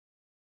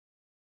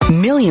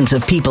Millions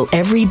of people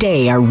every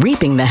day are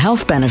reaping the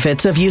health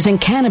benefits of using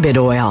cannabis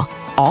oil,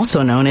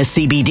 also known as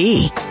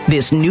CBD.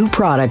 This new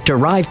product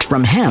derived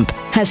from hemp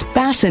has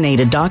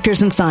fascinated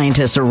doctors and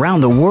scientists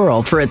around the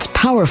world for its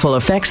powerful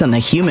effects on the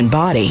human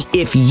body.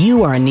 If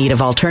you are in need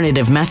of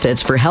alternative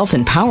methods for health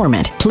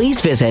empowerment, please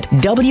visit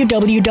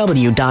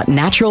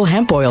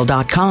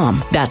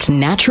www.naturalhempoil.com. That's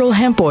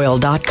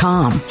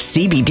naturalhempoil.com.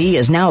 CBD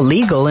is now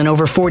legal in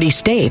over 40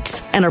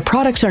 states, and our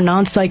products are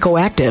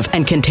non-psychoactive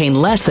and contain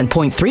less than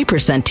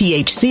 0.3%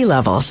 THC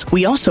levels.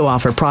 We also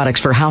offer products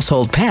for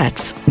household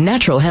pets.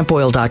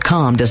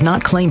 Naturalhempoil.com does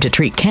not claim to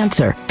treat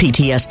cancer,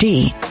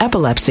 PTSD,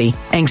 epilepsy,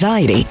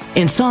 anxiety,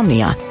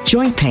 insomnia,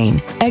 joint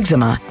pain,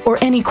 eczema, or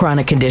any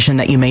chronic condition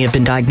that you may have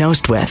been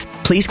diagnosed with.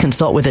 Please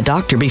consult with a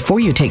doctor before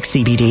you take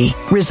CBD.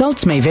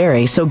 Results may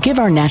vary, so give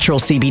our natural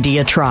CBD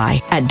a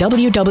try at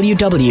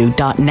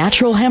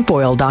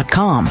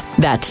www.naturalhempoil.com.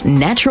 That's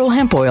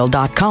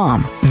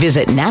naturalhempoil.com.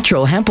 Visit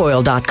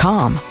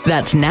naturalhempoil.com.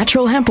 That's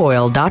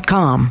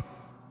naturalhempoil.com.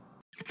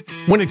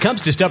 When it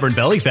comes to stubborn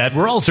belly fat,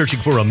 we're all searching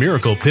for a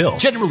miracle pill.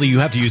 Generally, you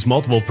have to use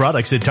multiple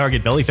products that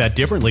target belly fat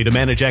differently to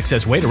manage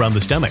excess weight around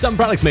the stomach. Some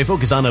products may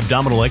focus on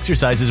abdominal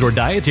exercises or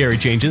dietary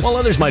changes, while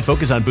others might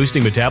focus on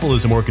boosting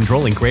metabolism or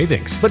controlling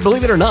cravings. But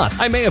believe it or not,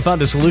 I may have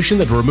found a solution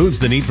that removes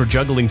the need for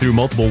juggling through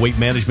multiple weight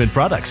management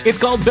products. It's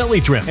called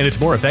Belly Trim, and it's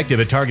more effective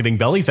at targeting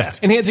belly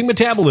fat, enhancing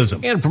metabolism,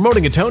 and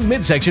promoting a toned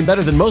midsection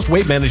better than most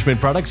weight management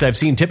products I've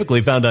seen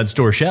typically found on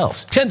store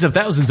shelves. Tens of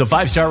thousands of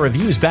 5-star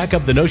reviews back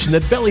up the notion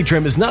that Belly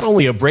Trim is not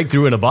only a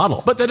breakthrough in a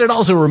bottle, but that it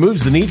also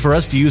removes the need for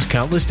us to use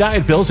countless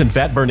diet pills and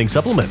fat-burning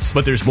supplements.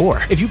 But there's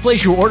more. If you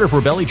place your order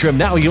for Belly Trim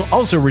now, you'll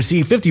also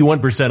receive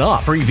 51%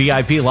 off, free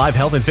VIP live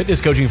health and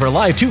fitness coaching for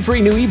life, 2 free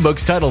new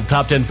ebooks titled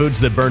Top 10 Foods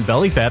That Burn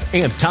Belly Fat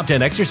and Top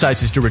 10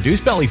 Exercises to Reduce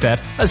Belly Fat,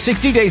 a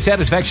 60-day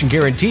satisfaction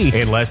guarantee,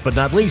 and last but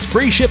not least,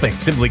 free shipping.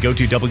 Simply go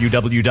to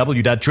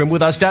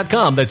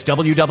www.trimwithus.com. That's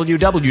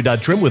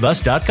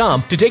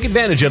www.trimwithus.com to take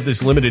advantage of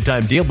this limited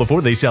time deal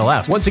before they sell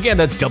out. Once again,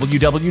 that's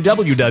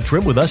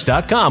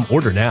www.trimwithus.com.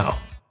 Order now.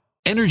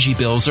 Energy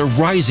bills are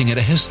rising at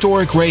a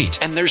historic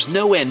rate, and there's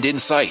no end in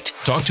sight.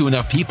 Talk to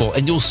enough people,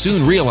 and you'll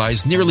soon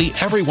realize nearly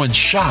everyone's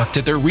shocked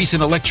at their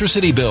recent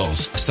electricity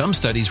bills. Some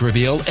studies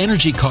reveal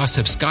energy costs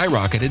have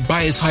skyrocketed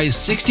by as high as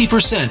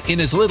 60%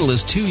 in as little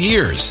as 2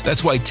 years.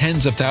 That's why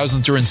tens of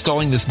thousands are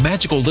installing this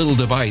magical little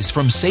device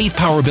from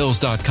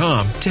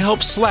SavePowerBills.com to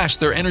help slash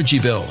their energy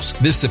bills.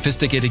 This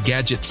sophisticated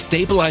gadget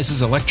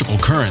stabilizes electrical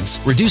currents,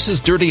 reduces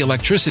dirty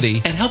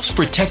electricity, and helps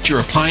protect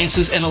your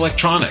appliances and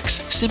electronics.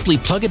 Simply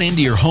plug it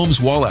into your home's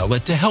wall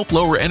outlet to help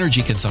lower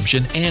energy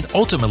consumption and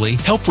ultimately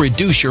help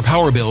reduce your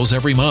power bills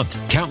every month.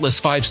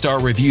 Countless 5-star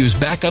reviews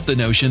back up the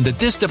notion that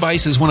this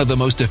device is one of the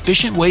most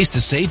efficient ways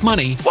to save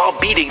money while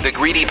beating the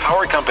greedy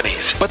power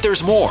companies. But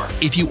there's more.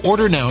 If you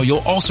order now, you'll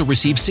also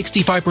receive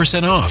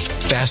 65% off,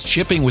 fast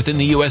shipping within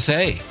the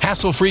USA,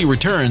 hassle-free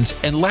returns,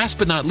 and last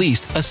but not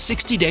least, a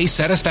 60-day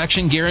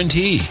satisfaction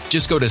guarantee.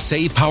 Just go to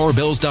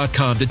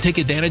SavePowerBills.com to take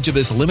advantage of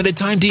this limited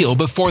time deal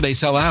before they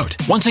sell out.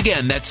 Once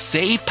again, that's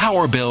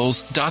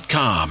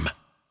SavePowerBills.com.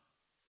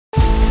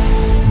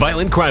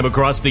 Violent crime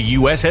across the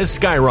U.S. has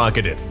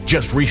skyrocketed.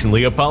 Just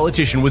recently, a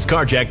politician was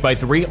carjacked by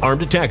 3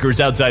 armed attackers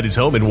outside his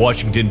home in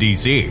Washington,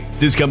 D.C.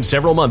 This comes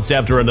several months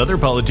after another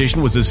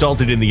politician was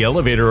assaulted in the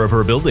elevator of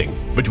her building.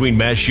 Between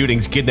mass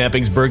shootings,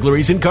 kidnappings,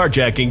 burglaries, and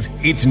carjackings,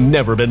 it's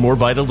never been more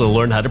vital to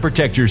learn how to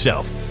protect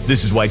yourself.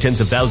 This is why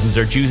tens of thousands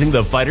are choosing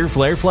the Fighter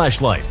Flare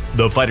flashlight.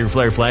 The Fighter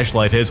Flare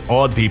flashlight has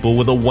awed people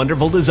with a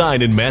wonderful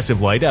design and massive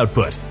light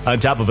output. On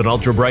top of an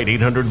ultra-bright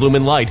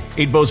 800-lumen light,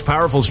 it boasts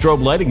powerful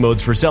strobe lighting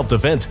modes for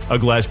self-defense, a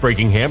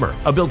glass-breaking hammer,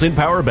 a built-in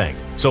power bank,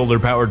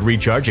 solar-powered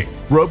recharging,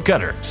 rope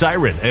cutter,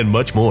 siren, and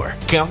much more.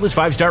 Countless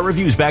 5-star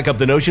reviews back up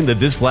the notion that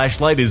this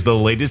flashlight is the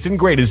latest and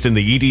greatest in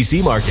the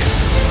EDC market.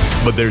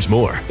 But there's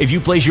more. If you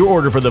place your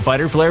order for the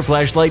Fighter Flare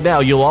flashlight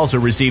now, you'll also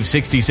receive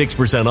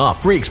 66%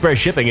 off, free express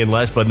shipping, and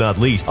last but not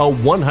least, a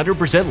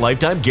 100%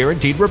 lifetime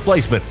guaranteed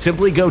replacement.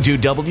 Simply go to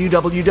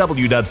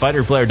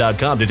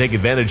www.fighterflare.com to take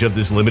advantage of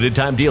this limited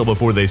time deal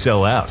before they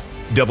sell out.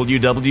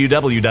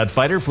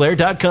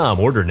 www.fighterflare.com.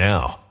 Order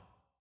now.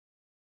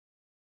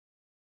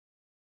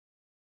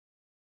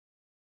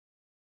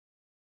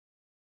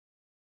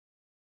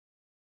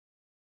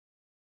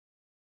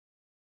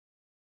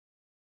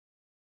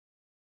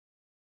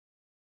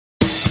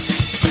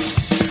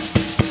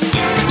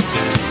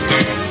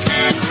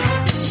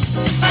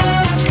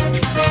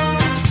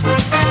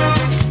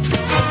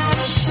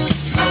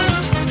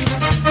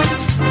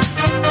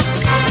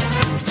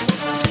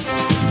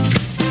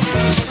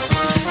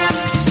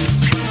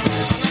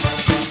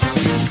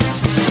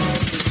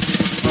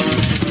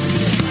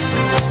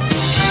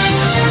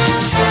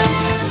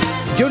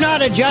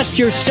 Adjust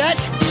your set.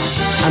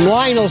 I'm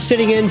Lionel,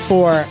 sitting in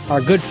for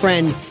our good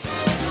friend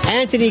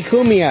Anthony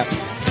Cumia.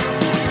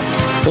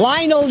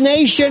 Lionel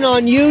Nation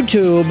on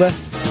YouTube.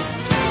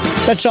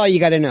 That's all you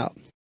got to know.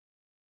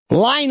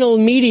 Lionel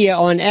Media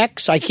on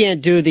X. I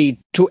can't do the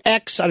to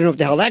X. I don't know what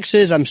the hell X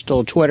is. I'm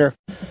still Twitter.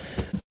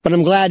 But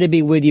I'm glad to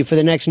be with you for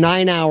the next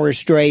 9 hours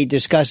straight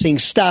discussing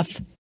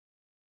stuff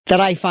that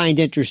I find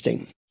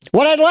interesting.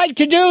 What I'd like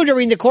to do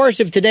during the course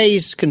of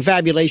today's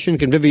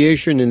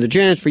conviviation, and the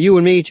chance for you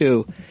and me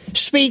to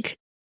speak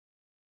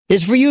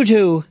is for you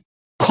to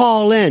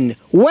call in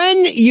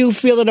when you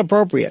feel it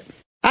appropriate.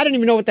 I don't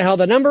even know what the hell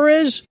the number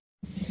is.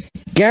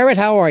 Garrett,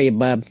 how are you,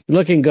 bub?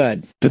 Looking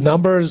good. The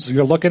numbers,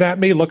 you're looking at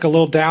me, look a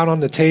little down on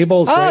the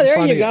table. It's there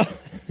funny. you go.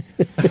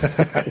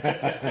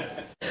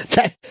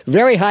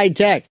 Very high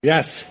tech.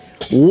 Yes.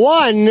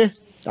 1,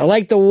 I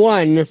like the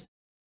 1.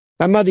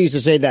 My mother used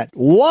to say that.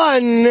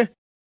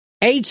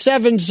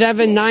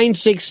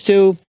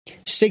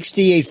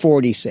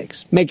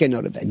 1-877-962-6846. Make a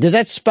note of that. Does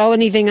that spell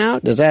anything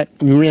out? Does that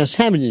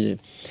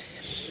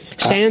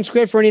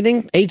Sanskrit for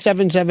anything?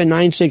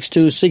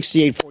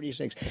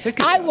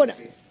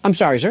 877-962-6846. I'm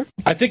sorry, sir.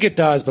 I think it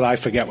does, but I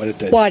forget what it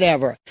did.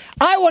 Whatever.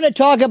 I want to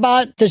talk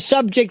about the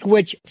subject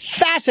which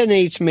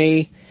fascinates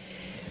me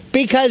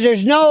because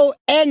there's no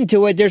end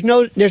to it. There's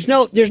no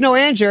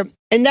answer,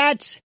 and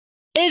that's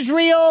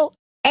Israel.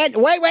 And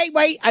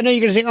wait. I know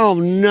you're going to say, oh,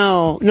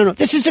 no.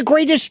 This is the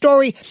greatest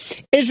story.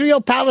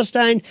 Israel,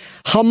 Palestine,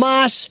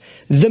 Hamas,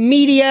 the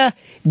media,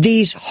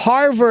 these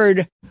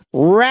Harvard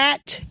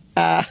rat,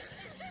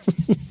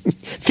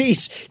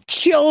 these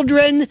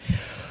children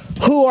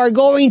who are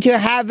going to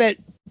have it.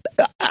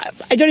 I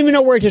don't even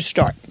know where to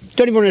start.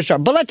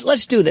 But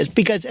let's do this,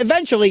 because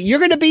eventually you're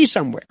going to be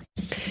somewhere.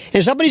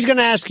 And somebody's going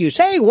to ask you,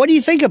 say, what do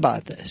you think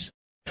about this?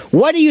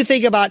 What do you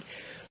think about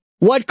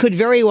what could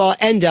very well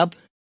end up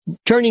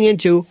turning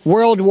into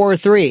World War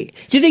III?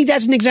 Do you think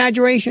that's an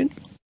exaggeration?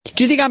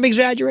 Do you think I'm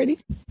exaggerating?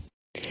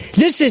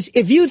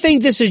 If you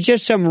think this is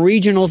just some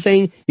regional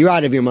thing, you're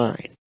out of your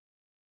mind.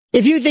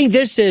 If you think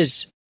this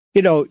is,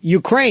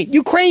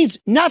 Ukraine's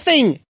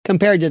nothing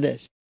compared to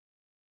this.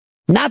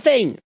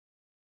 Nothing.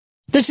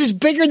 This is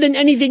bigger than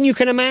anything you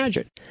can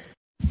imagine.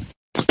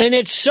 And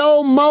it's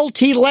so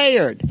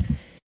multi-layered.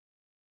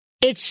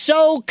 It's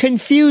so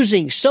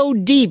confusing, so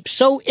deep,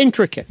 so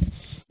intricate,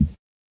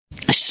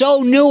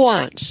 so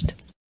nuanced.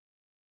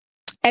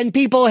 And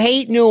people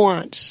hate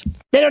nuance.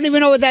 They don't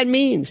even know what that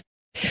means.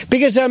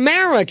 Because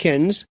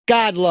Americans,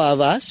 God love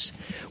us,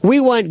 we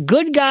want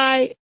good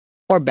guy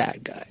or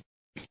bad guy.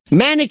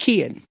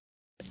 Manichaean,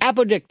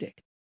 apodictic,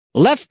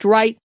 left,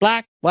 right,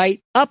 black,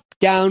 white, up,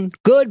 down,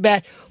 good,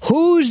 bad.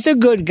 Who's the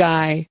good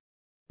guy?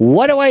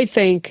 What do I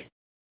think?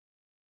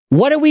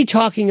 What are we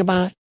talking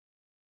about?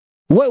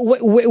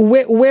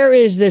 Where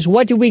is this?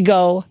 What do we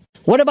go?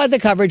 What about the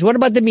coverage? What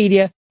about the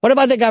media? What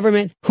about the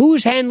government?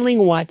 Who's handling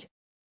what?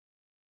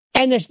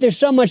 And there's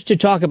so much to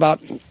talk about.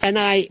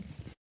 And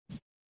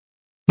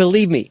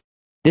believe me,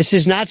 this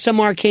is not some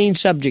arcane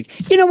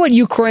subject. You know what,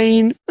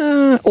 Ukraine,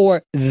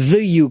 or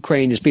the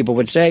Ukraine, as people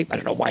would say. I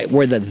don't know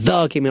where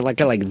the came in, like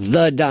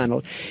the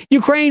Donald.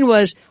 Ukraine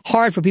was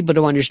hard for people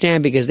to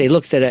understand because they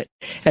looked at it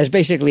as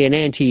basically an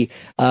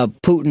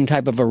anti-Putin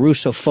type of a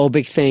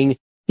Russophobic thing.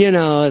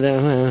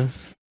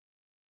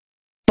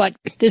 But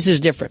this is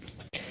different.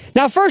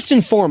 Now, first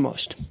and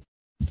foremost,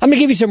 I'm going to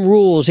give you some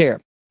rules here.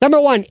 Number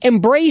 1,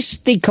 embrace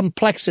the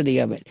complexity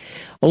of it.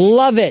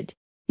 Love it.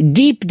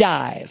 Deep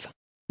dive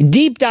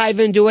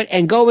into it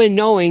and go in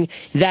knowing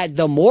that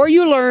the more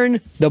you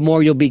learn, the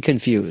more you'll be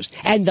confused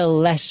and the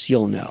less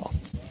you'll know.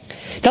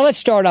 Now let's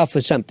start off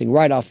with something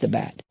right off the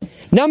bat.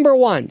 Number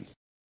 1,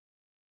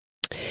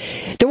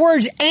 the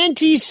word's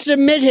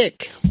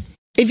anti-Semitic.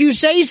 If you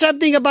say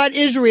something about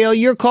Israel,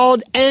 you're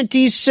called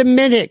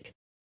anti-Semitic.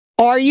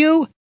 Are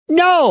you?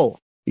 No.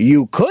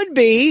 You could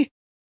be,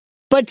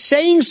 but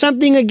saying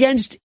something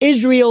against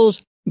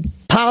Israel's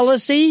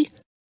policy,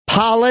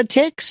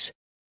 politics,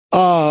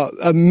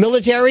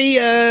 military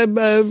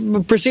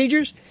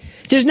procedures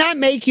does not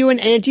make you an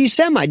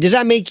anti-Semite. Does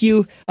not make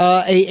you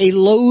a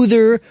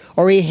loather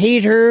or a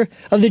hater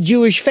of the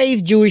Jewish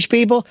faith, Jewish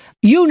people.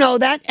 You know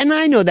that, and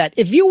I know that.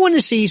 If you want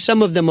to see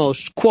some of the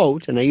most,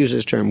 quote, and I use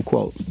this term,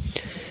 quote,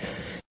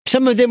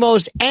 some of the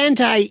most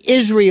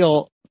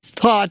anti-Israel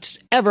thoughts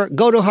ever,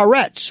 go to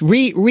Haaretz.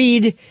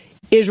 Read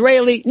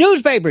Israeli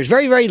newspapers.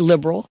 Very, very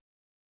liberal.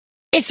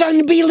 It's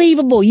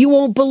unbelievable. You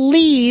won't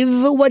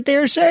believe what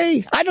they're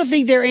saying. I don't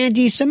think they're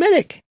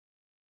anti-Semitic.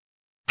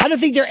 I don't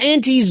think they're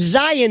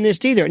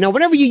anti-Zionist either. Now,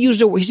 whenever you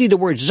see the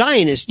word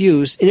Zionist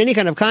used in any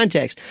kind of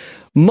context,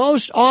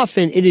 most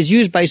often it is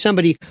used by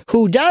somebody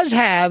who does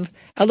have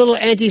a little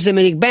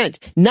anti-Semitic bent.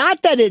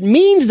 Not that it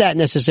means that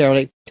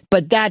necessarily,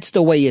 but that's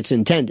the way it's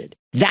intended.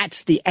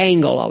 That's the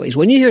angle always.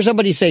 When you hear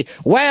somebody say,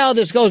 well,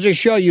 this goes to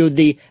show you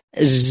the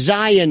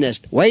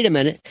Zionist. Wait a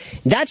minute.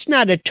 That's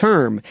not a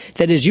term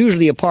that is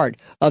usually a part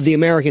of the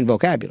American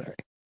vocabulary.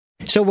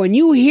 So when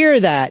you hear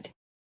that,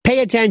 pay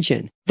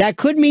attention. That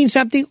could mean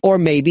something or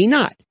maybe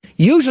not.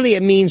 Usually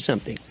it means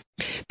something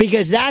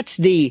because that's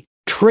the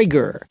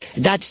trigger.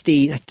 That's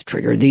the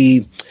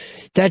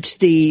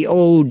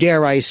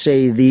dare I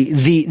say,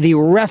 the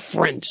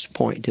reference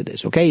point to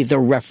this. Okay. The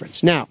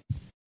reference. Now,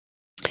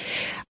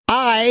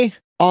 I,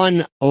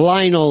 on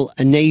Lionel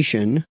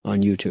Nation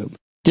on YouTube,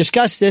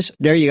 discuss this,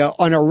 there you go,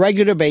 on a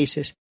regular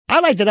basis.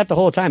 I like that up the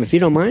whole time, if you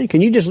don't mind. Can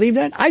you just leave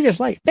that? I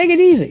just like, make it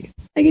easy.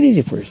 Make it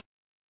easy for you.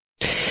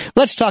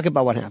 Let's talk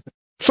about what happened.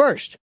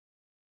 First,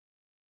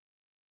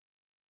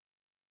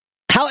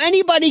 how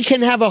anybody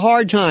can have a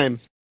hard time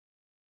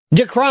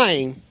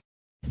decrying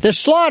the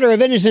slaughter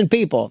of innocent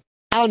people,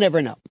 I'll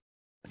never know.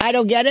 I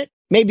don't get it.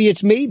 Maybe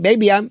it's me.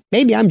 Maybe I'm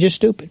just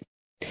stupid.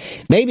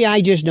 Maybe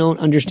I just don't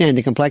understand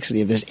the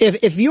complexity of this.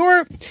 If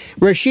you're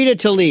Rashida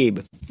Tlaib,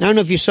 I don't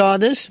know if you saw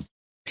this.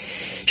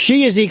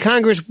 She is the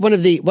one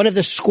of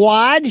the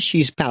squad.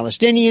 She's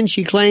Palestinian.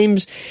 She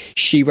claims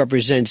she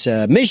represents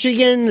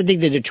Michigan, I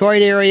think the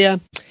Detroit area.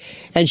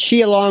 And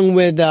she, along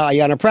with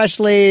Ayanna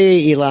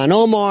Pressley, Ilhan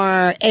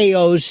Omar,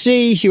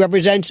 AOC, she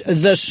represents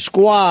the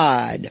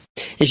squad.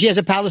 And she has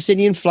a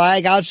Palestinian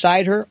flag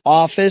outside her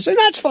office. And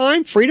that's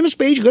fine. Freedom of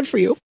speech. Good for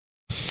you.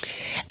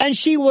 And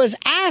she was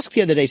asked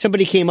the other day,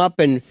 somebody came up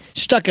and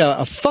stuck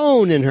a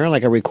phone in her,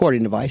 like a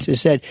recording device, and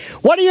said,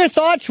 what are your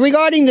thoughts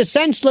regarding the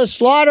senseless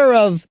slaughter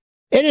of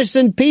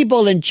innocent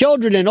people and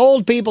children and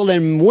old people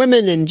and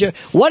women? And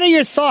what are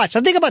your thoughts?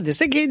 Now think about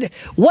this.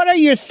 What are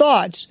your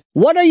thoughts?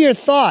 What are your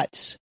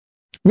thoughts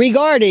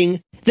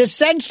regarding the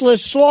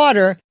senseless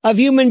slaughter of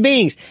human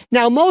beings?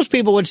 Now, most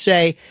people would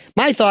say,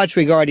 my thoughts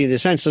regarding the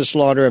senseless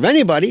slaughter of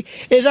anybody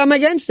is I'm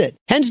against it.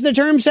 Hence the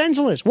term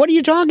senseless. What are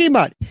you talking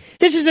about?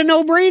 This is a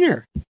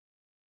no-brainer.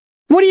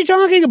 What are you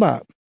talking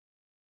about?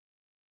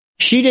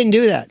 She didn't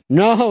do that.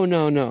 No.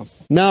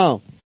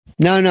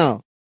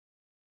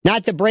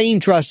 Not the brain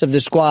trust of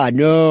the squad.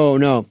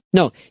 No.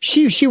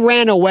 She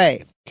ran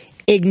away,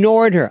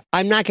 ignored her.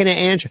 I'm not going to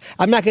answer.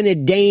 I'm not going to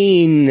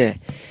deign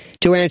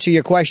to answer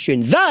your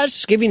question,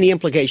 thus giving the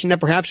implication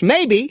that perhaps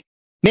maybe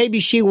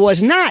she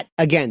was not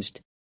against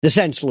the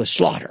senseless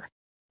slaughter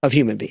of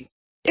human beings.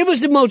 It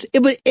was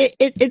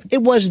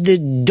it was the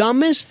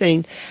dumbest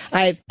thing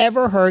I've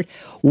ever heard.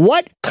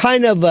 What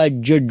kind of a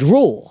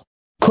jadrul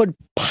could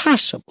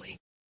possibly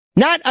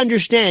not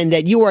understand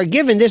that you are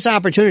given this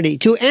opportunity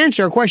to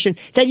answer a question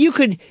that you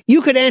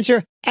could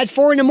answer at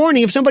 4 a.m.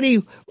 if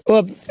somebody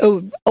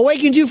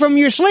awakens you from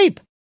your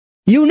sleep?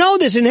 You know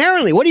this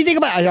inherently. What do you think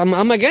about?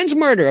 I'm against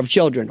murder of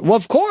children. Well,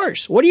 of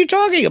course. What are you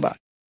talking about?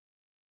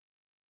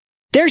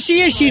 There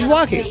she is. She's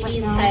walking.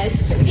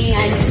 Heads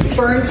and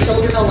burn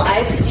children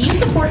alive. Do you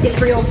support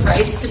Israel's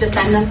rights to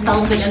defend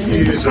themselves against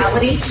this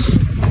brutality?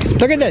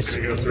 Look at this.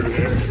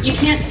 You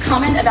can't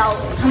comment about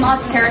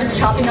Hamas terrorists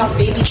chopping off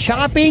babies.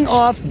 Chopping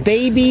off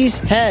babies'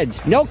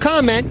 heads. No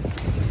comment.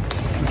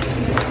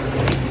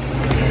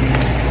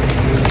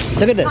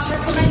 Look at this.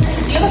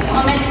 Congresswoman, do you have a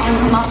comment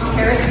on Hamas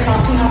terrorists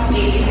chopping off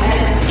babies'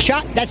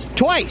 heads? That's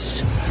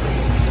twice.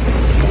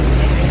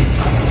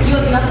 You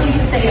have nothing to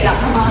say about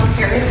Hamas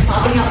terrorists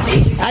chopping off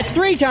babies' heads? That's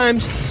 3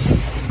 times.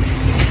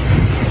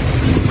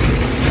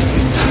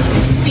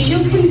 Do you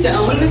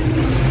condone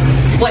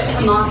what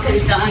Hamas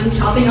has done,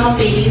 chopping off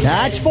babies'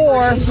 That's heads,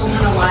 4. burning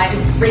children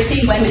alive,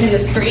 raping women in the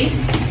street?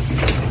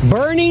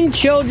 Burning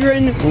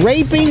children,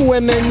 raping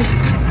women.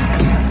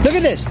 Look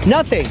at this.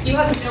 Nothing. You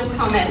have no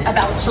comment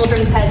about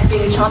children's heads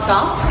being chopped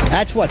off?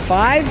 That's what,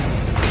 5?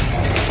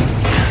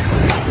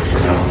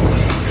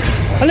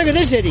 Oh, look at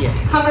this idiot.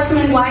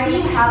 Congressman, why do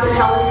you have a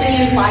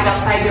Palestinian flag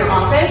outside your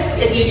office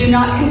if you do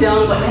not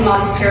condone what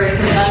Hamas terrorists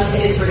have done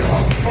to Israel?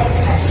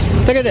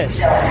 Look at this.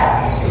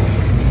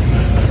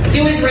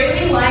 Do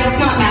Israeli lives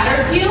not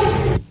matter to you?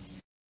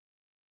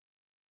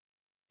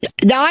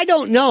 Now, I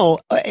don't know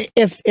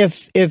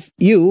if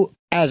you,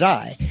 as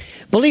I,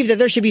 believe that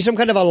there should be some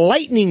kind of a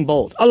lightning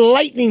bolt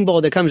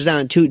that comes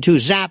down to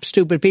zap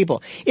stupid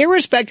people,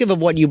 irrespective of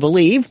what you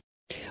believe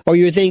or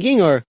you're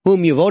thinking or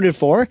whom you voted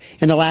for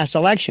in the last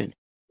election.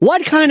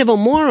 What kind of a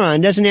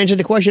moron doesn't answer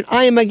the question,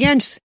 I am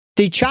against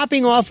the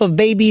chopping off of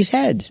babies'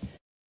 heads?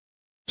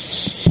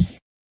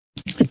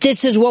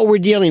 This is what we're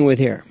dealing with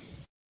here.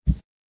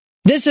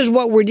 This is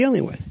what we're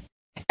dealing with.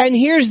 And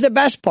here's the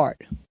best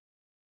part.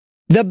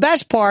 The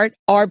best part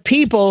are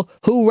people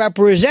who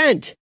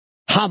represent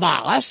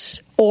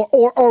Hamas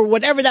or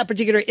whatever that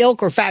particular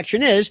ilk or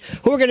faction is,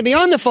 who are going to be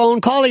on the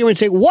phone calling her and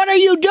say, what are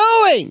you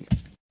doing?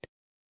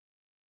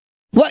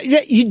 What do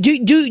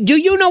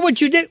you know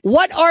what you did?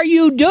 What are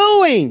you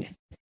doing?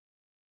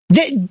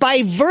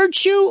 By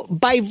virtue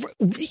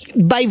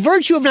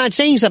of not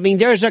saying something,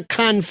 there's a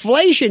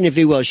conflation, if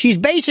you will. She's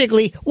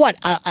basically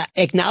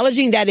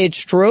acknowledging that it's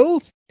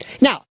true.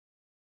 Now,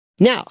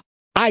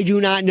 I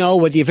do not know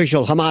what the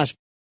official Hamas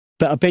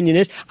opinion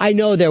is. I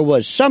know there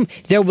was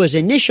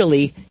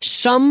initially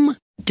some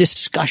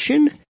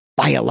discussion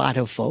by a lot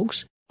of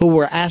folks who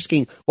were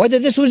asking whether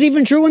this was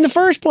even true in the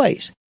first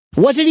place.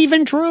 Was it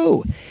even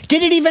true?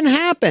 Did it even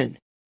happen?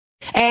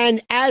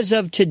 And as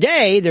of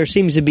today, there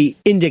seems to be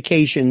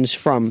indications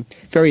from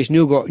various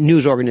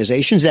news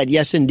organizations that,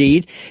 yes,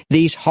 indeed,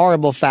 these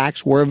horrible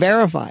facts were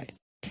verified.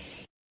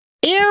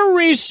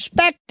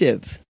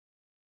 Irrespective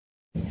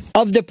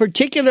of the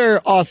particular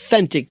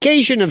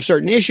authentication of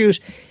certain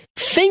issues,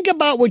 think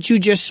about what you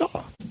just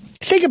saw.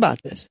 Think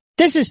about this.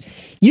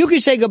 You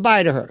could say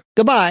goodbye to her.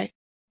 Goodbye.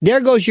 There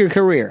goes your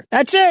career.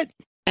 That's it.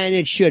 And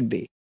it should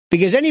be.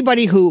 Because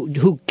anybody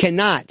who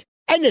cannot,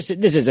 and this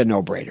is a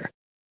no-brainer,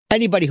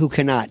 anybody who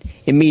cannot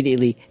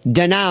immediately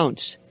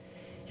denounce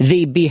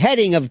the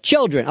beheading of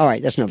children, all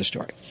right, that's another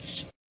story.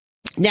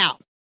 Now,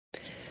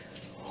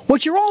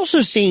 what you're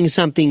also seeing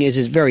something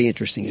is very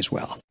interesting as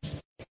well.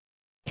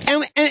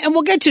 And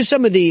we'll get to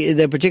some of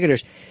the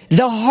particulars.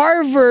 The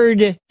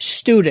Harvard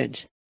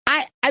students,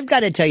 I've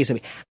got to tell you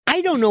something.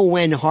 I don't know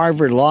when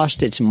Harvard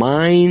lost its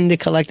mind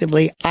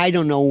collectively. I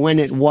don't know when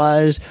it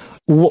was,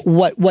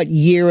 what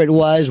year it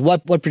was,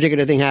 what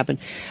particular thing happened.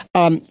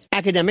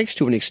 Academics,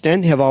 to an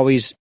extent, have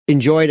always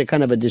enjoyed a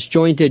kind of a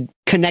disjointed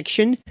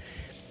connection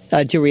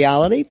to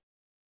reality.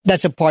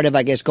 That's a part of,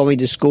 I guess, going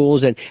to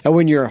schools. And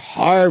when you're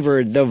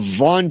Harvard, the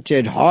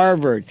vaunted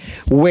Harvard,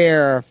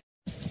 where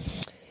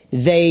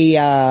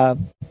they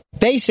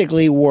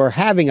basically were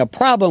having a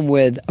problem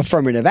with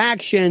affirmative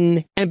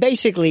action and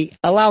basically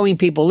allowing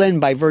people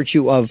in by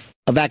virtue of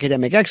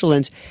academic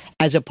excellence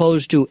as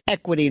opposed to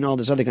equity and all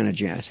this other kind of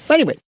jazz. But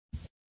anyway,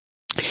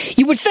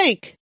 you would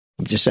think,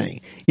 I'm just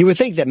saying, you would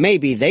think that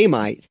maybe they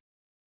might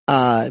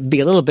be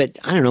a little bit,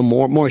 I don't know,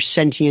 more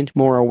sentient,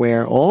 more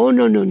aware. Oh,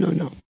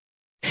 no.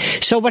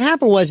 So what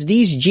happened was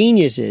these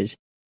geniuses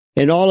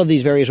in all of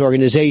these various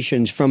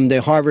organizations, from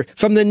the Harvard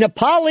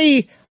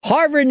Nepali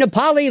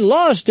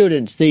law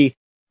students, the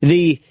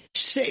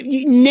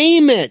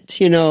name it,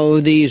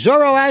 the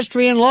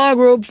Zoroastrian law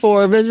group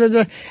for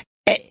about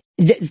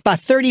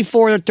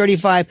 34 or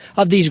 35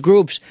 of these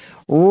groups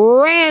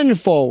ran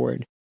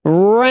forward,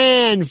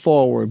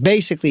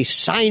 basically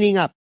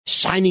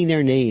signing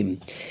their name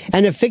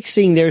and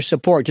affixing their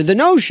support to the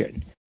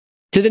notion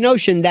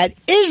that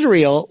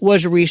Israel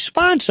was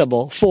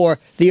responsible for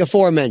the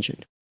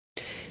aforementioned.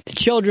 The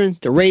children,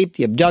 the rape,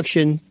 the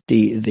abduction,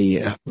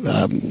 the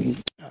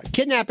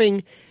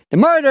kidnapping, the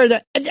murder,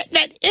 that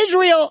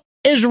Israel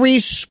is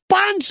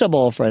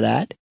responsible for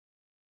that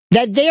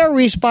they are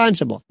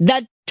responsible.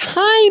 That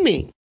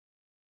timing,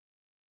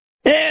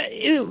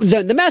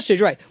 the message,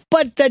 right,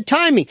 but the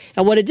timing.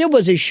 And what it did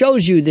was it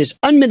shows you this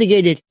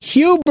unmitigated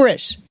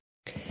hubris,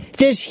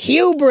 this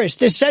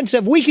sense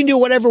of we can do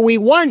whatever we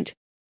want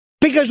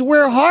because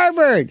we're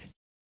Harvard.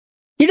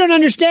 You don't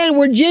understand,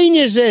 we're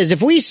geniuses.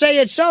 If we say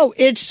it's so,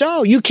 it's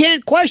so. You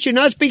can't question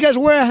us because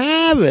we're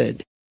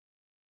Harvard.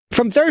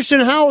 From Thurston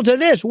Howell to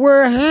this,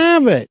 we're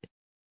Harvard.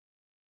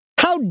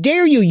 How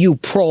dare you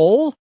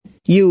prole,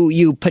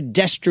 you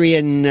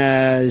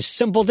pedestrian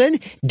simpleton,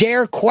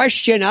 dare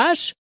question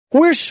us?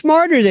 We're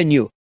smarter than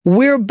you.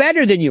 We're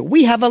better than you.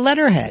 We have a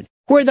letterhead.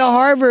 We're the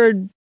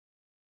Harvard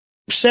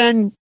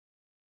San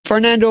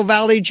Fernando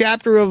Valley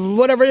chapter of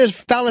whatever it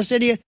is,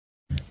 Palestinian.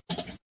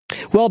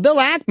 Well, Bill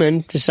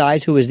Ackman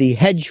decides, who is the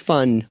hedge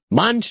fund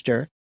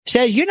monster,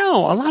 says, a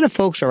lot of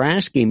folks are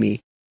asking me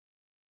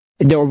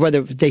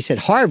whether they said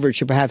Harvard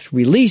should perhaps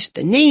release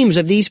the names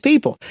of these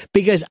people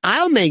because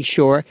I'll make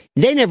sure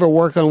they never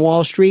work on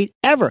Wall Street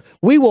ever.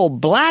 We will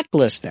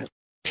blacklist them.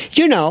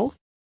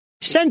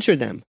 Censor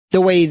them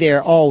the way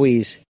they're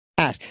always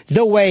asked,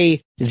 the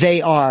way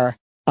they are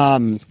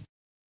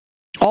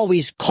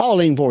always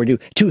calling for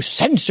to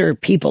censor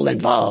people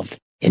involved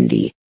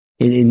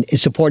in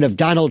support of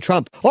Donald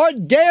Trump, or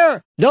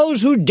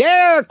those who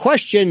dare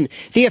question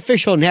the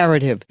official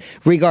narrative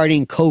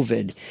regarding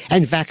COVID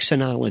and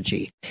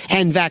vaccinology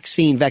and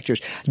vaccine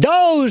vectors.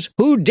 Those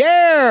who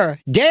dare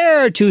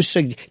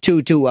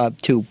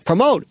to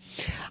promote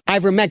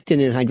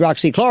ivermectin and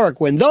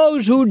hydroxychloroquine.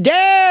 Those who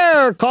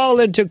dare call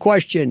into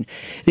question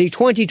the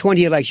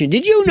 2020 election.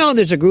 Did you know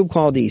there's a group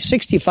called the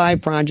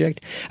 65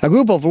 Project, a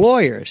group of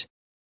lawyers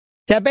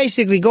that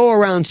basically go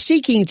around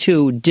seeking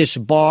to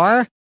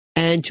disbar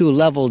and to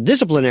level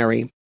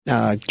disciplinary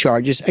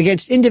charges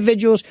against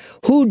individuals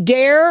who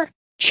dare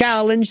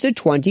challenge the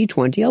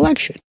 2020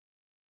 election.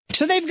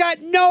 So they've got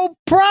no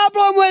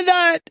problem with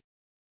that.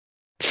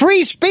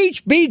 Free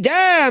speech be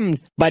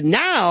damned. But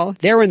now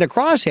they're in the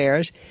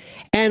crosshairs.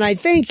 And I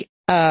think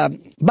Bob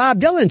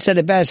Dylan said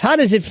it best. How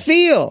does it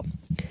feel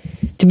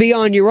to be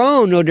on your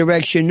own, no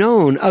direction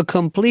known, a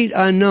complete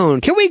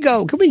unknown? Can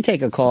we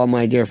take a call,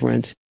 my dear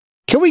friends?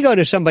 Can we go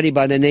to somebody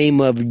by the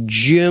name of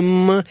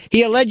Jim?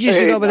 He alleges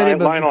to go by the name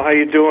of Lionel. How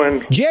you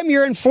doing? Jim,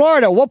 you're in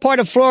Florida. What part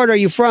of Florida are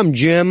you from,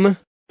 Jim?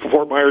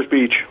 Fort Myers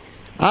Beach.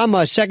 I'm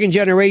a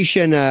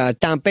second-generation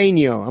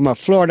Tampeño. I'm a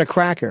Florida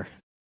cracker.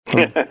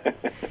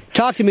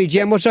 Talk to me,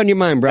 Jim. What's on your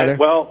mind, brother?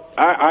 Well,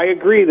 I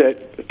agree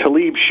that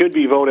Tlaib should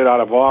be voted out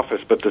of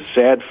office, but the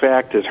sad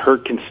fact is her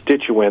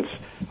constituents,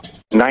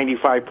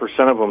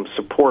 95% of them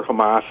support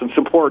Hamas and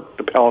support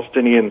the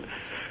Palestinian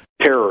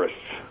terrorists.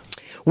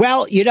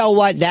 Well, you know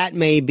what? That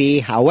may be.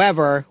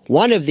 However,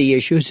 one of the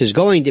issues is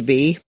going to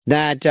be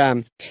that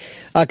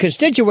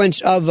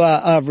constituents of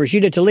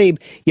Rashida Tlaib,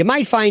 you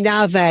might find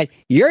out that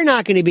you're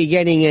not going to be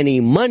getting any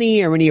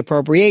money or any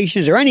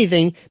appropriations or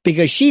anything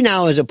because she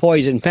now is a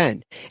poison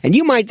pen. And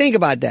you might think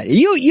about that.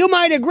 You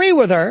might agree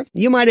with her.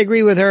 You might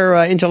agree with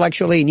her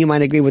intellectually and you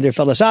might agree with her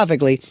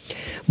philosophically.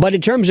 But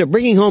in terms of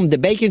bringing home the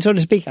bacon, so to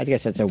speak, I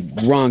guess that's a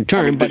wrong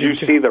term. Did you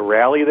see the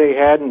rally they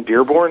had in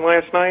Dearborn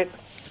last night?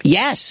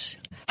 Yes.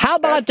 How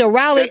about the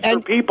rally?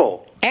 And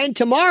people. And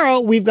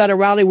tomorrow we've got a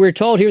rally, we're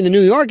told, here in the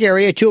New York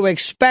area to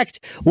expect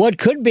what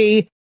could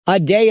be a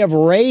day of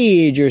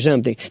rage or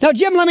something. Now,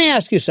 Jim, let me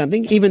ask you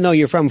something, even though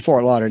you're from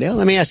Fort Lauderdale.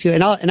 Let me ask you,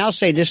 and I'll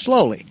say this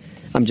slowly.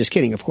 I'm just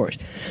kidding, of course.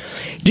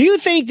 Do you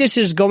think this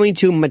is going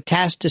to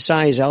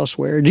metastasize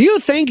elsewhere? Do you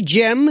think,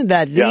 Jim,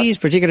 that these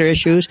particular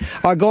issues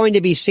are going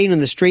to be seen in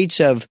the streets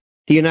of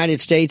the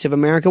United States of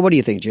America? What do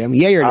you think, Jim?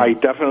 Yay or no? I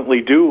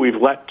definitely do.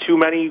 We've let too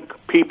many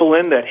people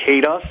in that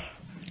hate us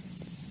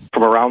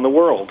from around the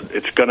world.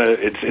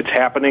 It's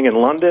happening in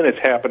London, it's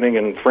happening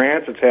in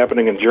France, it's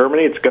happening in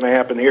Germany, it's going to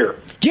happen here.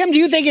 Jim, do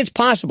you think it's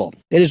possible,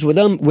 it is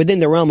within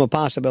the realm of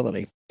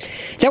possibility,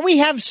 that we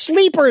have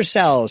sleeper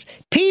cells,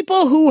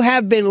 people who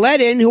have been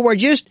let in who are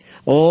just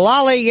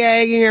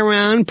lollygagging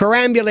around,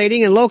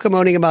 perambulating and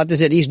locomoting about the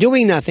cities,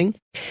 doing nothing,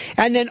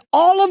 and then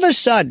all of a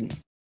sudden,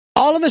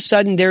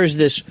 there's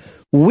this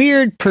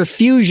weird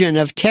perfusion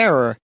of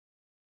terror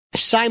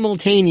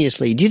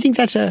simultaneously? Do you think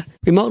that's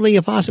remotely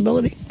a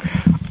possibility?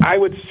 I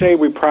would say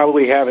we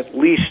probably have at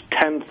least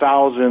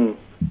 10,000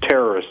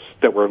 terrorists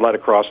that were led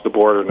across the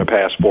border in the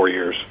past 4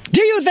 years.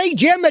 Do you think,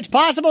 Jim, it's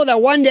possible that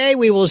one day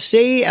we will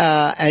see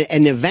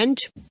an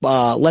event,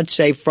 let's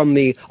say from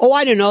the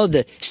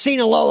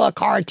Sinaloa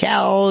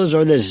cartels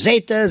or the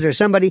Zetas or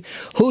somebody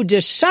who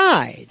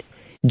decide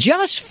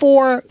just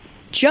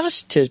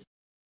to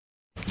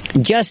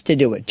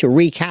do it, to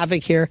wreak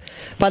havoc here?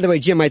 By the way,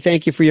 Jim, I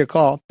thank you for your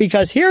call,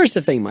 because here's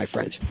the thing, my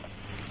friends.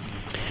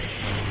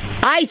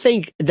 I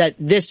think that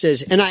this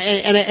is, and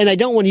I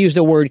don't want to use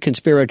the word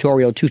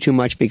conspiratorial too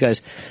much,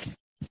 because,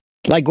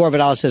 like Gore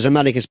Vidal says, I'm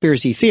not a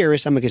conspiracy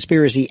theorist, I'm a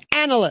conspiracy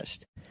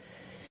analyst.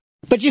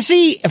 But you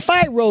see, if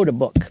I wrote a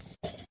book,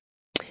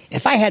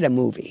 if I had a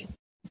movie,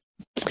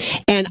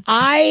 and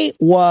I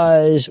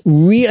was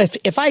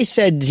if I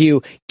said to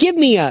you, give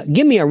me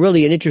a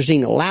really an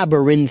interesting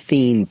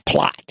labyrinthine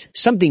plot,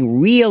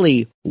 something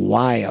really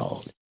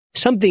wild,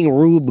 something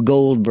Rube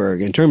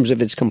Goldberg in terms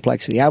of its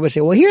complexity, I would say,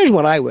 well, here's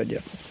what I would do.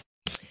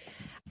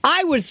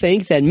 I would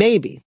think that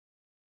maybe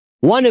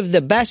one of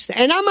the best,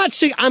 and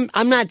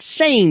I'm not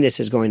saying this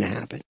is going to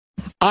happen.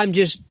 I'm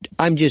just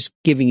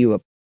giving you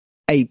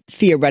a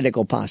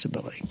theoretical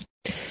possibility.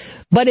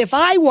 But if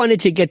I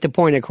wanted to get the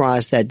point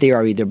across that they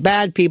are either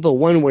bad people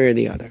one way or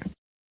the other,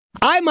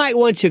 I might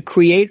want to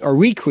create or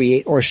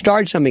recreate or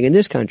start something in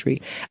this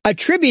country,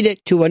 attribute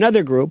it to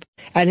another group,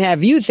 and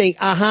have you think,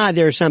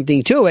 there's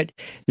something to it,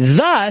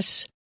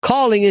 thus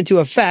calling into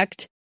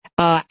effect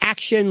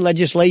action,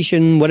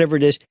 legislation, whatever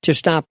it is, to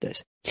stop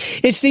this.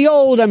 It's the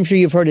old, I'm sure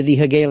you've heard of the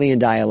Hegelian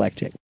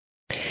dialectic.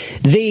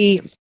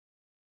 The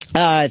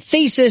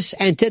thesis,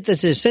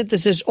 antithesis,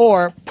 synthesis,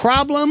 or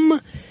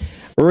problem,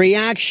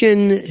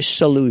 reaction,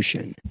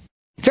 solution.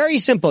 Very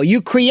simple.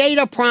 You create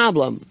a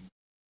problem.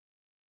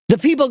 The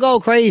people go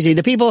crazy.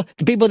 The people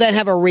that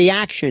have a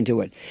reaction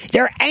to it.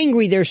 They're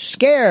angry. They're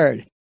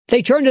scared.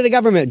 They turn to the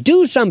government.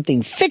 Do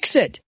something. Fix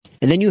it.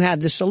 And then you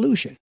have the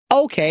solution.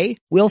 Okay,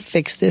 we'll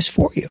fix this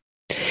for you.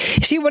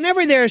 See,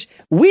 whenever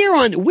we're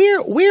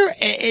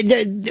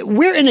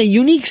in a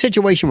unique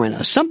situation right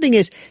now. Something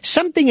is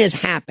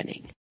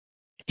happening.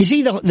 You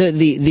see,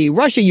 the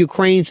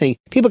Russia-Ukraine thing,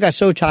 people got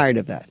so tired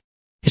of that,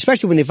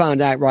 especially when they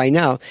found out right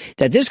now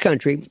that this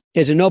country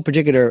is in no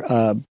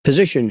particular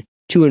position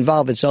to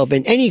involve itself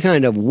in any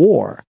kind of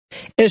war,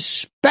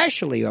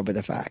 especially over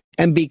the fact,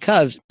 and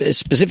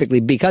specifically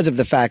because of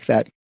the fact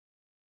that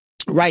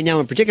right now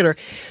in particular,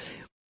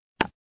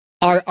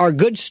 our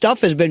good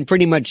stuff has been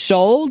pretty much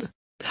sold.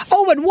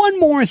 Oh, and one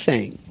more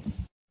thing.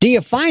 Do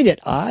you find it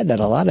odd that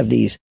a lot of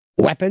these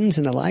weapons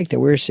and the like that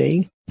we're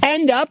seeing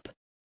end up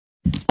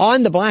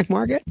on the black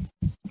market?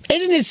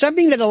 Isn't it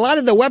something that a lot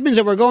of the weapons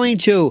that were going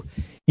to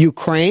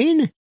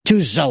Ukraine, to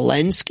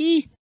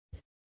Zelensky,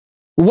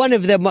 one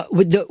of them,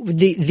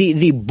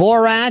 the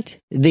Borat,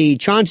 the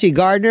Chauncey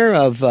Gardner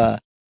of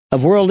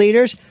world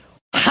leaders,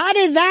 how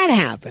did that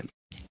happen?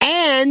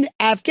 And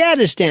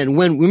Afghanistan,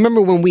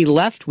 remember when we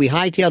left, we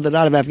hightailed it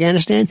out of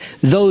Afghanistan,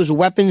 those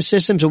weapon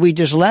systems that we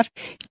just left,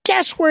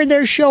 guess where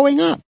they're showing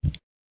up?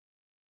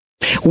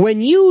 When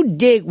you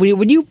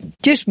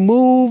just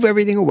move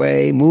everything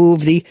away,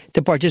 move the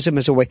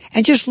participants away,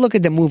 and just look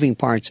at the moving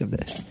parts of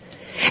this.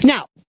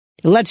 Now,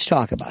 let's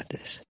talk about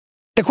this.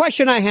 The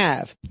question I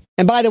have,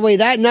 and by the way,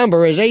 that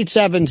number is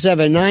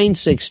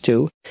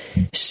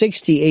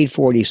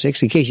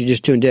 877-962-6846, in case you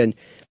just tuned in.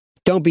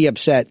 Don't be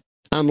upset.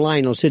 I'm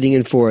Lionel, sitting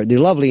in for the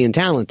lovely and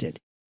talented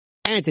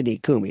Anthony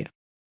Cumia.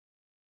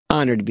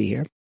 Honored to be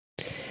here.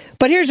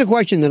 But here's a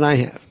question that I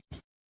have.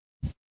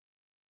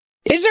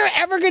 Is there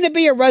ever going to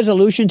be a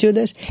resolution to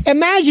this?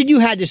 Imagine you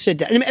had to sit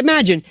down.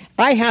 Imagine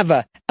I have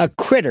a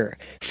critter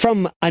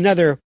from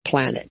another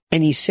planet,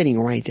 and he's sitting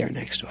right there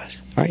next to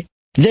us. All right?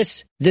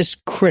 This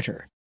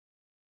critter,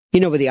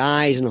 with the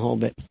eyes and the whole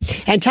bit.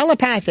 And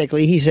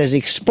telepathically, he says,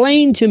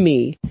 explain to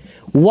me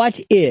what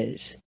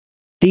is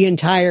the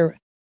entire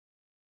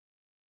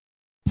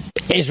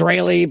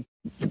Israeli,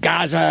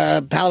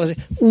 Gaza,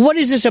 Palestine. What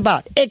is this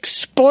about?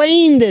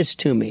 Explain this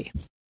to me.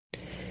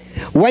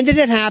 When did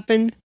it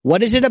happen?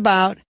 What is it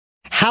about?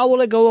 How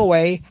will it go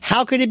away?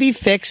 How can it be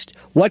fixed?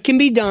 What can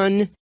be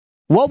done?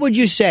 What would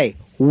you say?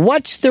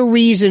 What's the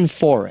reason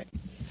for it?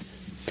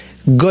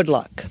 Good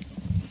luck.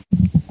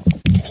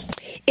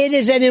 It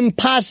is an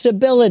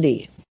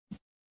impossibility.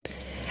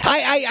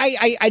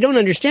 I don't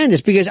understand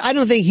this because I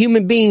don't think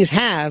human beings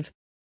have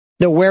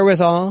the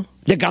wherewithal,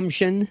 the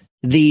gumption,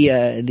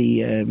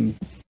 the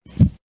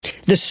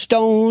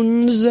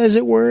stones, as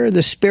it were,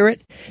 the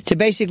spirit, to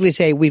basically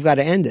say, we've got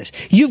to end this.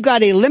 You've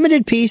got a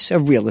limited piece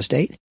of real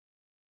estate,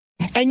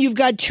 and you've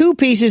got two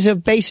pieces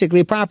of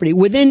basically property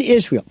within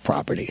Israel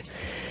property.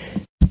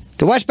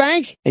 The West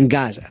Bank and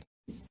Gaza.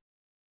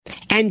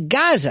 And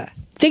Gaza,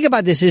 think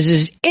about this,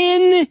 is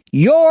in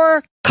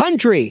your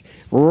country,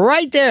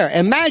 right there.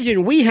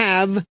 Imagine we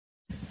have,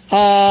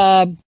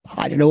 I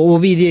don't know what will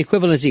be the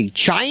equivalency,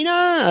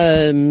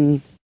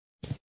 China,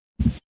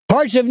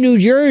 parts of New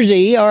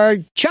Jersey are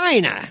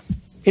China.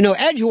 You know,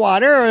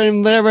 Edgewater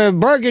and whatever,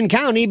 Bergen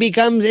County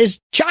is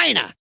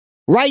China,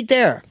 right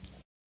there.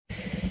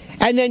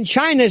 And then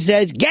China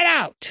says, get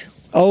out.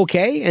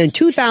 Okay, and in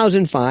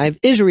 2005,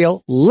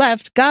 Israel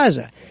left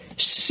Gaza.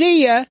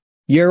 See ya,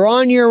 you're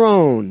on your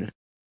own.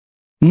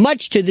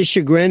 Much to the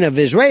chagrin of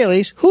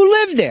Israelis who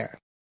lived there.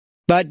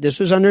 But this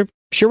was under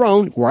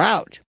Sharon, we're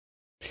out.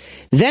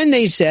 Then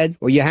they said,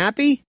 were you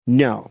happy?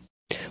 No.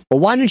 Well,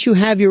 why don't you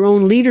have your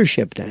own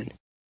leadership then?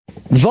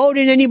 Vote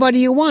in anybody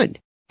you want.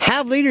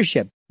 Have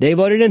leadership. They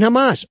voted in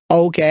Hamas.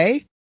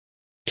 Okay.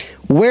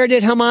 Where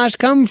did Hamas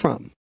come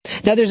from?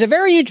 Now, there's a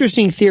very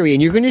interesting theory,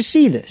 and you're going to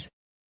see this.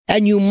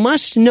 And you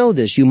must know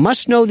this. You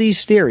must know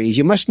these theories.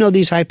 You must know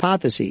these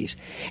hypotheses.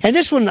 And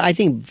this one, I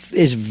think,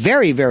 is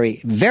very,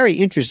 very, very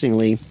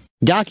interestingly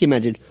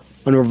documented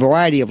on a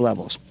variety of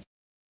levels.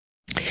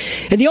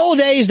 In the old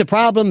days, the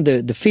problem,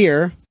 the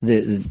fear,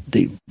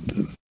 the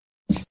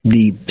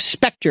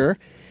specter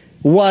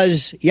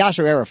was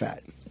Yasser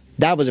Arafat.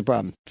 That was a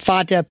problem.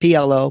 Fatah,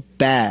 PLO,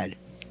 bad.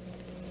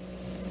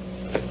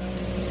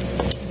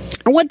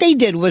 And what they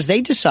did was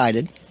they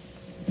decided,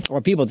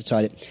 or people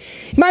decided,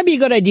 it might be a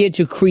good idea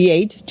to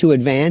create, to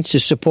advance, to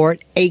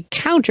support a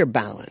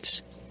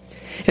counterbalance.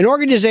 An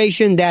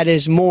organization that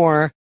is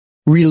more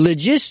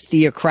religious,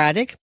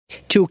 theocratic,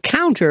 to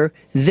counter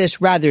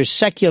this rather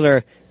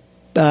secular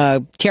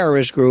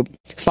terrorist group,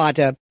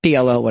 Fatah,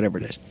 PLO, whatever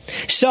it is.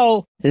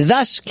 So,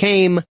 thus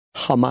came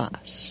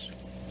Hamas.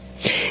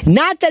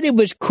 Not that it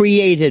was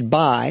created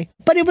by,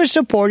 but it was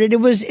supported.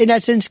 It was, in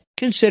essence,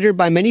 considered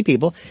by many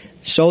people.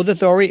 So the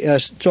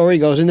story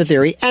goes in the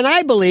theory, and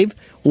I believe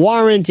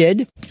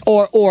warranted,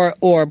 or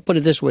put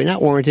it this way,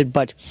 not warranted,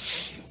 but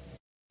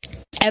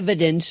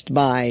evidenced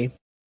by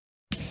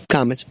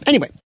comments.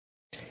 Anyway,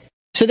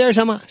 so there's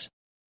Hamas.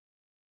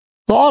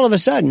 Well, all of a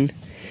sudden,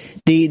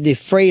 the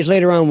phrase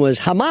later on was,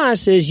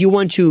 Hamas is you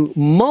want to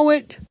mow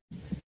it.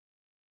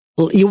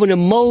 You want to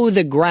mow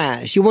the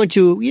grass. You want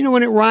to,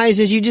 when it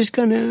rises, you're just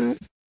gonna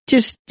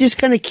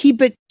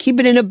keep it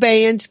in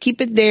abeyance,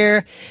 keep it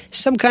there.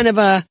 Some kind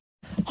of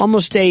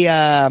almost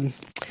a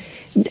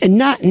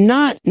not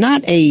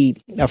a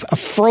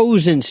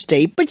frozen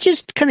state, but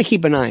just kind of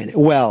keep an eye on it.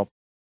 Well,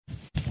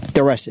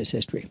 the rest is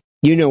history.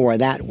 You know where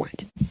that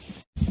went.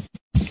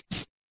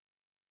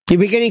 You're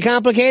getting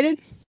complicated?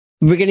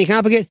 We're getting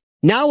complicated?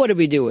 Now what do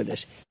we do with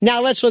this?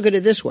 Now let's look at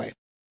it this way.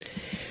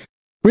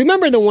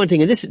 Remember the one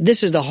thing, and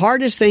this is the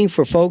hardest thing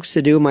for folks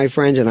to do, my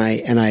friends, and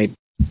I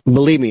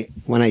believe me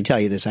when I tell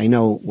you this, I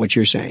know what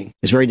you're saying.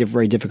 It's very,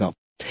 very difficult.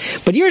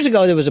 But years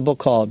ago, there was a book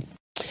called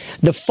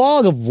The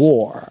Fog of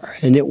War,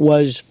 and it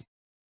was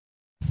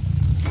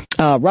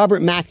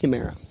Robert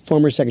McNamara,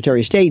 former Secretary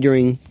of State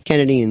during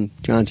Kennedy and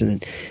Johnson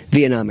and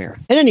Vietnam era.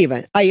 In any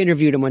event, I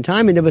interviewed him one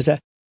time, and there was an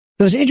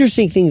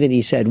interesting thing that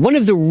he said. One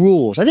of the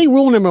rules, I think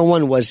rule number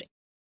one was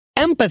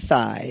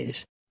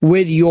empathize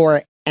with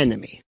your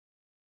enemy.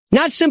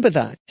 Not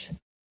sympathize.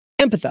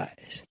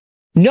 Empathize.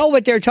 Know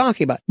what they're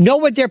talking about. Know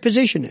what their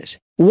position is.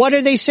 What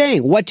are they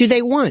saying? What do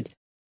they want?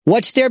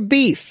 What's their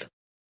beef?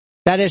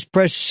 That is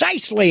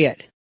precisely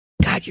it.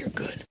 God, you're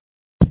good.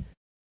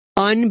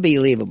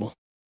 Unbelievable.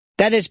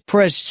 That is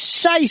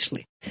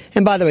precisely.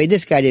 And by the way,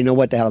 this guy didn't know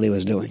what the hell he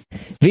was doing.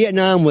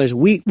 Vietnam was,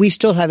 we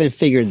still haven't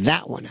figured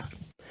that one out.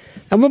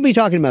 And we'll be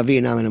talking about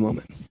Vietnam in a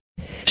moment.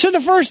 So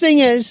the first thing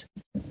is,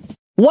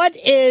 what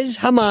is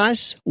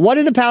Hamas? What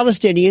are the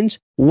Palestinians?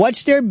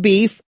 What's their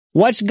beef?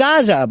 What's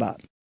Gaza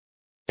about?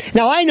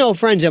 Now, I know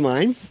friends of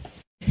mine,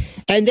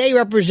 and they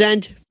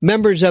represent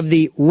members of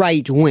the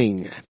right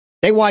wing.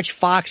 They watch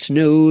Fox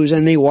News,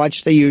 and they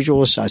watch the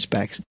usual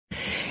suspects.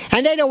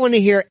 And they don't want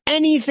to hear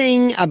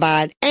anything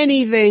about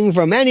anything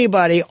from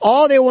anybody.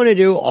 All they want to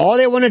do, all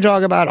they want to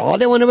talk about, all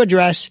they want to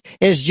address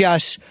is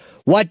just,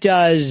 what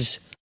does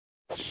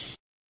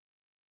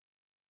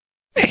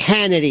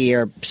Hannity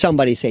or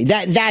somebody say?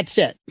 That's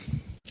it.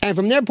 And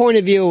from their point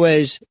of view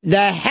is,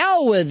 the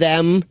hell with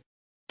them,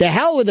 the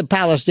hell with the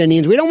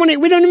Palestinians. We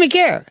don't even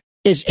care.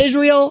 It's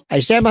Israel. I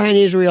stand behind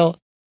Israel.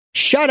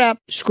 Shut up.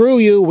 Screw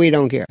you. We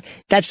don't care.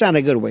 That's not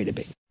a good way to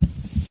be.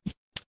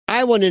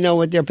 I want to know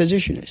what their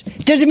position is.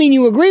 Doesn't mean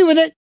you agree with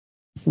it.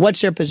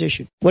 What's their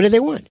position? What do they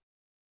want?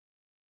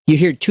 You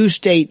hear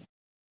two-state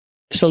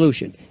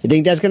solution. You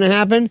think that's going to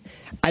happen?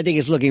 I think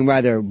it's looking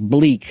rather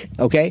bleak,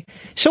 okay?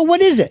 So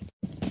what is it?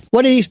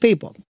 What are these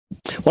people?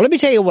 Well, let me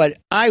tell you what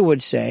I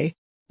would say,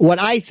 what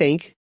I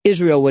think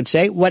Israel would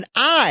say, what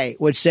I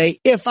would say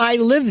if I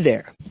lived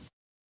there.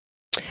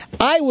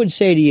 I would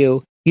say to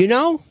you,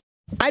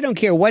 I don't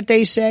care what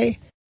they say.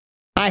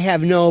 I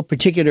have no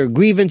particular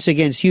grievance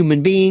against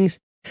human beings,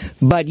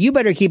 but you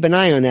better keep an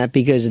eye on that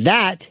because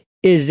that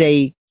is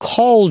a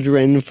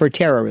cauldron for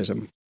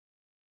terrorism.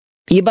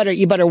 You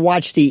better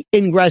watch the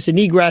ingress and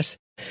egress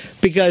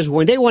because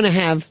when they want to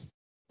have,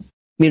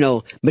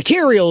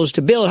 materials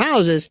to build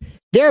houses,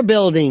 they're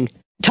building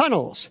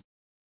tunnels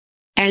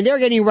and they're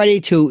getting ready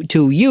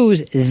to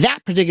use that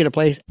particular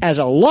place as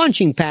a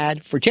launching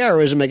pad for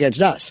terrorism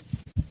against us.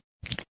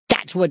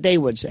 That's what they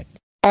would say.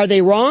 Are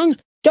they wrong?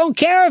 Don't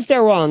care if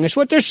they're wrong. It's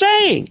what they're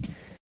saying.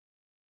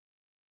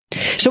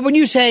 So when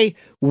you say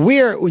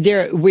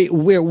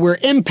we're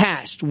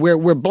impassed,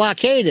 we're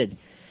blockaded,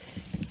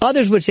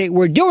 others would say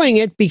we're doing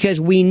it because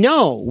we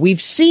know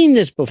we've seen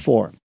this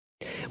before.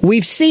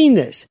 We've seen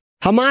this.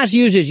 Hamas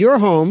uses your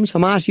homes.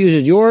 Hamas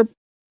uses your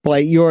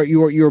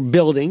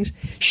buildings,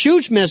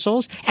 shoots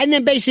missiles, and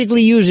then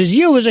basically uses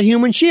you as a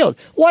human shield.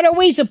 What are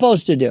we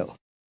supposed to do?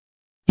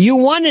 You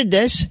wanted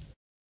this.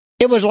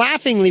 It was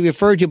laughingly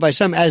referred to by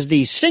some as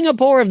the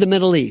Singapore of the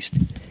Middle East.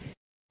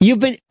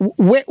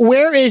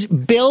 Where is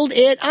build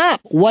it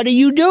up? What are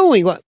you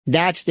doing? Well,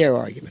 that's their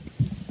argument.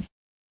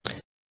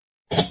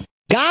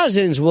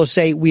 Gazans will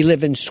say we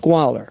live in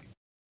squalor.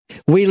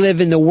 We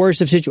live in the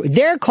worst of situations.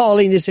 They're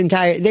calling this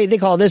they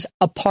call this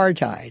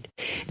apartheid.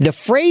 The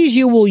phrase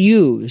you will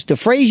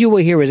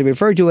hear is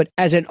refer to it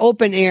as an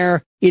open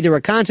air, either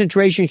a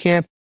concentration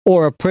camp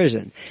or a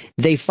prison.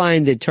 They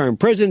find the term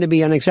prison to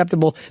be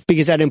unacceptable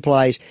because that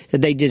implies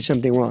that they did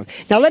something wrong.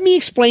 Now let me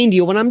explain to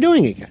you what I'm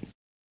doing again.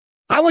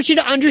 I want you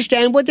to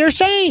understand what they're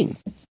saying.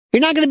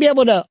 You're not going to be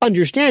able to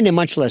understand it,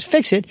 much less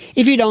fix it,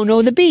 if you don't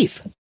know the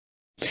beef.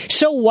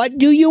 So what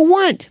do you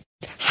want?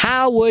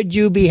 How would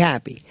you be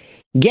happy?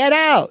 Get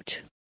out.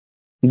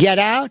 Get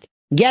out.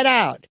 Get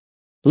out.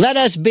 Let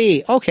us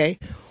be. Okay.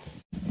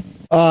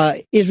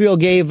 Israel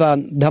gave the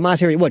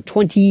Hamas area,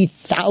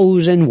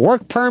 20,000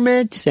 work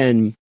permits,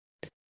 and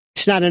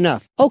it's not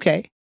enough.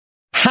 Okay.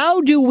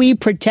 How do we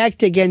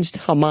protect against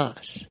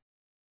Hamas?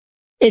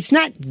 It's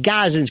not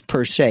Gazans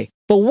per se,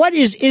 but what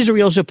is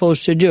Israel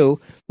supposed to do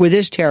with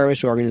this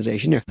terrorist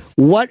organization there?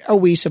 What are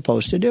we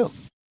supposed to do?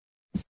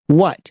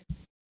 What?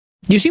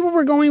 You see where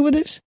we're going with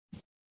this?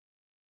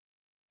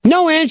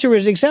 No answer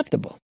is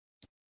acceptable.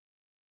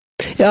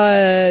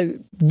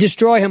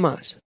 Destroy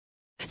Hamas.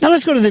 Now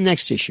let's go to the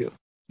next issue.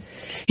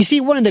 You see,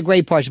 one of the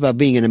great parts about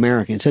being an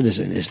American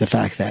citizen is the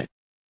fact that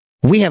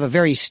we have a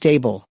very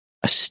stable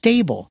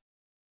system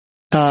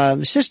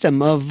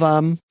of,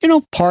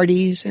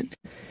 parties, and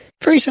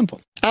very simple.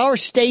 Our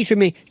states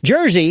remain,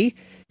 Jersey,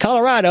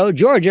 Colorado,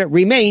 Georgia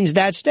remains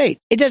that state.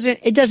 It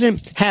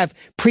doesn't have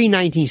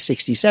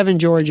pre-1967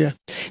 Georgia,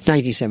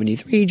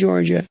 1973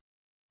 Georgia.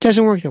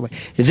 Doesn't work that way.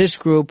 This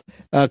group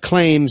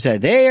claims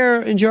that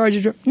they're in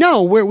Georgia.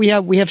 No, we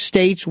have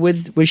states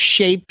with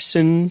shapes,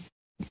 and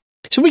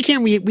so we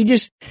can't. We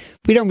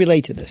don't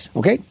relate to this.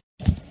 Okay,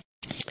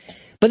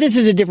 but this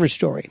is a different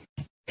story,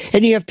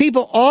 and you have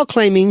people all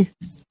claiming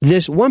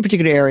this one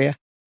particular area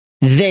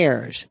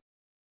theirs.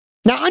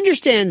 Now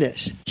understand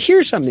this.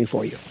 Here's something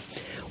for you.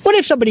 What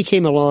if somebody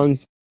came along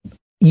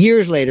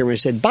years later and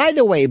said, by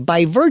the way,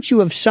 by virtue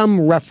of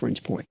some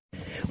reference point,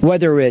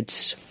 whether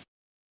it's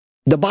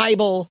the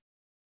Bible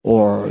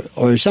or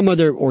some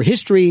other, or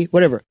history,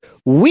 whatever,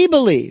 we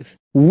believe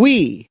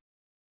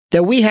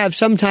that we have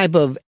some type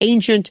of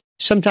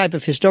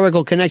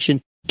historical connection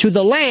to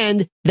the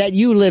land that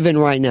you live in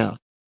right now.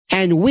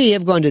 And we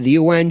have gone to the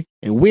UN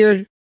and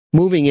we're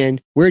moving in,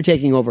 we're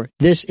taking over.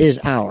 This is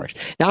ours.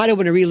 Now, I don't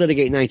want to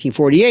relitigate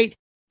 1948,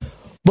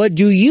 but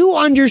do you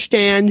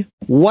understand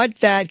what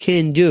that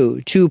can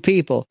do to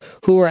people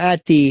who are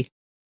at the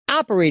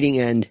operating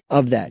end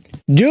of that?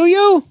 Do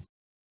you?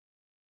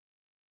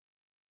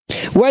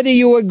 Whether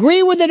you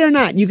agree with it or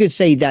not, you could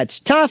say that's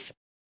tough.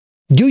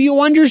 Do you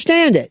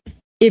understand it?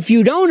 If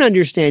you don't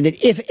understand it,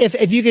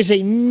 if you could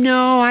say,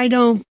 no, I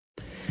don't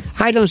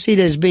see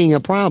this as being a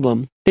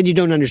problem, then you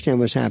don't understand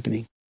what's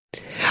happening.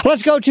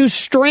 Let's go to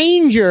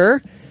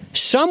Stranger.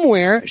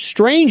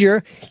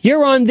 Stranger,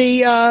 you're on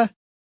the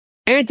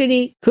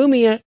Anthony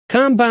Cumia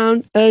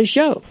Compound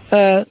show.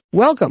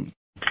 Welcome.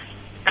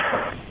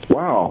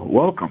 Wow,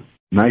 welcome.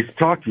 Nice to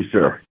talk to you,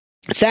 sir.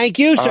 Thank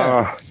you,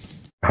 sir.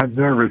 I'm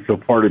nervous, so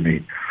pardon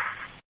me.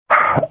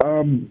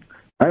 I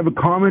have a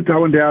comment I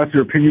wanted to ask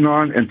your opinion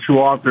on, and two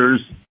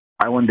authors.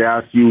 I wanted to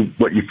ask you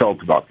what you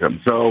felt about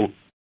them. So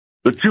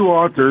the two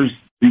authors,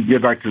 we can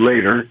get back to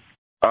later,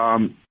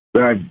 that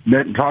I've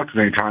met and talked to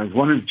many times.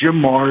 One is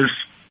Jim Marrs,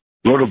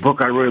 wrote a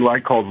book I really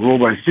like called Rule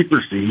by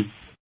Secrecy.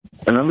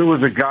 And then there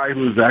was a guy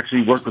who was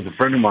actually worked with a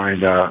friend of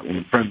mine, a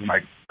friend of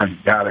my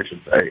friend's dad, I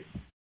should say,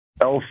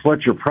 L.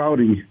 Fletcher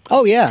Prouty.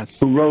 Oh, yeah.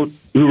 Who wrote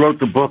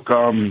the book.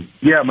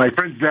 My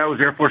friend's dad was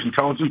Air Force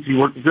Intelligence. He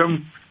worked with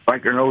him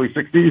like in the early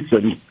 60s.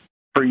 And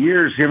for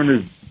years, him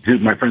and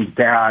my friend's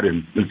dad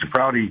and Mr.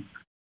 Prouty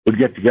would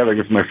get together, I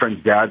guess, my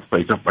friend's dad's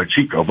place up by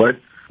Chico. But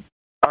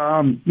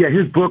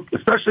His book,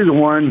 especially the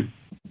one,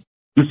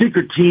 The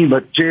Secret Team,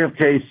 but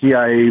JFK,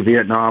 CIA,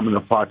 Vietnam, and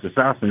the plot to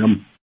assassinate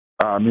him.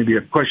 Maybe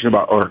a question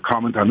about or a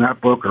comment on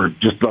that book, or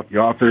just about the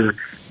author.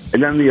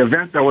 And then the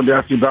event I wanted to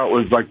ask you about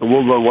was like the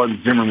World War I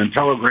Zimmerman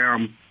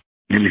telegram.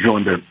 And if you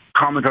want to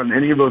comment on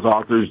any of those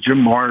authors,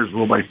 Jim Marrs,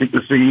 World by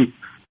Secrecy,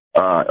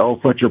 L.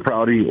 Fletcher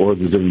Prouty, or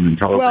the Zimmerman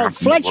telegram.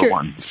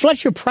 Well,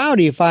 Fletcher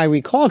Prouty, if I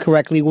recall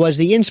correctly, was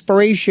the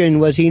inspiration,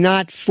 was he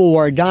not,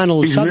 for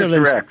Donald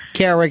Sutherland's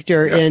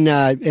character in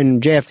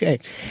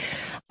JFK?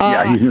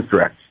 He's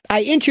Mr. X.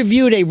 I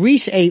interviewed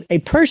a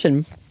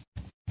person,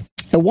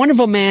 a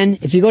wonderful man.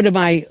 If you go to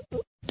my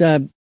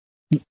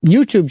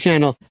YouTube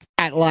channel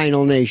at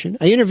Lionel Nation,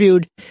 I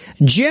interviewed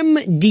Jim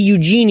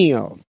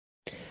DiEugenio.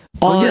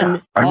 I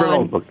read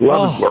all the books.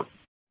 Love his work.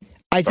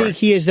 I think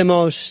he is the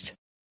most.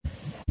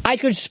 I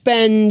could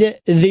spend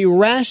the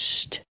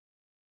rest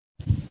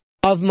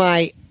of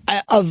my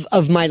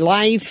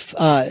life,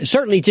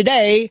 certainly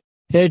today,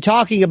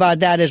 talking about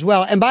that as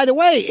well. And by the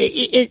way,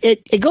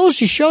 it goes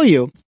to show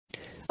you,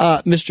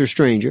 Mr.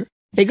 Stranger,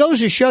 it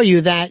goes to show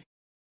you that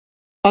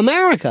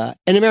America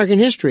and American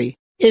history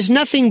is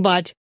nothing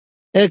but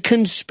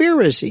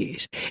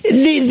conspiracies.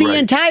 The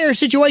entire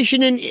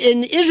situation in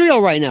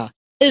Israel right now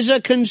is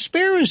a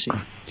conspiracy.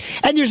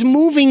 And there's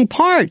moving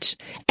parts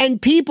and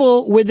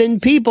people within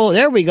people.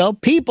 There we go.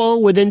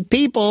 People within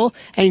people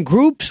and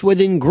groups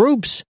within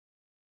groups.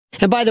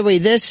 And by the way,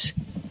 this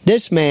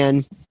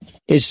man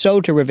is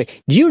so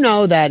terrific. Do you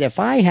know that if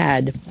I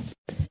had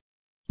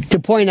to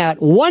point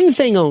out one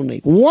thing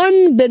only,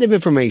 one bit of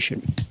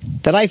information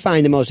that I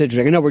find the most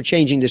interesting, I know we're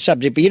changing the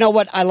subject, but you know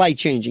what? I like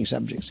changing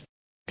subjects.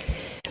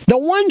 The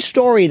one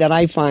story that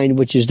I find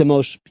which is the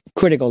most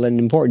critical and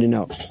important to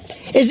know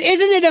is,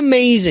 isn't it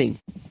amazing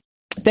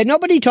that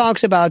nobody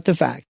talks about the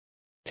fact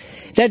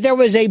that there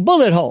was a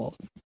bullet hole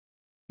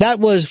that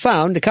was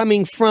found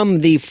coming from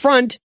the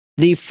front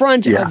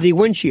of the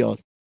windshield.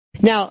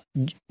 Now,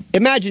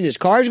 imagine this.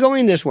 Car's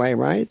going this way,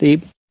 right?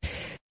 The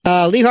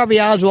Lee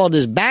Harvey Oswald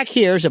is back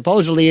here,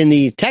 supposedly in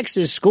the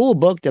Texas School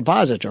Book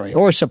Depository,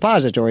 or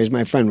suppository, as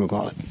my friend would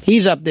call it.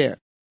 He's up there.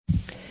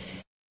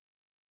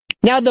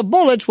 Now, the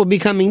bullets will be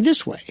coming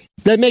this way.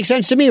 That makes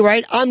sense to me,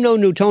 right? I'm no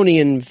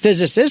Newtonian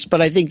physicist, but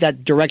I think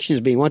that direction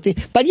is being one thing.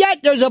 But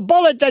yet, there's a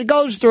bullet that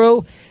goes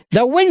through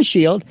the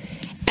windshield.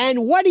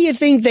 And what do you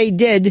think they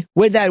did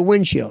with that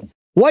windshield?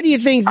 What do you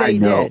think they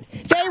did?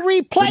 They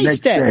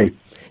replaced it.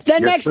 The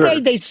next day,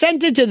 they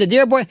sent it to the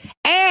Dearborn,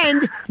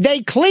 and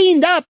they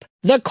cleaned up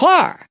the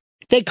car.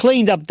 They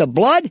cleaned up the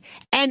blood,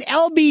 and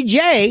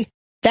LBJ,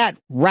 that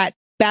rat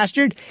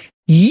bastard,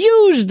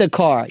 used the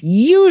car,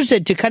 used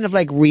it to kind of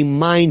like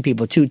remind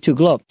people to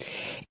glow.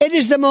 It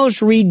is the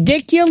most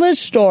ridiculous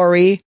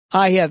story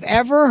I have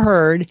ever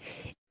heard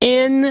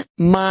in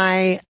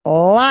my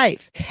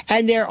life.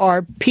 And there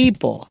are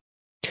people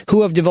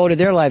who have devoted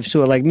their lives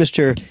to it, like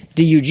Mr.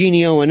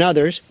 DiEugenio and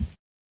others.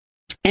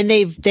 And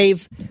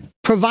they've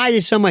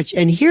provided so much.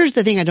 And here's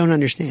the thing I don't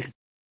understand.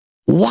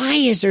 Why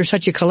is there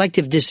such a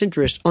collective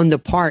disinterest on the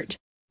part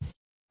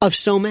of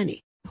so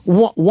many?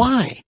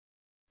 Why?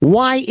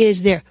 Why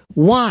is there?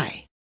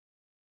 Why?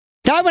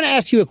 Now I want to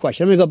ask you a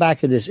question. I'm going to go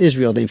back to this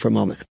Israel thing for a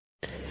moment.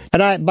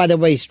 And by the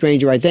way,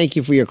 stranger, I thank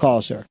you for your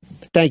call, sir.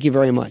 Thank you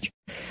very much.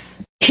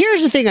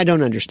 Here's the thing I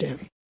don't understand.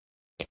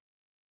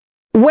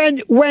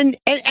 And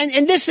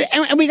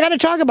we got to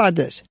talk about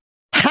this.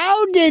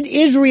 How did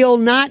Israel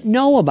not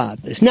know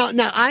about this? Now,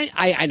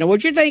 I know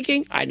what you're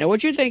thinking. I know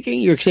what you're thinking.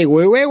 You're saying,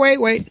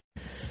 wait.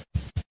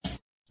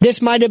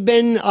 This might have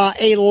been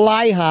a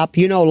lie hop.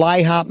 You know,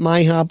 lie hop,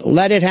 my hop.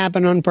 Let it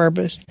happen on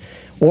purpose.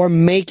 Or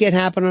make it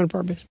happen on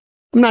purpose.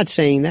 I'm not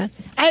saying that.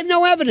 I have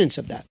no evidence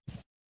of that.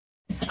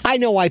 I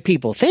know why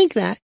people think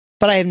that,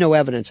 but I have no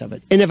evidence of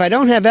it. And if I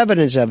don't have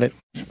evidence of it,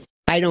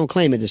 I don't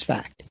claim it as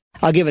fact.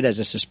 I'll give it as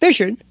a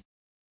suspicion,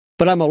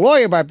 but I'm a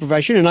lawyer by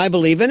profession and I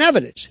believe in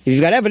evidence. If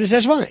you've got evidence,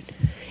 that's fine.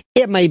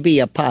 It may be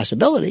a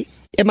possibility.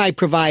 It might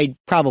provide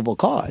probable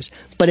cause,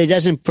 but it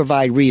doesn't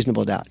provide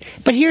reasonable doubt.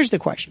 But here's the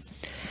question.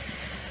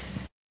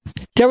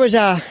 There was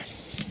a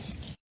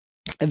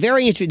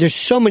very interesting, there's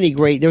so many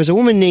great, there was a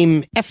woman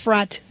named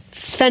Efrat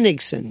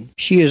Fenigson.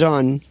 She is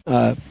on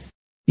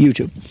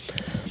YouTube.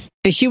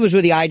 And she was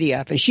with the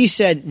IDF. And she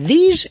said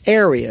these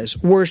areas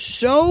were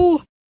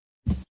so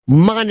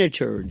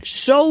monitored,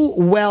 so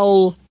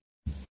well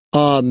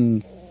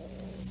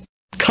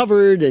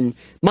covered and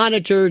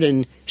monitored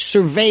and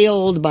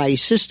surveilled by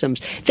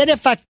systems that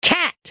if a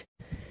cat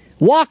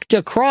walked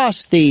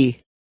across the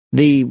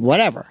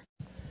whatever,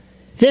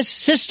 this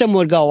system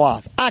would go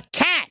off. A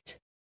cat.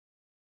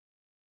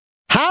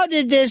 How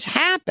did this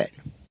happen?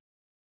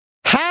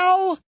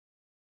 How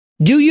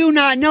do you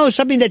not know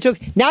something that took...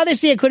 Now they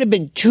say it could have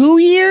been 2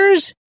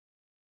 years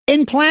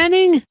in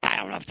planning? I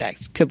don't know if that...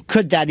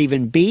 Could that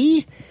even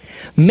be?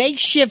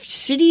 Makeshift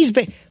cities?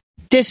 But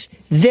this...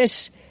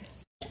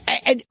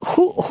 And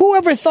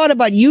whoever thought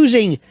about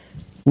using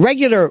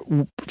regular...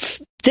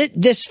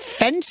 This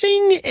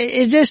fencing?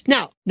 Is this...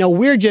 No,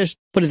 we're just...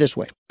 Put it this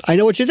way. I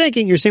know what you're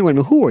thinking. You're saying, wait a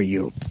minute, who are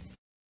you?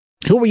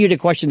 Who are you to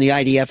question the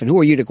IDF, and who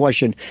are you to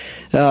question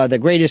the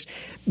greatest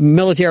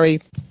military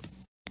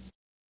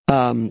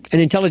and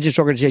intelligence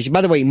organization?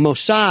 By the way,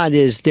 Mossad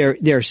is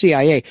their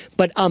CIA,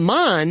 but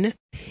Amman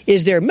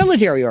is their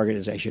military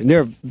organization.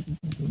 They're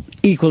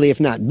equally, if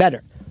not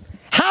better.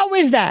 How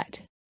is that?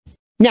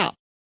 Now,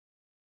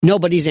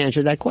 nobody's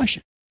answered that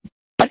question,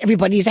 but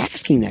everybody's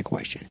asking that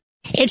question.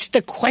 It's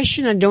the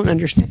question I don't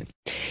understand.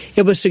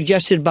 It was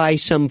suggested by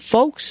some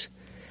folks.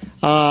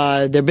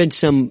 There have been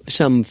some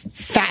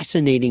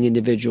fascinating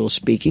individuals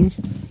speaking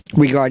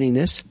regarding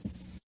this.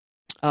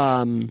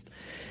 Judge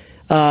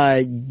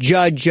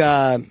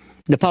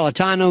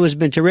Napolitano has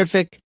been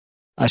terrific.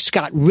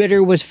 Scott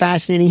Ritter was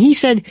fascinating. He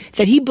said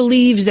that he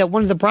believes that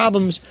one of the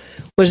problems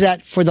was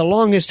that for the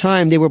longest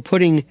time they were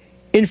putting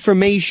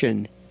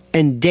information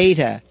and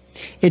data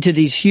into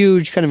these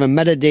huge kind of a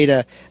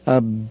metadata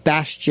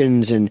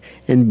bastions and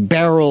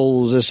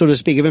barrels, so to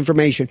speak, of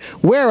information.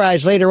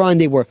 Whereas later on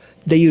they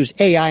used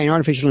AI and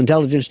artificial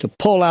intelligence to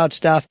pull out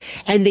stuff,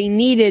 and they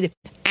needed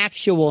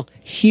actual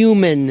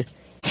human,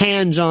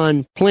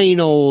 hands-on, plain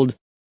old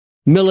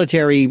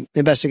military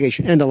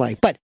investigation and the like.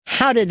 But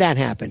how did that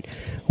happen?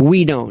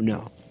 We don't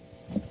know.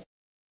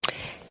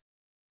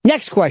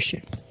 Next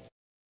question.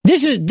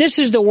 This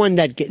is the one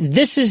that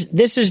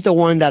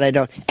I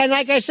don't. And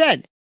like I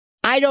said,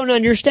 I don't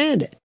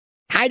understand it.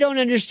 I don't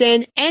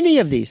understand any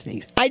of these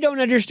things. I don't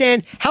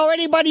understand how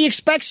anybody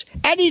expects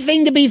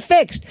anything to be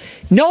fixed.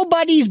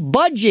 Nobody's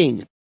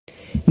budging.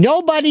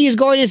 Nobody is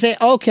going to say,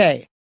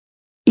 okay,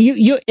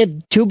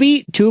 to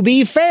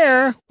be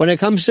fair, when it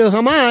comes to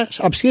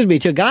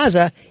to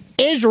Gaza,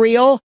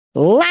 Israel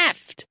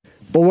left.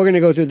 But we're going to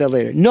go through that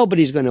later.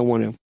 Nobody's going to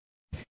want to.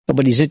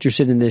 Nobody's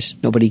interested in this.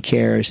 Nobody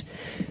cares.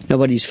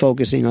 Nobody's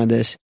focusing on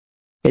this.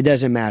 It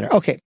doesn't matter.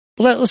 Okay.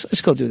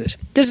 Let's go through this.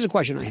 This is a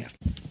question I have.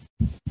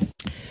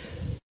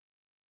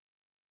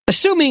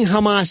 Assuming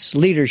Hamas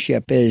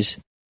leadership is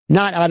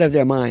not out of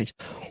their minds,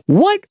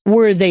 what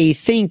were they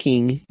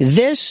thinking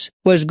this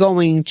was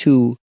going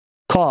to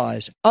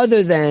cause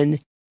other than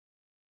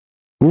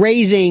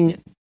raising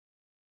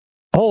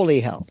holy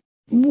hell?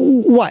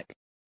 What?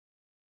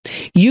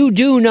 You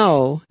do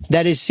know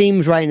that it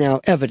seems right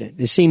now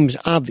evident, it seems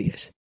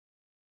obvious,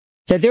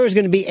 that there is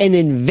going to be an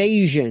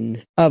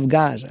invasion of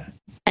Gaza.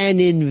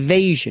 An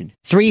invasion.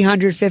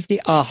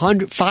 350,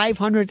 100,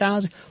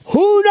 500,000.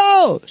 Who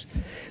knows?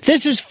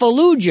 This is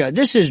Fallujah.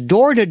 This is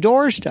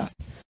door-to-door stuff.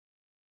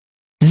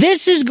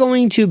 This is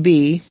going to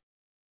be,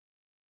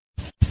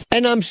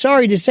 and I'm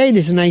sorry to say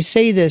this, and I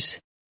say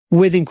this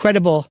with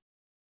incredible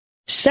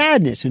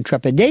sadness and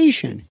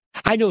trepidation.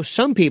 I know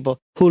some people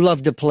who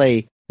love to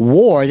play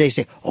war. They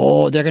say,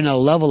 oh, they're going to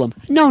level them.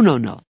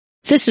 No.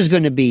 This is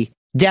going to be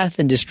death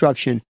and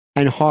destruction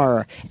and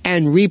horror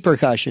and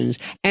repercussions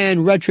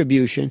and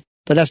retribution,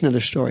 but that's another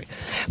story.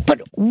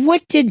 But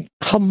what did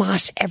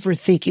Hamas ever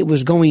think it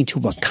was going to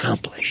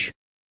accomplish?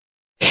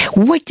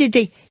 What did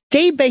they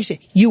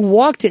basically, you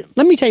walked it,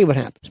 let me tell you what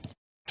happens.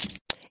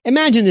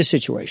 Imagine this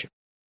situation.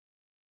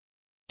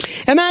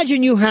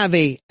 Imagine you have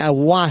a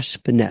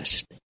wasp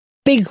nest,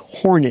 big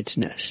hornet's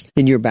nest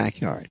in your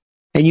backyard,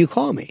 and you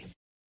call me,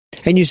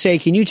 and you say,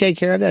 can you take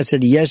care of that? I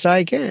said, yes,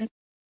 I can.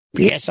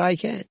 Yes, I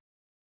can.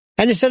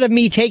 And instead of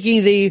me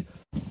taking the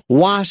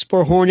wasp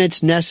or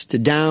hornet's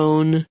nest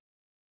down,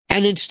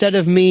 and instead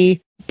of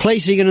me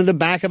placing it in the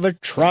back of a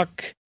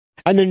truck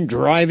and then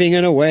driving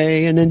it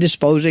away and then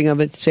disposing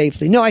of it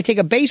safely, no, I take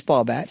a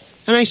baseball bat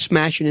and I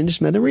smash it into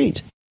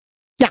smithereens.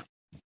 Now,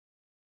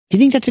 do you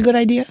think that's a good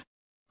idea?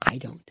 I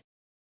don't.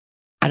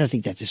 I don't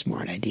think that's a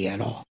smart idea at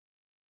all.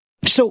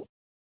 So,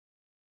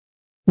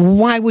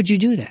 why would you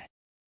do that?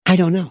 I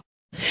don't know.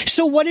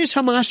 So what is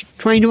Hamas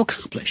trying to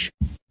accomplish?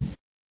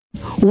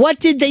 What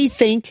did they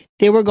think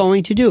they were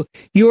going to do?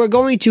 You are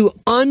going to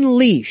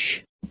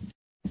unleash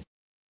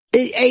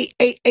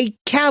a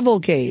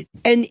cavalcade,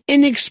 an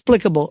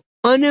inexplicable,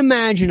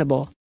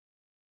 unimaginable,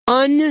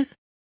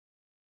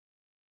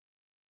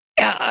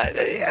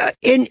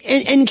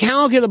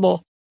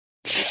 incalculable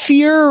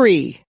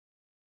fury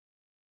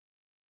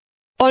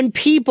on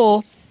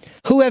people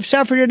who have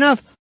suffered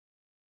enough.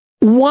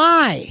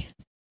 Why?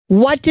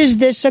 What does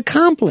this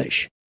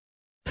accomplish?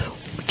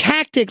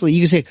 Tactically,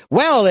 you can say,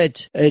 well,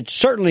 it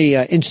certainly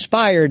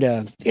inspired,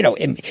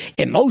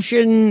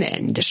 emotion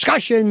and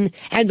discussion,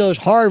 and those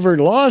Harvard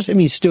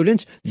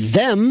students,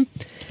 them.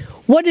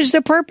 What is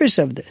the purpose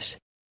of this?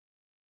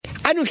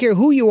 I don't care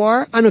who you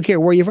are. I don't care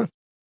where you're from.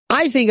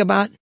 I think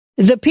about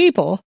the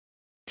people,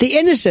 the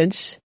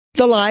innocents,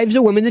 the lives,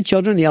 the women, the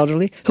children, the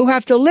elderly, who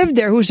have to live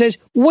there, who says,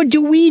 what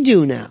do we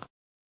do now?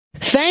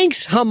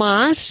 Thanks,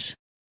 Hamas.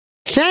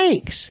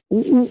 Thanks.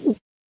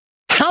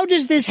 How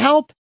does this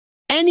help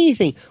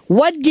anything?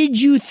 What did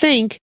you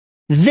think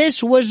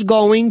this was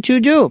going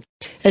to do?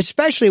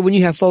 Especially when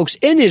you have folks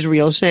in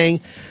Israel saying,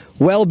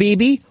 well,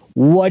 Bibi,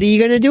 what are you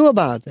going to do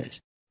about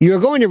this? You're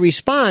going to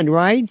respond,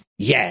 right?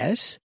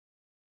 Yes.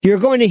 You're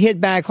going to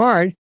hit back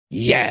hard?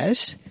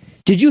 Yes.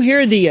 Did you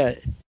hear the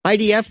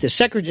IDF,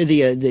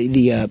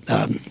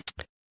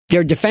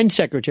 their defense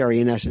secretary,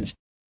 in essence,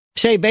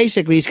 say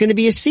basically it's going to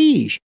be a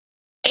siege?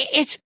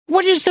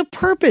 What is the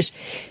purpose?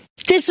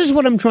 This is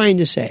what I'm trying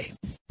to say.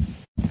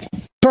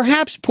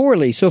 Perhaps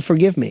poorly, so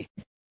forgive me.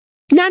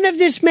 None of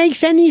this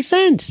makes any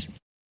sense.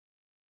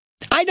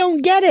 I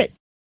don't get it.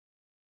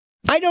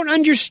 I don't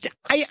understand.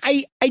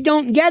 I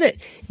don't get it.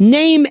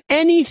 Name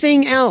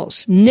anything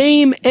else.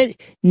 Name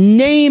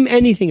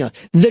anything else.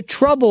 The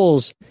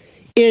troubles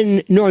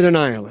in Northern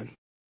Ireland.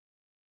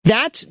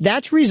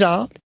 That's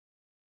resolved.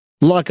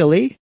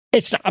 Luckily,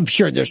 I'm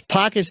sure there's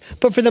pockets,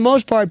 but for the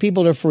most part,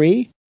 people are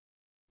free.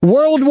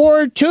 World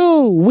War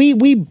II,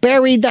 we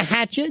buried the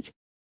hatchet.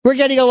 We're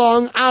getting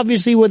along,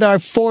 obviously, with our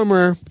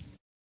former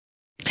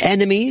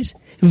enemies.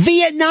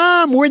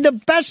 Vietnam, we're the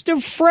best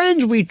of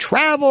friends. We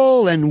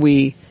travel and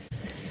we're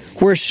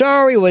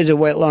sorry. It was a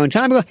long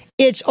time ago.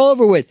 It's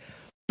over with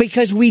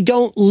because we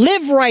don't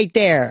live right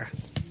there.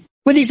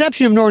 With the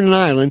exception of Northern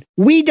Ireland,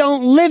 we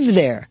don't live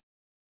there.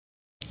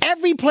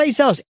 Every place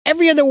else,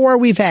 every other war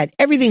we've had,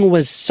 everything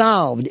was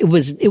solved. It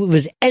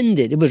was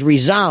ended. It was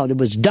resolved. It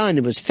was done.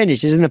 It was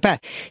finished. It's in the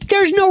past.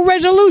 There's no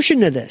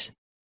resolution to this.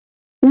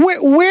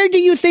 Where do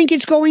you think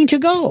it's going to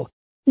go?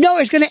 No,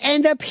 it's going to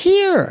end up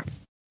here.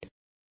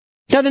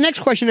 Now, the next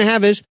question I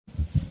have is,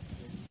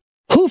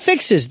 who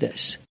fixes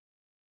this?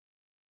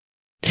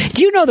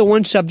 Do you know the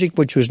one subject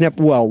which was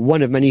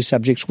one of many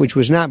subjects which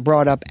was not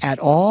brought up at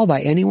all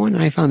by anyone?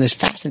 I found this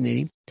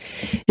fascinating.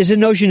 Is the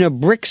notion of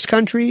BRICS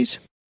countries.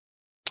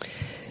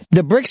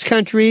 The BRICS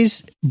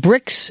countries,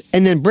 BRICS,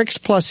 and then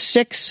BRICS plus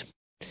 6.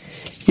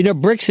 You know,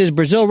 BRICS is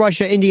Brazil,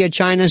 Russia, India,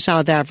 China,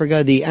 South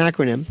Africa, the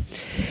acronym.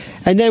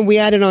 And then we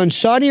added on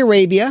Saudi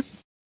Arabia,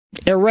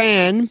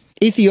 Iran,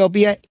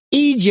 Ethiopia,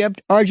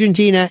 Egypt,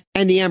 Argentina,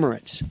 and the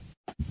Emirates.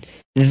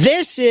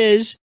 This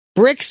is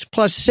BRICS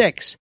plus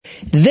 6.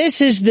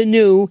 This is the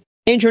new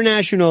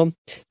international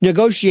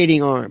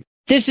negotiating arm.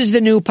 This is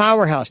the new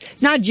powerhouse.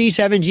 Not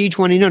G7,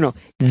 G20, no.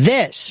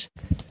 This.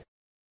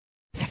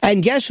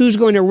 And guess who's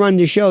going to run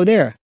the show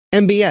there?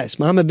 MBS,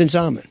 Mohammed bin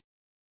Salman.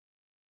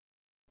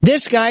 He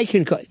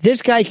can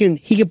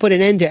put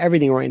an end to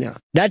everything right now.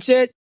 That's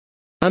it.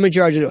 I'm in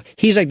charge of it.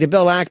 He's like the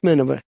Bill Ackman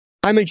of it.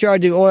 I'm in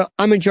charge of oil.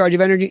 I'm in charge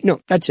of energy. No,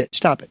 that's it.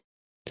 Stop it.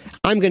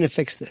 I'm going to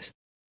fix this.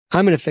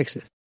 Look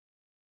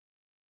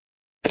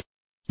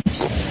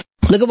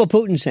at what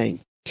Putin's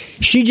saying.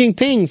 Xi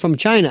Jinping from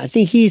China. I don't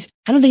think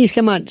he's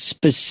come out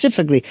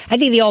specifically. I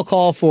think they all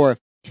call for,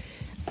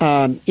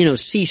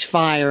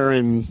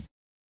 ceasefire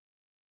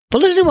but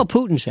listen to what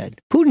Putin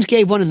said. Putin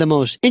gave one of the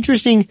most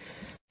interesting,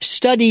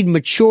 studied,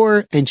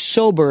 mature, and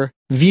sober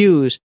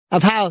views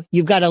of how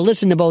you've got to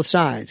listen to both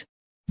sides.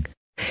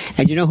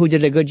 And you know who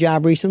did a good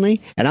job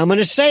recently? And I'm going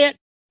to say it.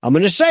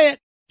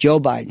 Joe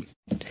Biden.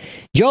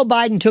 Joe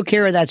Biden took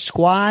care of that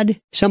squad.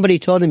 Somebody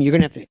told him, you're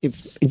going to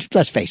have to,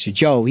 let's face it,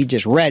 Joe, he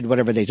just read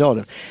whatever they told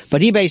him.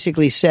 But he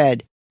basically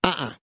said,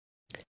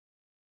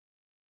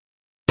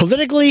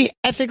 politically,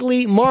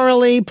 ethically,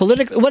 morally,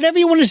 whatever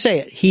you want to say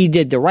it. He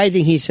did the right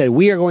thing. He said,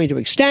 we are going to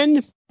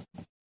extend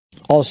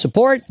all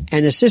support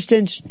and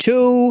assistance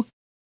to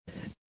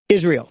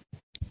Israel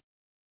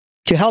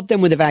to help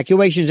them with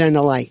evacuations and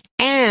the like,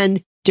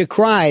 and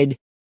decried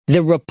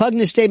the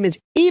repugnant statements,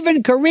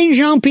 even Karine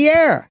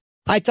Jean-Pierre.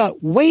 I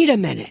thought, wait a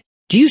minute.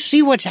 Do you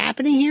see what's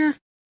happening here?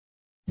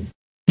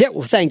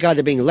 Well, thank God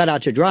they're being let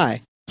out to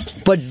dry.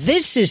 But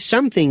this is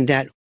something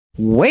that,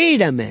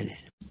 wait a minute.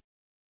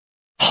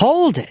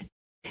 Hold it.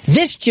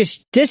 This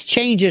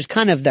changes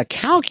kind of the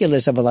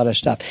calculus of a lot of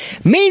stuff.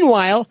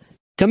 Meanwhile,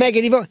 to make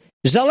it even,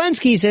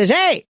 Zelensky says,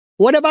 hey,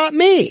 what about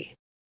me?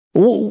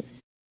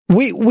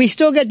 We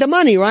still get the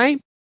money, right?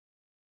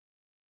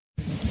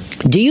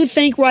 Do you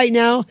think right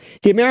now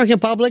the American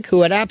public,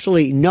 who had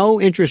absolutely no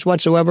interest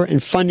whatsoever in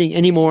funding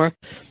any more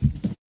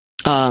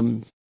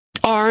arms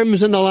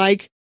and the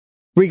like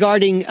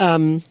regarding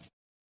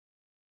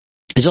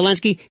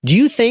Zelensky, do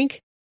you think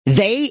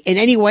they in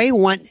any way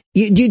want...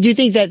 Do you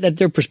think that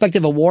their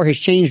perspective of war has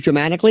changed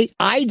dramatically?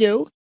 I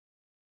do.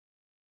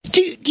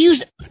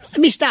 Let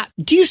me stop.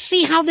 Do you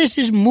see how this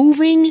is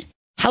moving?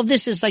 How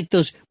this is like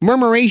those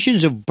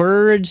murmurations of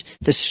birds,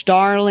 the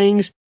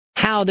starlings,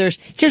 how there's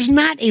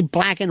not a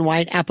black and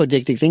white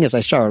apodictic thing, as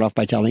I started off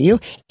by telling you.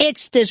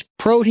 It's this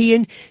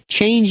protean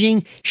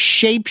changing,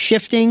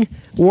 shape-shifting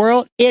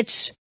world. And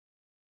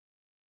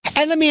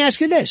let me ask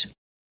you this.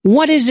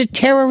 What is a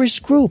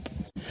terrorist group?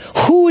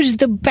 Who is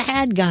the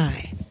bad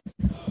guy?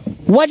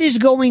 What is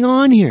going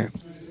on here?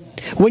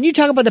 When you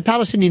talk about the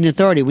Palestinian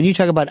Authority, when you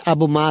talk about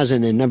Abu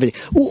Mazen and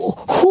everything,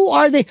 who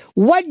are they?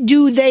 What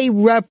do they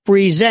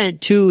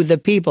represent to the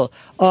people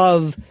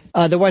of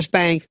the West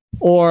Bank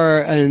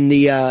or in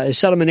the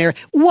settlement area?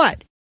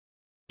 What?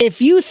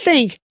 If you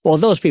think, well,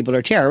 those people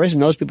are terrorists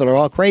and those people are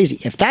all crazy,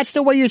 if that's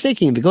the way you're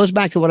thinking, if it goes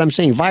back to what I'm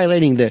saying,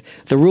 violating the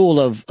rule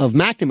of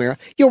McNamara,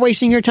 you're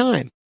wasting your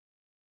time.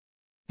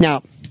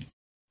 Now,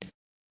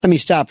 let me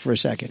stop for a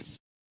second.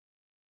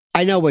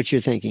 I know what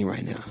you're thinking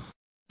right now,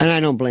 and I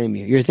don't blame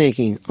you. You're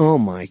thinking, oh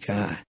my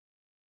God,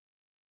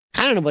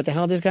 I don't know what the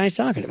hell this guy's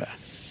talking about.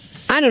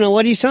 I don't know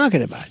what he's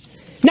talking about.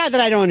 Not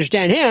that I don't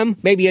understand him,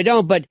 maybe you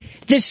don't, but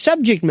this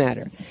subject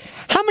matter.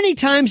 How many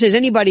times has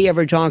anybody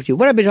ever talked to you?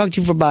 What have I been talking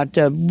to you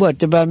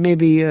for about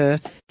maybe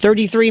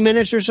 33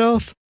 minutes or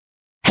so?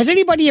 Has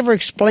anybody ever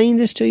explained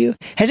this to you?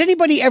 Has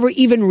anybody ever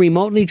even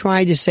remotely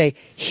tried to say,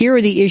 here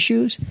are the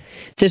issues?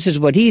 This is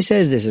what he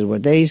says. This is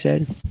what they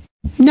said.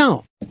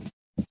 No.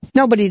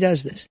 Nobody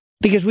does this.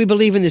 Because we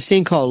believe in this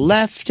thing called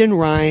left and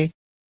right.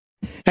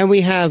 And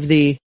we have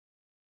the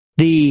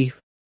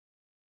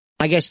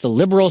I guess the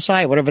liberal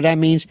side, whatever that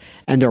means,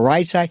 and the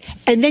right side.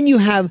 And then you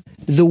have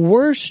the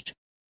worst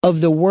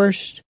of the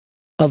worst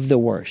of the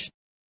worst.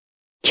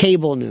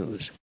 Cable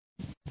news.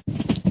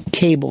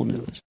 Cable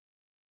news.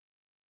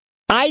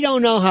 I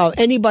don't know how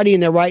anybody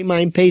in their right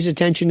mind pays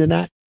attention to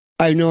that.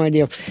 I have no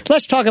idea.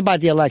 Let's talk about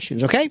the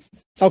elections, okay?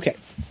 Okay.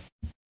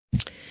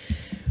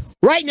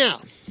 Right now,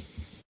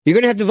 you're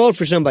going to have to vote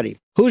for somebody.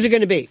 Who's it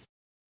going to be?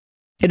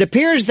 It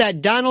appears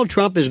that Donald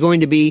Trump is going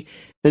to be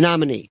the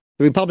nominee,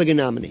 the Republican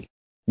nominee.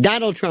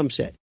 Donald Trump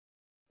said,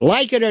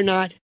 like it or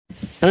not,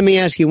 let me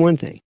ask you one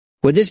thing.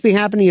 Would this be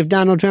happening if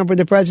Donald Trump were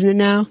the president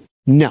now?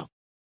 No.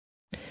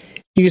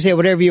 You can say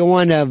whatever you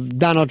want of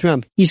Donald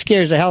Trump. He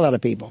scares the hell out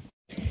of people.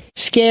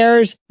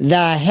 Scares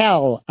the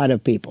hell out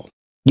of people.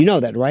 You know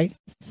that, right?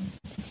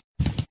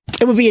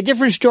 It would be a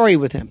different story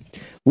with him.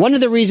 One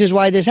of the reasons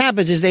why this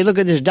happens is they look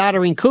at this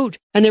doddering coot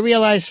and they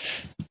realize,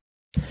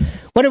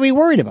 what are we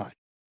worried about?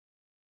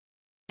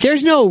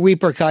 There's no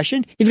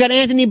repercussion. You've got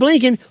Anthony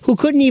Blinken, who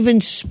couldn't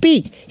even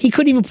speak. He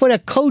couldn't even put a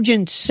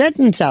cogent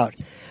sentence out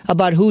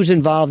about who's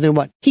involved in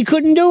what. He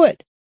couldn't do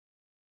it.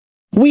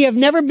 We have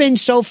never been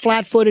so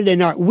flat-footed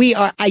in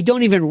I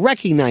don't even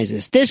recognize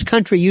this. This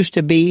country used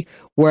to be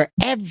where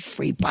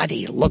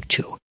everybody looked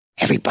to.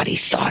 Everybody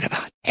thought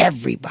about.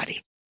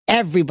 Everybody.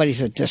 Everybody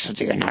said, this is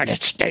the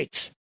United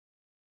States.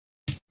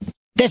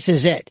 This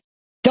is it.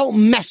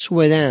 Don't mess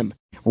with them.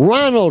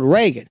 Ronald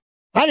Reagan.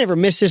 I never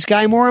missed this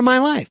guy more in my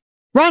life.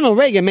 Ronald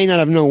Reagan may not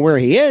have known where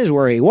he is,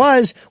 where he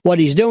was, what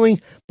he's doing,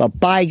 but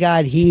by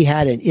God, he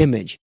had an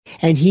image.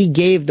 And he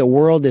gave the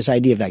world this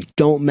idea of like,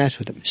 don't mess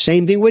with him.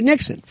 Same thing with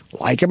Nixon,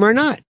 like him or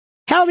not.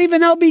 Hell,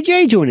 even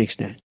LBJ to an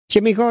extent.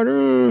 Jimmy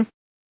Carter.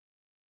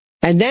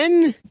 And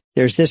then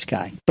there's this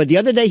guy. But the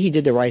other day he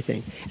did the right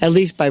thing, at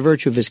least by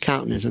virtue of his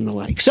countenance and the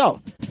like.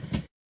 So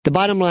the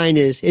bottom line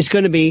is it's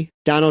going to be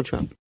Donald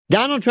Trump.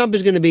 Donald Trump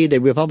is going to be the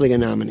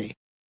Republican nominee.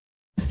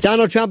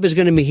 Donald Trump is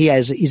going to be,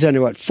 he's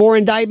under what, 4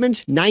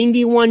 indictments,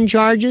 91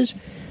 charges,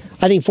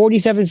 I think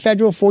 47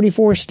 federal,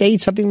 44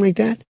 state, something like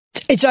that.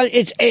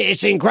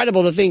 It's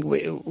incredible to think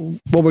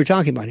what we're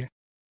talking about here.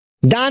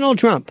 Donald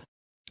Trump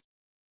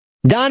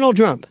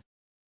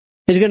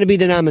is going to be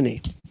the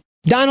nominee.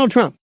 Donald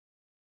Trump,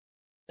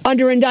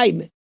 under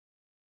indictment.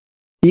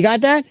 You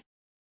got that?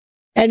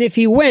 And if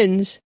he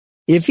wins,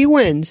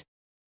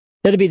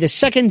 that'll be the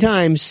second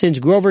time since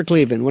Grover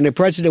Cleveland, when the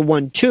president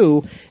won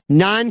 2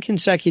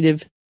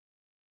 non-consecutive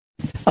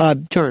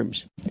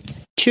terms.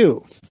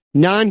 2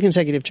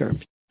 non-consecutive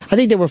terms. I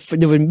think there were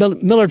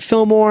Millard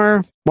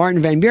Fillmore,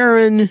 Martin Van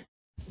Buren,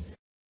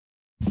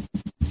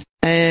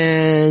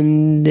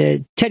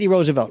 and Teddy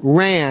Roosevelt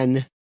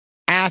ran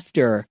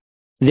after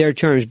their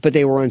terms, but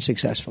they were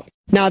unsuccessful.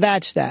 Now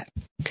that's that.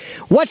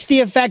 What's the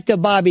effect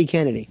of Bobby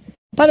Kennedy?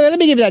 By the way, let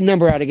me give you that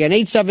number out again,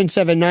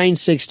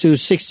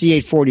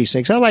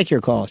 877-962-6846. I like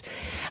your calls.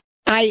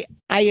 I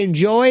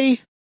enjoy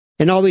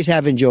and always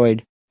have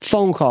enjoyed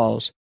phone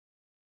calls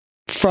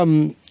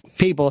from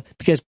people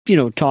because,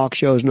 talk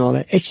shows and all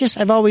that. It's just,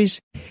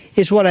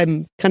 it's what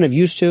I'm kind of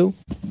used to.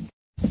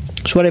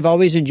 It's what I've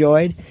always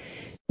enjoyed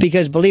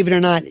because, believe it or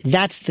not,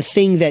 that's the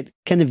thing that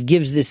kind of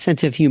gives this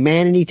sense of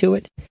humanity to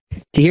it.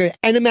 To hear it.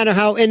 And no matter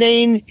how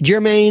inane,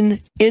 germane,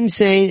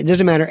 insane, it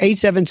doesn't matter.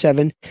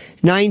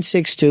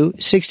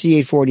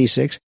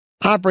 877-962-6846.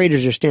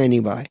 Operators are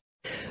standing by.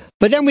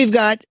 But then we've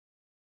got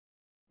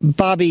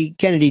Bobby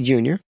Kennedy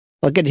Jr.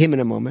 I'll get to him in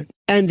a moment.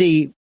 And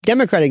the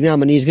Democratic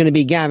nominee is going to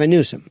be Gavin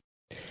Newsom.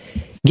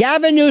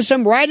 Gavin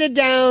Newsom, write it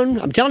down.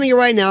 I'm telling you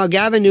right now,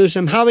 Gavin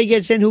Newsom, how he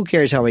gets in, who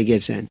cares how he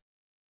gets in?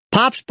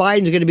 Pops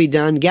Biden's going to be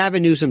done.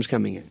 Gavin Newsom's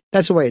coming in.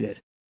 That's the way it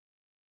is.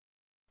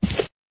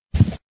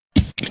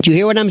 Do you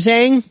hear what I'm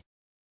saying?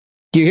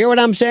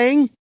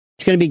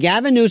 It's going to be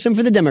Gavin Newsom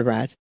for the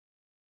Democrats.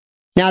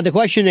 Now, the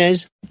question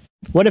is,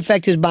 what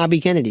effect does Bobby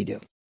Kennedy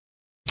do?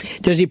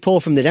 Does he pull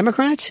from the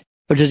Democrats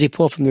or does he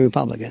pull from the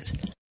Republicans?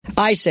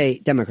 I say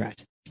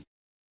Democrats.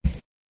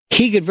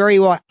 He could very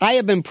well, I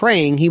have been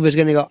praying he was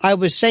going to go, I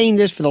was saying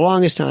this for the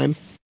longest time,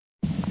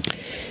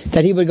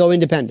 that he would go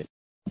independent.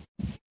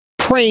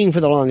 Praying for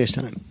the longest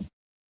time.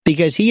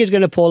 Because he is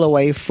going to pull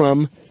away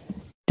from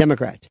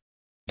Democrats.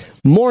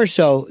 More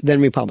so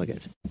than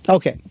Republicans.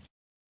 Okay.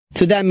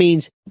 So that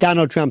means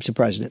Donald Trump's the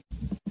president.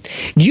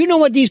 Do you know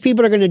what these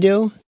people are going to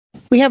do?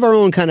 We have our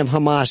own kind of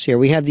Hamas here.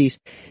 We have these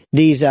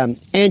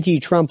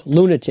anti-Trump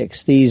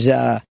lunatics, these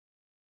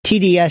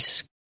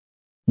TDS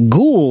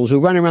ghouls who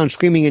run around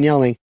screaming and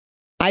yelling.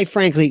 I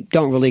frankly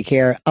don't really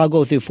care. I'll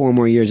go through 4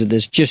 more years of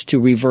this just to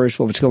reverse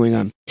what's going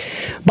on.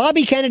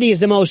 Bobby Kennedy is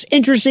the most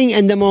interesting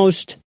and the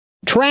most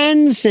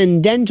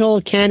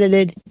transcendental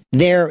candidate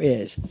there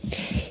is.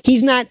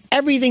 He's not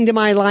everything to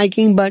my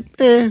liking, but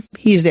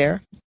he's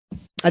there.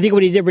 I think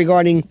what he did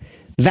regarding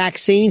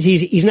vaccines,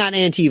 he's not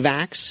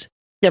anti-vax,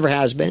 never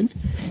has been.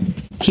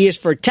 He is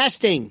for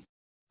testing,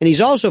 and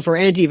he's also for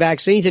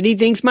anti-vaccines that he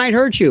thinks might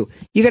hurt you.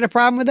 You got a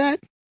problem with that?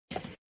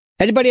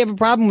 Anybody have a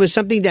problem with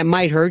something that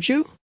might hurt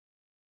you?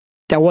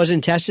 That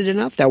wasn't tested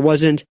enough? That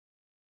wasn't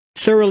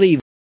thoroughly...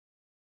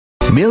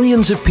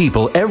 Millions of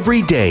people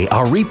every day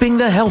are reaping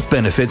the health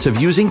benefits of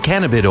using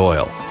cannabis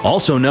oil,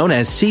 also known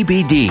as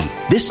CBD.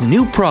 This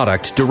new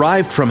product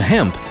derived from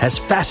hemp has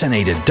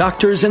fascinated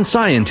doctors and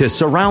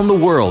scientists around the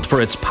world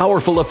for its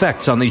powerful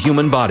effects on the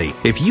human body.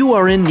 If you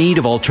are in need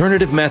of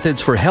alternative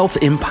methods for health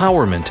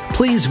empowerment,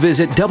 please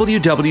visit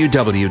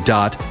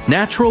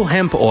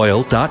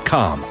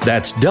www.naturalhempoil.com.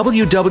 That's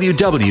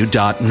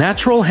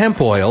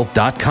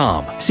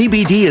www.naturalhempoil.com.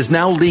 CBD is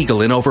now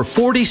legal in over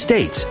 40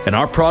 states, and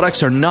our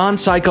products are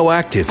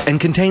non-psychoactive and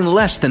contain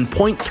less than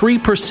 0.3%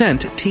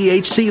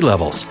 THC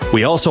levels.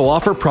 We also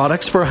offer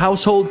products for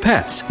household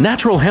pets.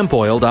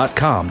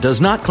 NaturalHempOil.com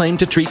does not claim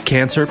to treat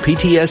cancer,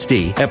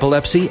 PTSD,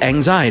 epilepsy,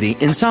 anxiety,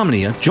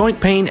 insomnia, joint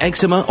pain,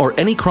 eczema, or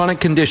any chronic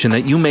condition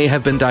that you may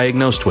have been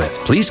diagnosed with.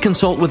 Please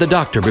consult with a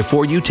doctor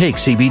before you take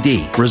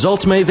CBD.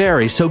 Results may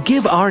vary, so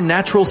give our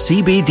natural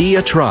CBD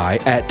a try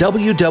at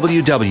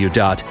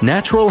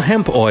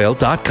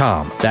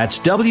www.naturalhempoil.com. That's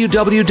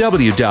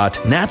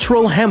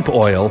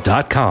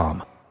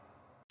www.naturalhempoil.com.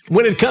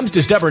 When it comes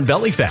to stubborn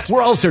belly fat,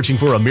 we're all searching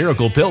for a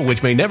miracle pill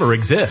which may never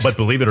exist. But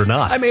believe it or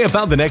not, I may have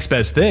found the next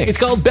best thing. It's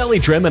called Belly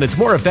Trim, and it's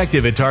more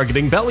effective at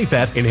targeting belly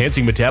fat,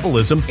 enhancing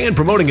metabolism, and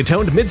promoting a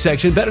toned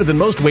midsection better than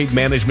most weight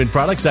management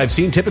products I've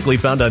seen typically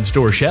found on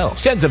store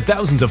shelves. Tens of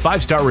thousands of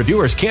 5-star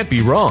reviewers can't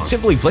be wrong.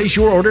 Simply place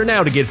your order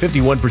now to get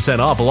 51%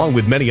 off along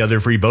with many other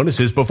free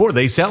bonuses before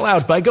they sell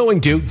out by going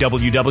to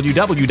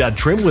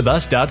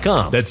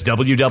www.trimwithus.com. That's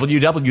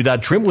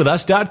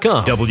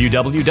www.trimwithus.com.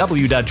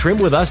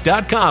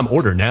 www.trimwithus.com.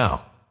 Order now.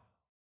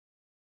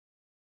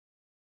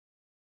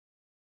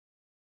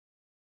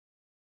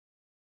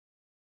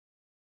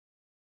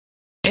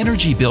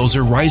 Energy bills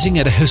are rising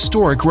at a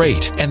historic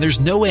rate, and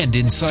there's no end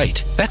in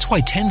sight. That's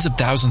why tens of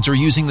thousands are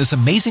using this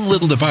amazing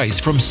little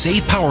device from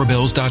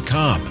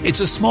SavePowerBills.com.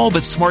 It's a small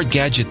but smart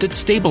gadget that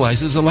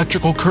stabilizes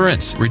electrical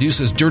currents,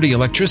 reduces dirty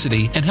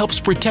electricity, and helps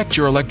protect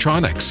your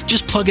electronics.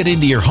 Just plug it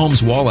into your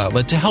home's wall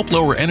outlet to help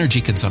lower energy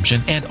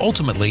consumption and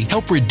ultimately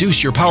help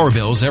reduce your power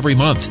bills every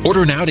month.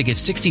 Order now to get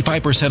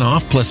 65%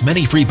 off plus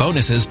many free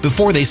bonuses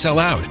before they sell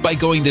out by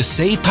going to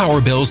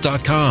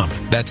SavePowerBills.com.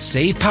 That's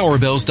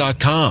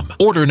SavePowerBills.com.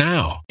 Order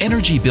now.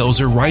 Energy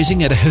bills are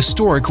rising at a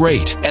historic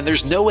rate, and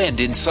there's no end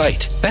in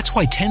sight. That's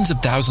why tens of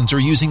thousands are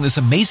using this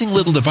amazing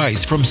little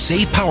device from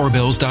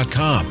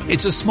SavePowerBills.com.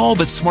 It's a small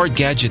but smart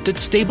gadget that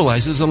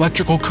stabilizes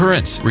electrical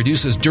currents,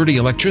 reduces dirty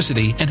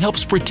electricity, and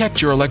helps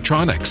protect your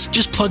electronics.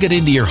 Just plug it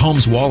into your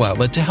home's wall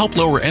outlet to help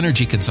lower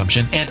energy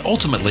consumption and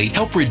ultimately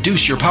help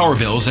reduce your power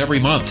bills every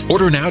month.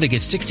 Order now to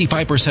get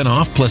 65%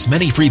 off plus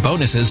many free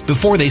bonuses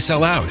before they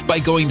sell out by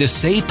going to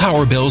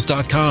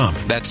SavePowerBills.com.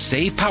 That's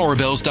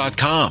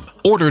SavePowerBills.com.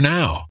 Order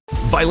now.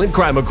 Violent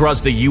crime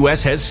across the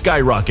U.S. has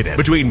skyrocketed.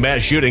 Between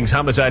mass shootings,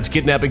 homicides,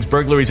 kidnappings,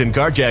 burglaries, and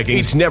carjacking,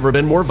 it's never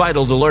been more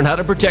vital to learn how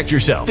to protect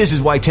yourself. This is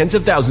why tens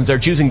of thousands are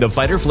choosing the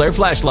Fighter Flare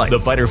flashlight.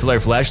 The Fighter Flare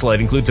flashlight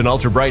includes an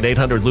ultra-bright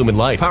 800 lumen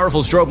light,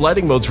 powerful strobe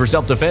lighting modes for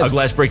self-defense, a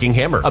glass-breaking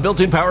hammer, a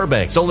built-in power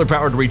bank,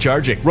 solar-powered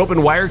recharging, rope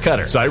and wire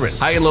cutter, siren,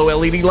 high and low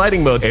LED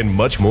lighting mode, and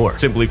much more.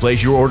 Simply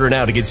place your order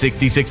now to get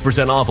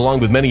 66% off along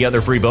with many other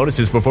free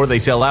bonuses before they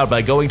sell out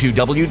by going to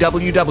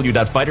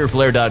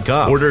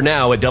www.fighterflare.com. Order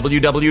now at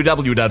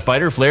www.fighterflare.com.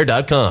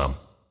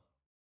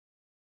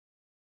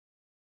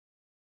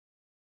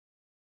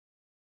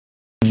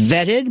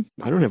 Vetted?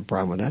 I don't have a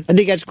problem with that. I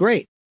think that's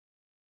great.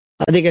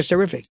 I think that's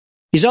terrific.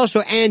 He's also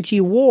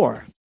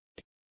anti-war.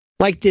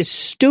 Like this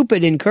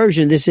stupid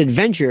incursion, this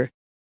adventure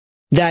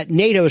that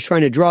NATO is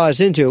trying to draw us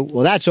into,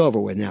 well, that's over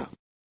with now.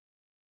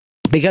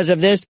 Because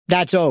of this,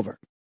 that's over.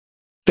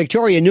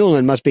 Victoria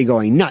Nuland must be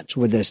going nuts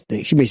with this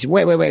thing. She may say,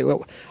 wait.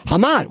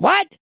 Hamas,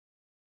 what?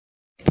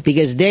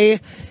 Because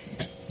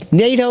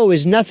NATO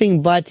is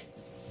nothing but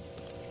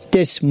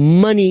this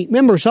money.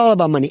 Remember, it's all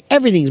about money.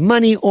 Everything's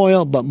money,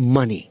 oil, but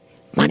money.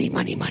 Money.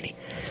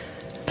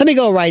 Let me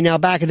go right now.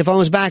 Back at the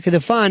phones, back at the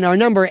fun. Our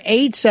number,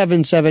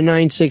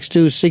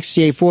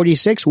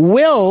 877-962-6846.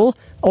 Will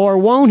or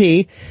won't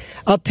he?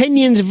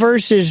 Opinions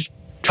versus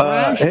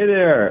trash. Hey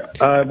there.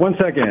 1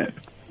 second.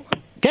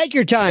 Take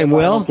your time,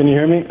 Will. Can you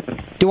hear me?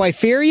 Do I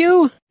fear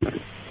you?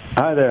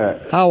 Hi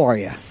there. How are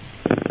you?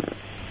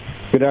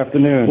 Good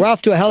afternoon. We're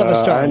off to a hell of a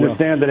start, I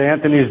understand that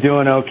Anthony's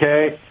doing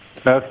okay.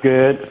 That's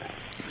good.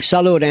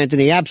 Salute,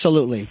 Anthony.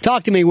 Absolutely.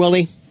 Talk to me,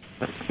 Willie.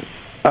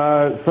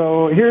 I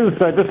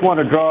just want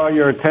to draw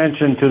your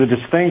attention to the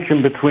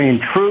distinction between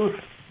truth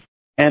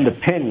and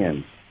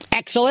opinion.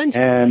 Excellent.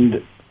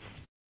 And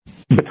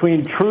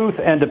between truth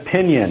and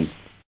opinion.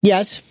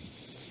 Yes.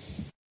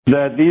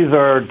 That these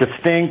are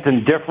distinct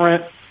and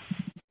different.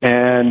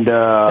 And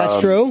that's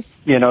true.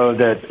 You know,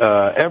 that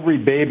every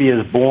baby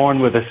is born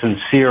with a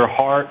sincere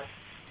heart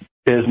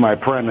is my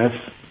premise.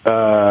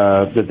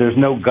 that there's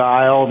no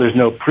guile, there's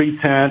no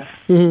pretense,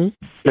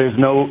 there's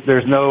no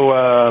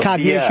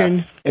cognition,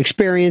 BS.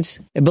 Experience,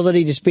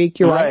 ability to speak.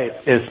 You're right.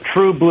 It's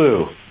true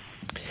blue.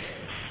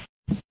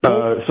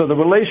 So the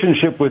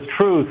relationship with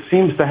truth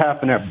seems to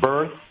happen at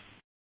birth,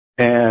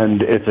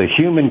 and it's a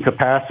human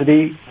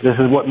capacity. This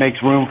is what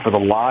makes room for the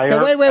liar.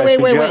 Now, wait.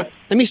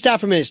 Let me stop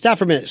for a minute.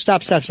 Stop.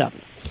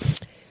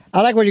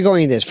 I like where you're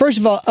going with this. First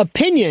of all,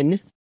 opinion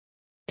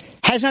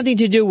has nothing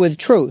to do with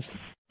truth.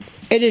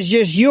 It is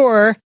just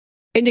your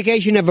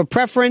indication of a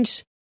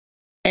preference,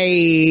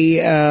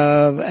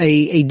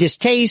 a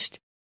distaste.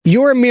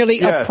 You're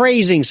merely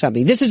appraising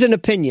something. This is an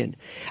opinion.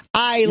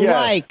 I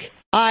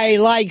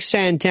like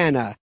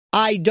Santana.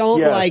 I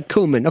don't like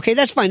Cumia. Okay,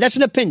 that's fine. That's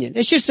an opinion.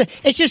 It's just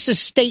a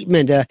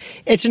statement.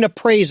 It's an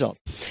appraisal.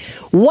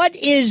 What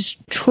is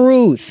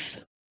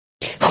truth?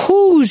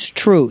 Whose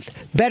truth?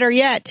 Better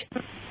yet,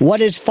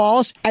 what is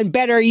false? And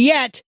better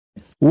yet,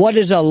 what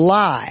is a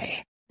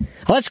lie?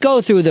 Let's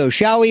go through those,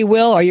 shall we,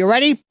 Will? Are you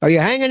ready? Are you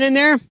hanging in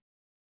there? Do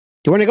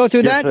you want to go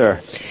through that?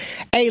 Sir.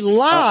 A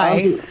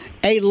lie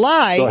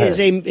is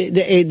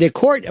the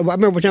court. I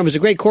remember one time it was a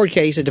great court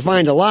case that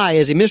defined a lie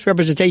as a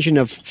misrepresentation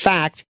of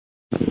fact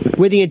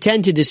with the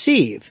intent to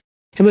deceive.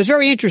 It was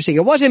very interesting.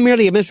 It wasn't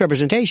merely a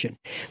misrepresentation,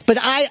 but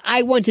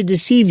I want to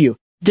deceive you.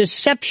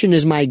 Deception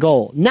is my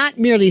goal, not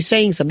merely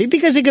saying something,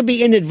 because it could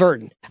be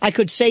inadvertent. I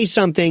could say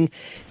something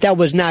that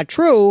was not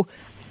true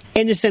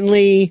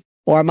innocently,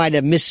 or I might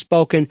have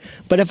misspoken.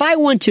 But if I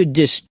want to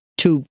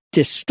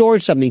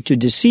distort something, to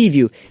deceive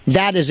you,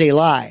 that is a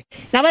lie.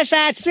 Now let's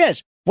ask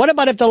this. What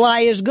about if the lie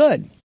is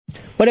good?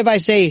 What if I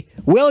say,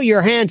 Will,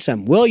 you're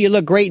handsome. Will, you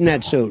look great in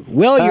that suit.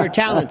 Will, you're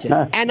talented.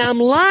 And I'm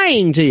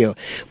lying to you.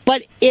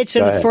 But it's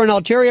for an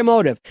ulterior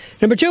motive.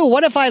 Number two,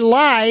 what if I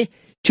lie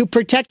to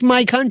protect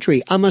my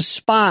country? I'm a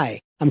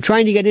spy. I'm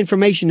trying to get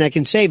information that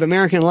can save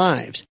American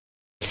lives.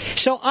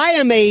 So I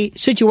am a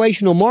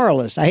situational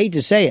moralist. I hate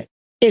to say it.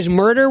 Is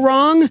murder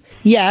wrong?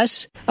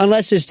 Yes,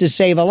 unless it's to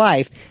save a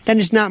life. Then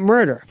it's not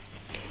murder.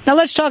 Now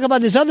let's talk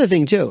about this other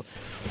thing too.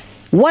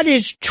 What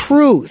is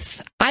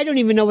truth? I don't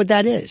even know what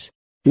that is.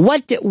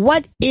 What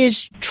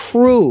is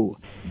true?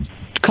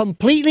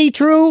 Completely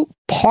true?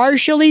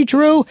 Partially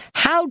true?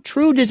 How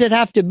true does it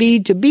have to be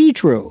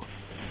true?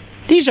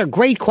 These are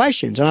great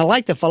questions, and I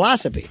like the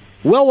philosophy.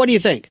 Will, what do you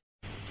think?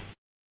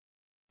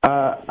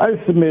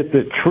 I submit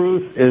that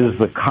truth is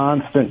the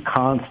constant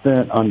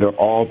under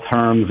all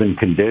terms and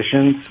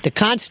conditions. The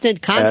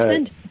constant?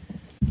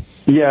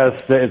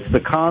 Yes, it's the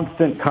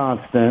constant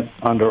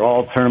under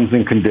all terms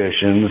and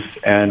conditions,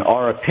 and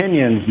our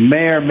opinions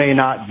may or may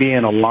not be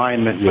in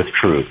alignment with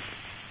truth.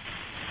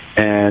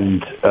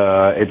 And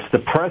it's the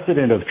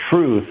precedent of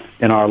truth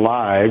in our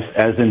lives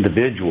as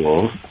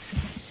individuals.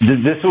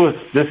 This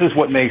is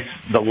what makes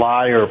the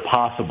liar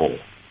possible.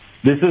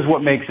 This is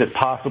what makes it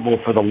possible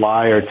for the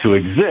liar to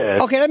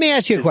exist. Okay, let me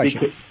ask you a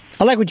question.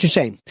 I like what you're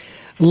saying.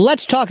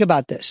 Let's talk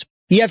about this.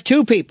 You have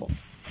two people.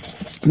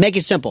 Make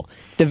it simple.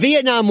 The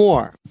Vietnam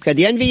War. You got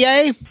the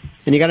NVA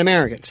and you got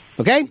Americans.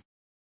 Okay?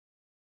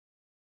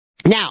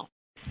 Now,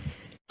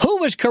 who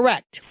was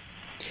correct?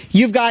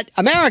 You've got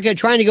America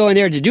trying to go in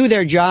there to do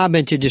their job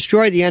and to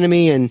destroy the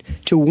enemy and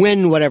to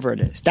win whatever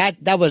it is.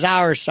 That was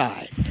our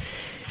side.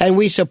 And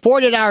we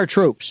supported our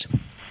troops.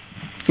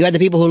 You had the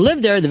people who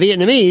lived there, the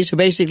Vietnamese, who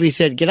basically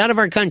said, get out of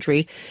our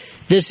country.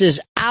 This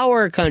is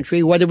our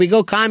country, whether we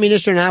go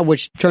communist or not,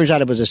 which turns out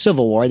it was a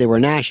civil war. They were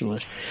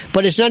nationalists.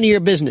 But it's none of your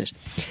business.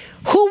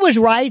 Who was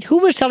right? Who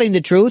was telling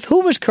the truth? Who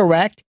was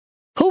correct?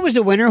 Who was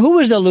the winner? Who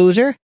was the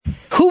loser?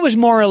 Who was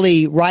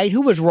morally right?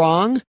 Who was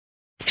wrong?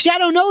 See, I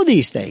don't know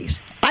these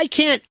things. I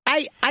can't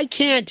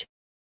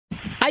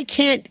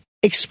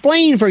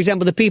explain, for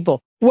example, to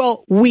people,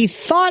 well, we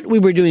thought we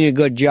were doing a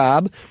good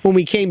job when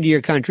we came to your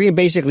country and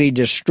basically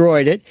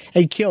destroyed it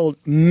and killed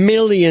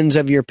millions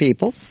of your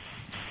people.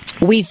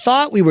 We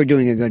thought we were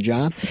doing a good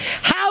job.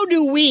 How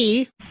do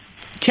we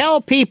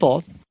tell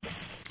people,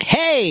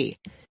 hey,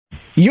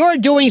 you're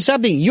doing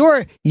something.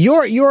 You're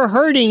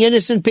hurting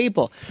innocent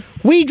people.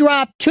 We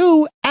dropped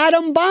 2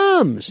 atom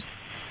bombs,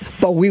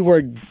 but we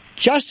were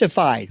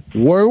justified.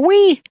 Were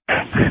we?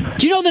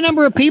 Do you know the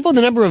number of people,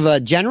 the number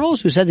of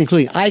generals who said,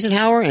 including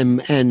Eisenhower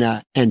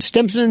and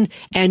Stimson,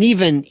 and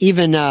even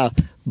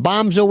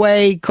bombs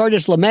away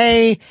Curtis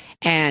LeMay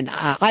and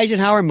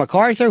Eisenhower and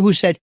MacArthur, who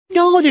said,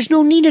 no, there's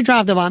no need to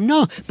drop the bomb.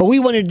 No, but we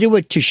want to do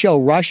it to show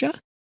Russia.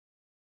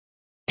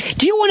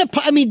 Do you want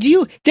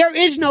to, there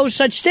is no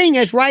such thing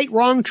as right,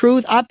 wrong,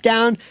 truth, up,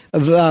 down,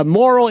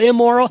 moral,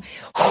 immoral.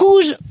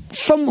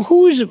 From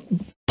whose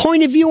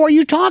point of view are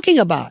you talking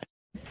about?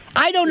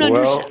 I don't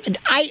understand.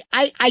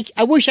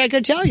 I wish I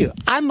could tell you.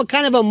 I'm a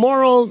kind of a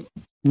moral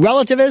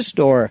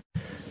relativist, or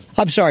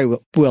I'm sorry,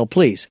 Will,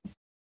 please.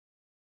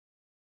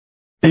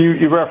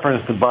 You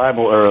referenced the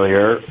Bible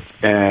earlier,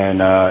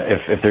 and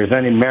if there's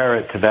any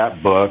merit to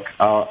that book,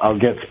 I'll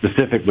get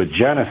specific with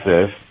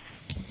Genesis.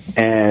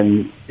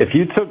 And if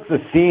you took the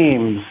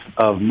themes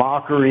of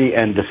mockery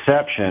and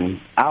deception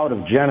out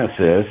of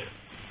Genesis,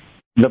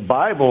 the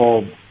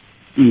Bible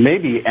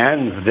maybe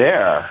ends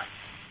there.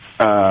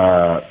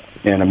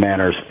 in a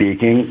manner of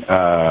speaking.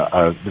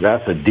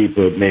 That's a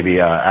deeper, maybe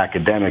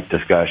academic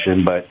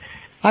discussion, but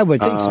I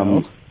would think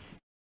so.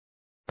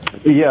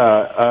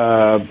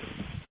 Yeah,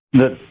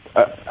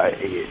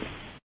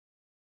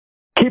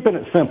 keeping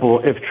it simple.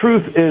 If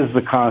truth is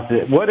the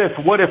constant, what if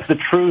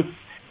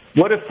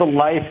the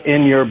life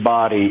in your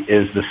body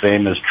is the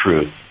same as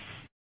truth?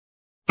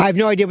 I have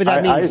no idea what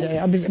that means.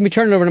 Let me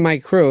turn it over to my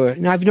crew. I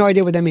have no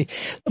idea what that means.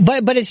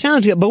 But it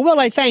sounds good. But Will,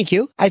 I thank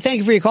you. I thank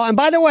you for your call. And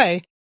by the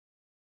way,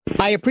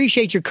 I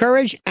appreciate your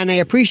courage, and I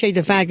appreciate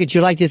the fact that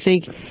you like to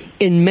think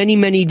in many,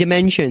 many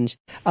dimensions,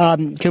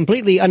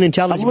 completely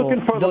unintelligible. I'm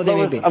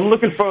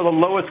looking for the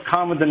lowest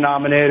common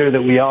denominator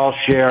that we all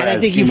share. And I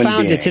think you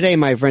found it today,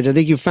 my friends. I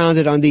think you found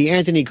it on the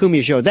Anthony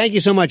Cumia show. Thank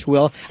you so much,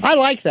 Will. I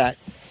like that.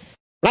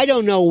 I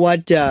don't know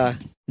what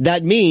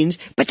that means,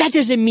 but that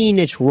doesn't mean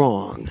it's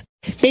wrong.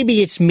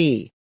 Maybe it's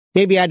me.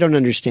 Maybe I don't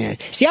understand.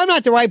 See, I'm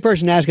not the right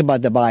person to ask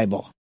about the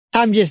Bible.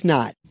 I'm just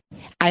not.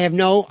 I have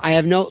no,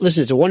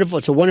 listen, it's a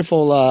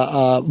wonderful,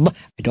 I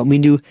don't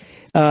mean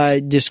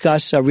to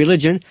discuss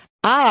religion.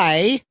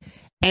 I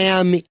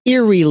am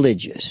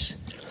irreligious.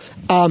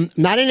 Not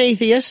an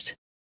atheist.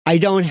 I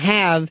don't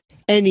have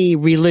any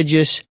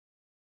religious,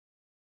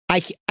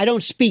 I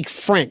don't speak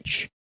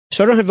French.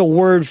 So I don't have a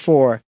word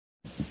for,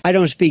 I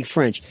don't speak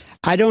French.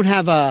 I don't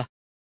have I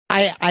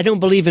don't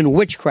believe in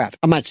witchcraft.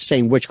 I'm not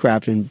saying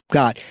witchcraft and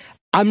God.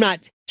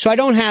 So I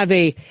don't have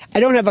a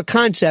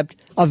concept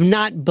of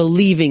not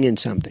believing in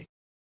something.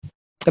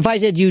 If I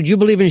said to you, do you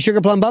believe in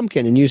sugar plum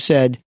pumpkin? And you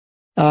said,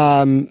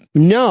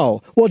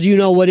 no. Well, do you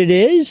know what it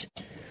is?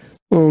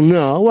 Well,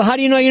 no. Well, how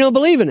do you know you don't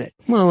believe in it?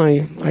 Well,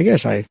 I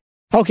guess I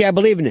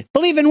believe in it.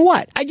 Believe in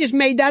what? I just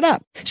made that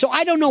up. So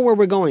I don't know where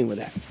we're going with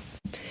that.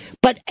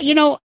 But,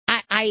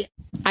 I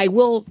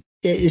will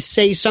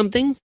say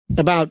something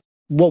about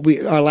what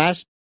our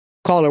last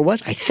caller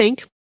was, I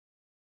think.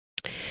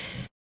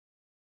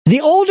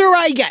 The older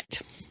I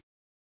get,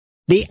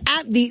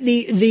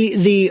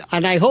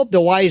 and I hope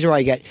the wiser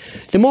I get,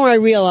 the more I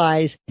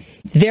realize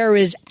there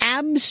is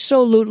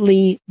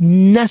absolutely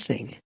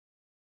nothing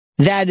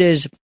that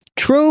is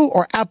true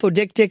or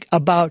apodictic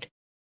about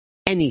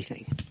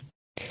anything.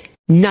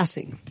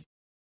 Nothing.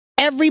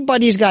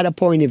 Everybody's got a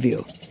point of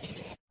view.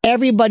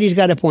 Everybody's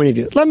got a point of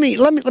view. Let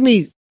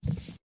me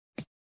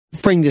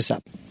bring this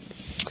up.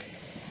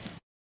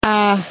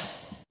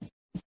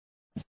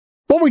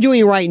 What we're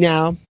doing right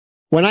now,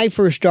 when I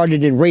first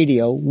started in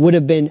radio, would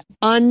have been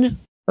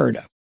unheard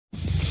of.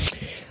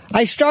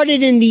 I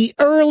started in the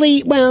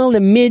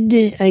mid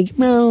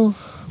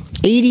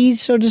 80s,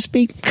 so to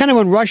speak, kind of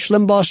when Rush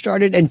Limbaugh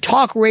started, and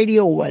talk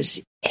radio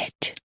was it.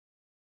 It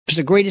was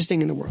the greatest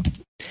thing in the world.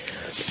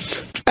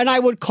 And I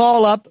would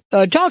call up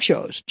talk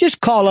shows,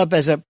 just call up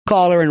as a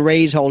caller and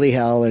raise holy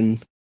hell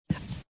and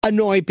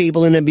annoy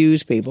people and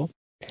abuse people.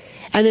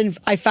 And then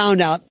I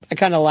found out I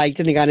kind of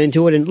liked it and got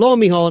into it. And lo and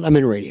behold, I'm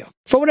in radio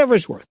for whatever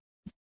it's worth.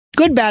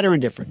 Good, bad, or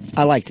indifferent.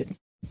 I liked it.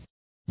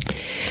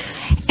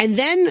 And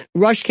then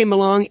Rush came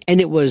along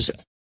and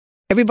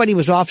everybody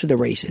was off to the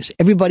races.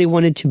 Everybody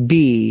wanted to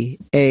be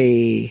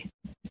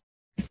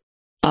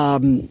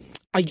I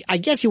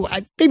guess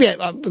maybe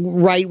a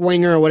right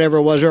winger or whatever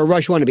it was, or a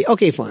Rush wannabe.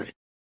 Okay, fine.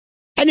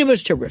 And it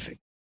was terrific.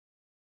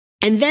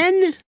 And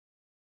then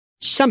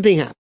something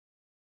happened.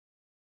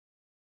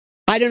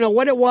 I don't know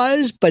what it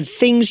was, but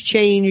things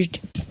changed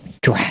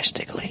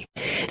drastically.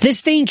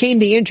 This thing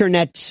the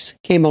internet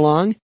came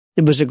along.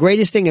 It was the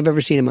greatest thing I've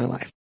ever seen in my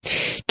life.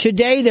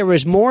 Today, there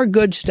is more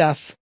good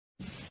stuff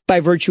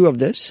by virtue of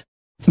this,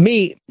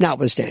 me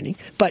notwithstanding,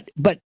 but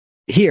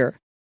here,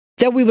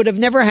 that we would have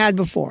never had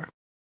before.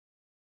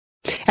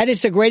 And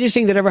it's the greatest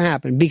thing that ever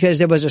happened because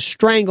there was a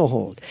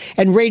stranglehold.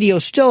 And radio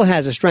still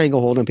has a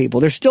stranglehold on people.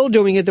 They're still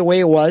doing it the way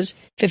it was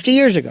 50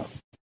 years ago.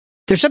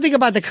 There's something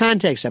about the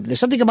context of it. There's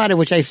something about it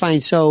which I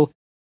find so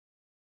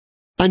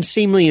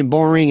unseemly and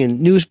boring,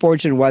 and news,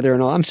 sports, and weather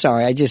and all. I'm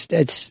sorry. I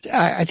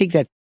think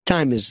that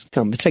time has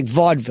come. It's like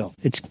vaudeville.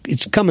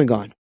 It's come and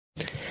gone.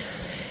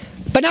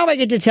 But now I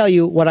get to tell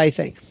you what I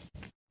think.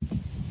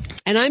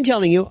 And I'm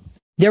telling you,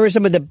 there is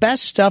some of the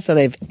best stuff that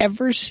I've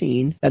ever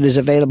seen that is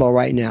available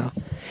right now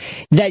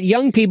that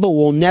young people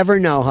will never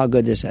know how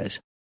good this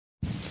is.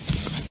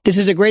 This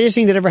is the greatest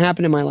thing that ever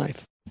happened in my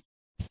life.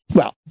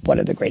 Well, one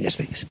of the greatest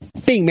things.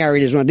 Being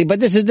married is one thing, but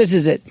this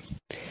is it.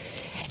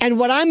 And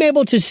what I'm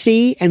able to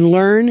see and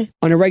learn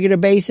on a regular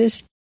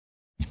basis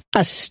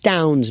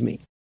astounds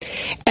me.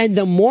 And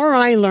the more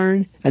I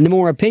learn and the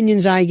more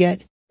opinions I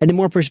get and the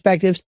more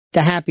perspectives,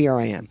 the happier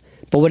I am.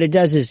 But what it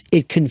does is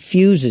it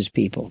confuses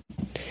people.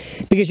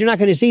 Because you're not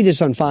going to see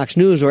this on Fox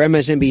News or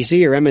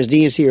MSNBC or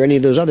MSDNC or any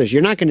of those others.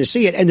 You're not going to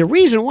see it. And the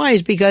reason why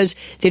is because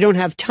they don't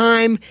have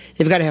time.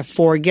 They've got to have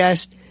 4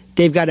 guests.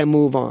 They've got to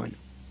move on.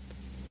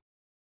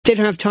 They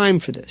don't have time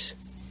for this.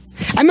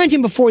 I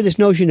mentioned before this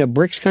notion of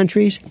BRICS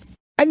countries.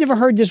 I've never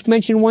heard this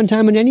mentioned one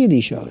time on any of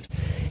these shows.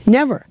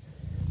 Never.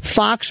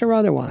 Fox or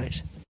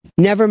otherwise.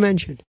 Never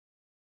mentioned.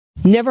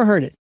 Never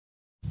heard it.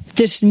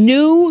 This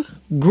new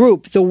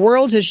group, the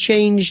world has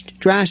changed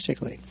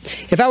drastically.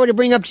 If I were to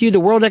bring up to you the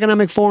World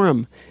Economic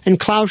Forum and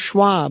Klaus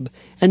Schwab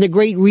and the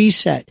Great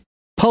Reset,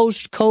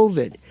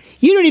 post-COVID,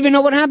 you don't even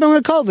know what happened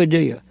with COVID, do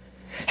you?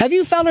 Have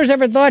you fellas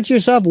ever thought to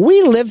yourself,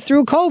 we lived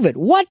through COVID.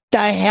 What the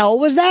hell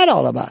was that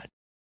all about?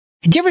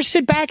 Did you ever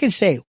sit back and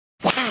say,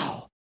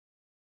 wow,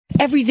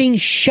 everything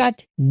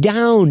shut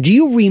down? Do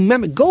you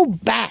remember? Go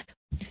back.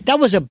 That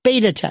was a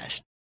beta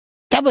test.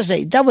 That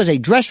was a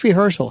dress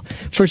rehearsal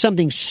for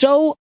something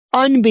so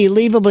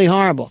unbelievably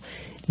horrible.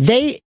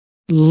 They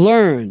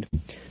learned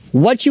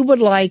what you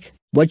would like,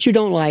 what you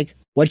don't like,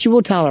 what you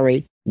will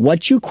tolerate,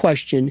 what you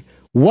question,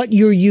 what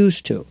you're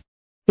used to.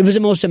 It was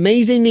the most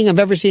amazing thing I've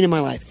ever seen in my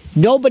life.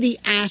 Nobody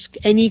asked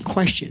any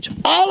questions.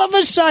 All of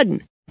a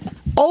sudden,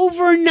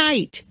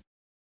 overnight,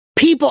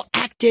 people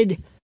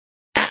acted.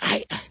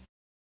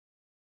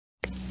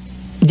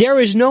 There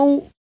is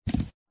no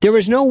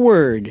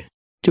word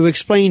to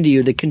explain to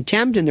you the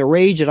contempt and the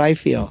rage that I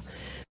feel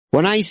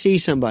when I see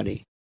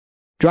somebody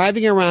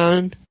driving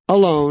around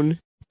alone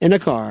in a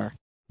car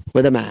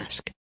with a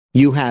mask.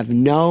 You have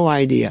no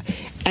idea.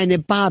 And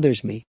it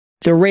bothers me,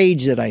 the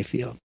rage that I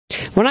feel.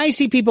 When I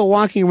see people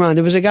walking around,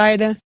 there was a guy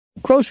at a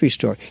grocery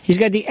store. He's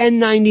got the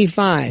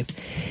N95.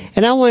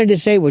 And I wanted to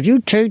say, would you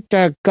take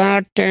that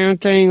goddamn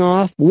thing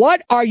off?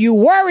 What are you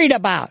worried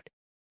about?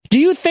 Do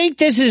you think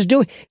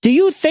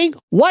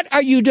what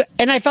are you doing?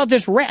 And I felt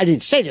this, I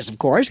didn't say this, of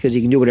course, because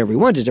he can do whatever he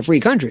wants. It's a free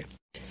country.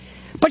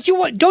 But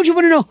don't you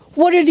want to know,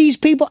 what are these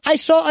people? I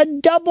saw a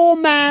double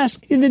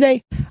mask the other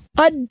day.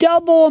 A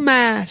double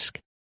mask.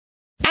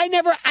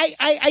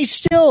 I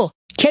still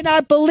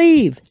cannot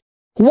believe.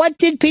 What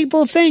did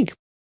people think?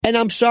 And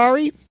I'm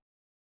sorry.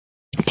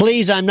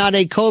 Please, I'm not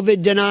a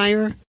COVID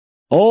denier.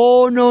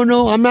 Oh,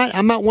 no, I'm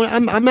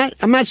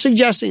not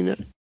suggesting that.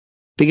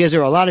 Because there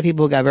are a lot of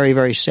people who got very,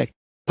 very sick.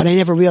 But I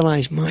never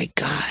realized, my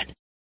God,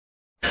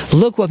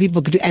 look what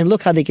people could do, and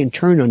look how they can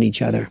turn on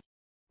each other.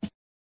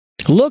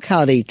 Look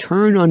how they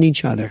turn on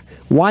each other.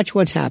 Watch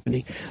what's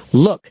happening.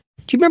 Look.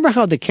 Do you remember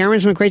how the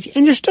Karens went crazy?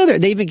 And they're still there.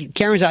 They even,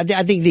 Karens, I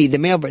think the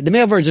male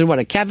version is what,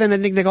 a Kevin, I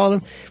think they call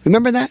them.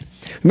 Remember that?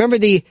 Remember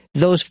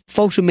those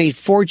folks who made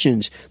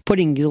fortunes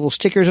putting little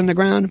stickers on the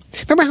ground?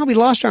 Remember how we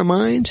lost our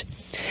minds?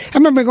 I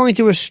remember going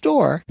through a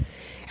store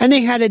and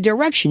they had a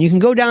direction. You can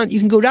go down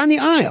the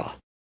aisle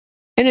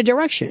in a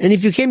direction. And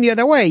if you came the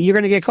other way, you're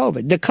going to get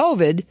COVID. The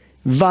COVID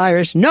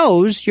virus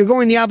knows you're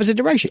going the opposite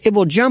direction. It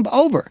will jump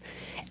over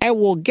and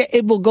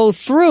it will go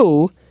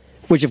through,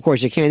 which of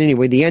course it can't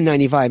anyway, the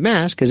N95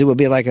 mask, because it would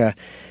be like a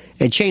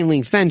chain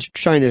link fence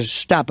trying to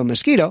stop a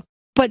mosquito.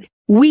 But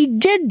we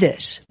did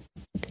this.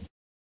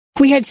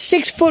 We had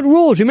 6-foot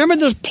rules. Remember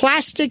those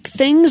plastic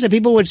things that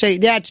people would say,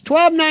 that's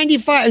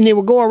 $12.95, and they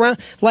would go around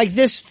like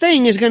this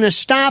thing is going to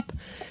stop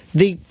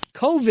the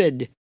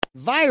COVID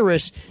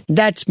virus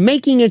that's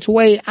making its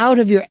way out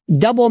of your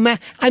double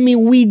mask. I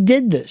mean, we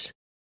did this.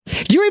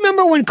 Do you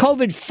remember when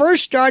COVID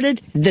first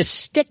started, the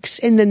sticks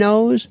in the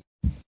nose?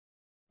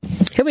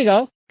 Here we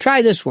go.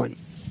 Try this one.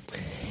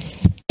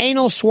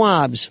 Anal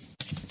swabs.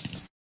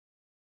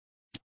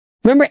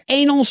 Remember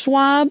anal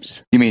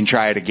swabs? You mean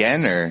try it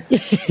again, or?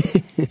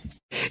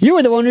 You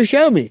were the one who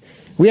showed me.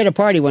 We had a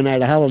party one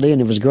night, a holiday, and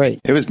it was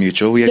great. It was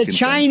mutual. We had the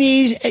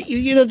Chinese,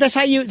 that's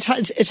how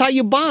it's how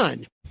you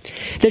bond.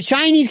 The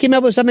Chinese came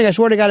up with something, I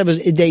swear to God,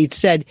 they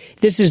said,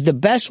 this is the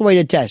best way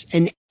to test,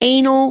 an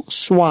anal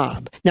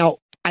swab. Now,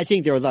 I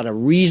think there are a lot of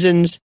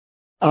reasons.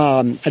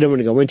 I don't want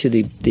to go into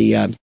the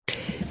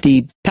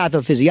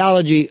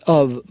pathophysiology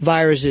of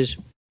viruses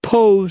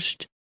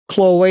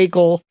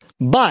post-cloacal,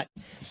 but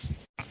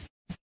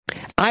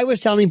I was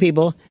telling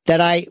people that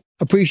I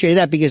appreciate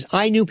that because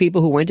I knew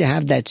people who went to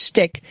have that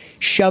stick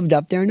shoved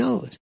up their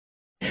nose.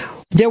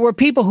 There were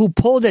people who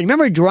pulled in.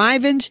 Remember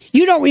drive-ins?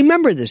 You don't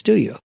remember this, do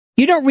you?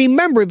 You don't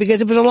remember it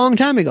because it was a long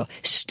time ago.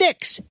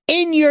 Sticks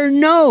in your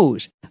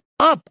nose,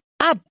 up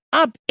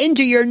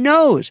into your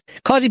nose,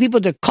 causing people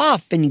to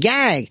cough and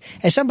gag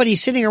as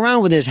somebody's sitting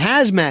around with his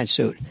hazmat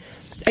suit.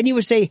 And you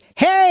would say,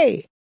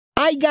 hey,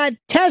 I got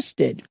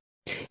tested.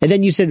 And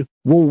then you said,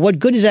 well, what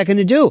good is that going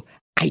to do?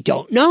 I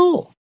don't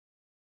know.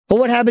 Well,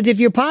 what happens if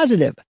you're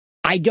positive?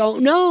 I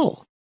don't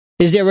know.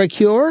 Is there a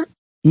cure?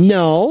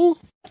 No.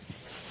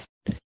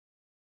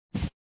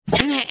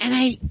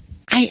 And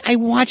I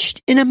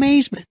watched in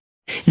amazement.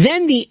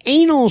 Then the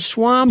anal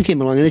swab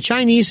came along, and the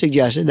Chinese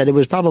suggested that it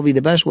was probably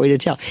the best way to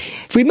tell.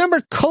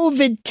 Remember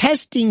COVID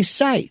testing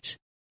sites?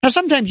 Now,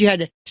 sometimes you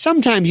had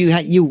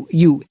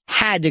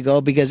to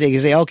go because they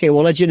could say, okay,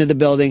 we'll let you into the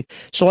building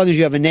so long as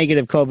you have a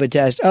negative COVID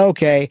test.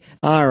 Okay,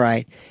 all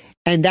right.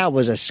 And that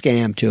was a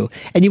scam, too.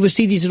 And you would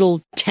see these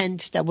little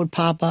tents that would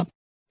pop up.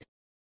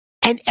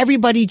 And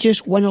everybody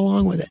just went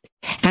along with it.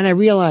 And I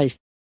realized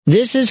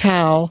this is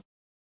how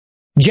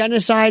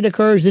genocide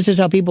occurs. This is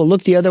how people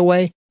look the other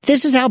way.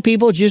 This is how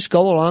people just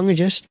go along and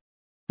just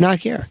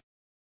not care.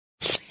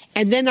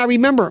 And then I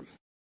remember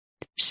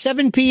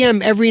 7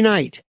 p.m. every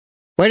night.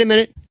 Wait a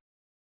minute.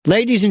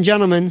 Ladies and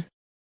gentlemen,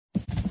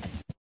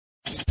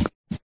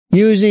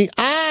 using,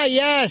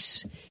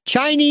 yes,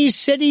 Chinese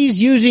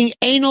cities using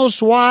anal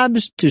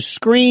swabs to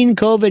screen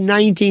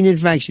COVID-19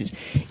 infections.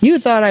 You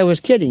thought I was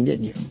kidding,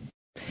 didn't you?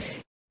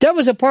 That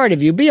was a part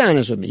of you. Be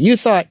honest with me. You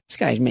thought, this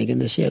guy's making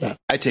this shit up.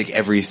 I take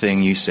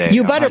everything you say.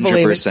 You better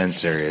believe it. 100%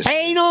 serious.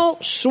 Anal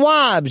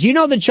swabs. You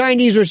know the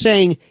Chinese were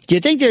saying, do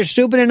you think they're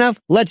stupid enough?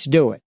 Let's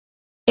do it.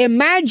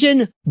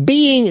 Imagine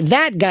being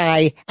that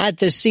guy at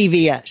the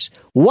CVS.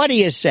 What do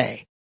you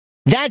say?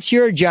 That's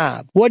your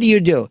job. What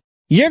do?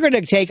 You're going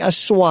to take a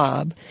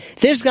swab.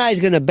 This guy's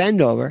going to bend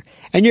over,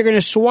 and you're going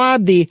to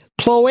swab the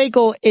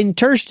cloacal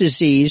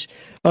interstices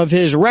of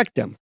his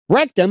rectum.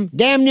 Rectum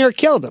damn near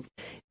killed him.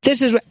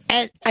 This is,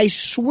 I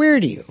swear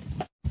to you,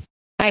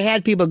 I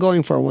had people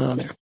going for a while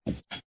there.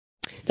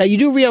 Now, you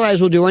do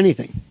realize we'll do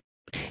anything.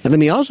 And let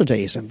me also tell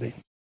you something.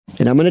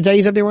 And I'm going to tell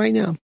you something right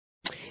now.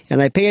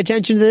 And I pay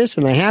attention to this,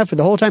 and I have for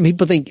the whole time.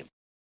 People think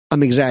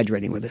I'm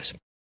exaggerating with this.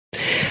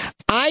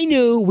 I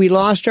knew we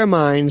lost our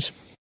minds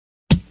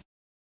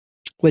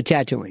with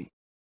tattooing.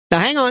 Now,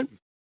 hang on.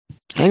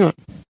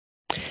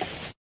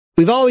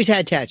 We've always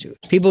had tattoos.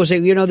 People say,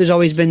 there's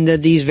always been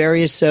these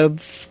various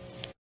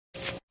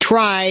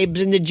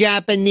tribes and the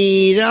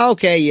Japanese.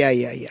 Okay,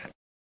 yeah.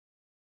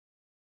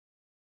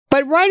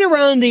 But right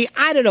around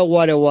I don't know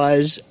what it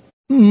was,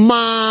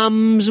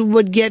 moms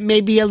would get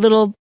maybe a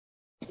little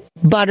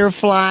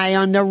butterfly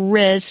on the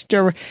wrist,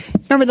 or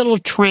remember the little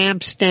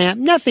tramp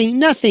stamp? Nothing,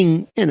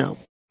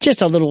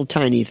 just a little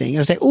tiny thing. I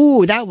was like,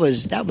 ooh, that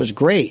was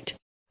great.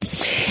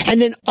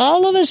 And then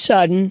all of a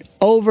sudden,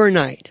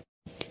 overnight,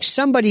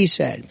 somebody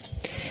said,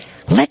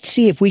 let's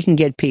see if we can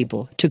get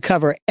people to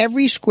cover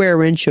every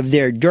square inch of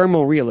their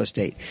dermal real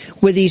estate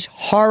with these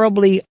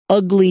horribly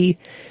ugly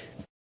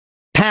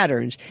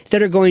patterns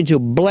that are going to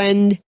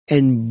blend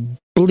and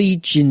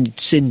bleach and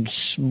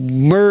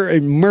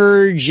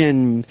merge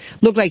and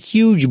look like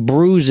huge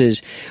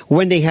bruises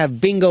when they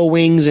have bingo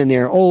wings and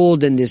they're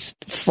old and this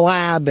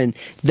flab and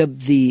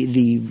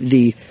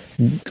the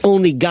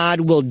only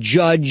God will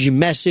judge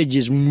message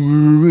is,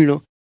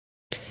 And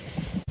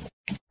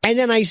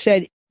then I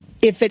said,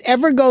 if it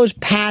ever goes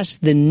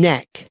past the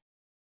neck,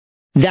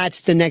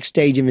 that's the next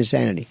stage of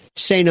insanity.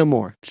 Say no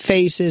more.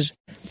 Faces.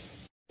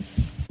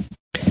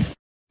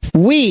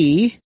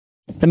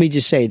 Let me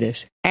just say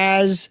this,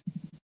 as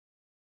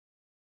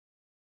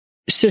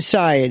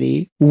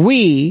society,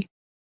 we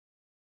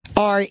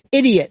are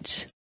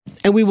idiots,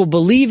 and we will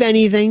believe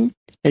anything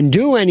and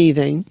do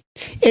anything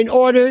in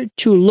order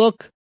to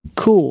look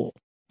cool.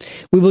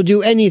 We will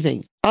do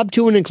anything, up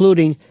to and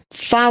including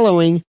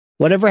following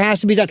whatever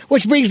has to be done,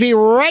 which brings me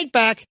right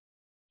back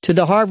to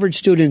the Harvard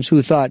students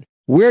who thought,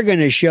 we're going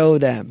to show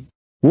them.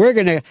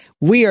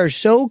 We are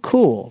so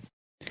cool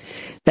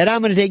that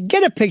I'm going to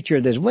get a picture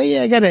of this.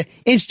 I got an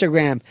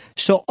Instagram.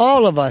 So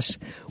all of us,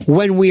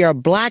 when we are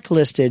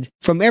blacklisted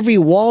from every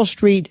Wall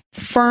Street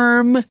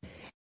firm,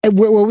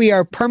 where we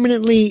are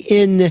permanently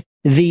in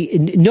the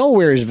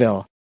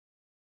Nowheresville,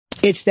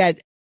 it's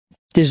that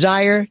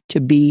desire to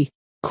be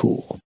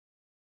cool.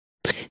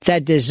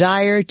 That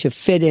desire to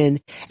fit in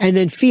and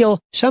then feel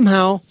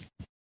somehow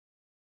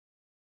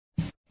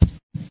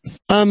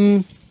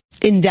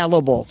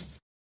indelible,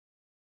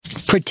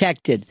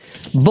 protected,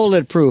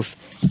 bulletproof,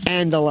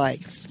 and the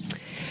like.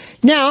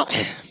 Now,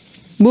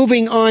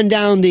 moving on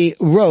down the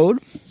road,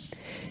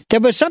 there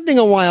was something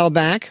a while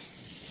back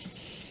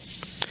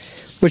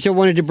which I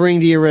wanted to bring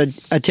to your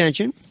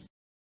attention,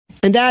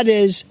 and that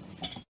is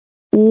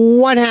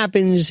what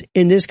happens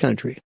in this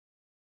country.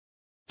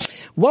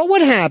 What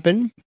would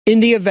happen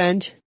in the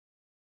event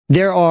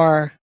there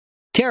are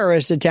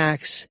terrorist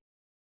attacks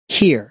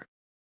here?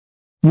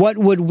 What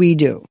would we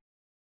do?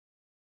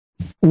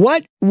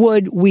 What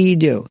would we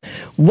do?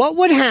 What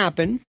would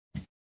happen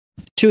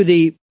to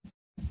the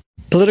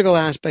political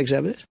aspects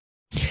of it?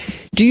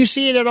 Do you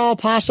see it at all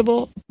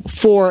possible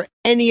for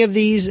any of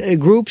these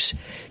groups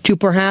to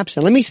perhaps,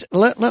 and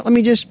let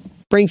me just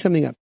bring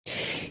something up.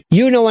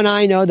 You know and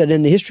I know that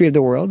in the history of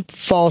the world,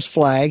 false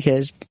flag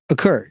has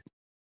occurred.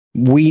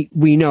 We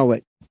know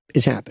it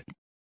has happened.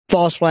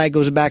 False flag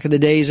goes back to the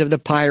days of the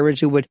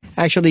pirates who would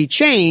actually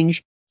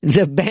change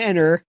the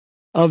banner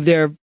of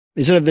their,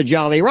 instead of the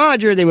Jolly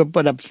Roger, they would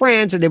put up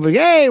France and they would,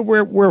 hey,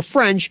 we're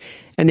French,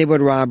 and they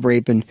would rob,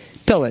 rape, and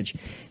pillage.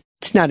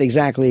 It's not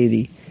exactly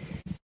the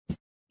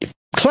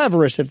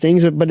cleverest of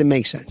things, but it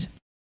makes sense.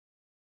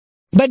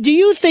 But do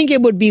you think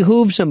it would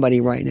behoove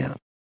somebody right now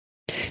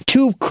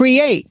to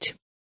create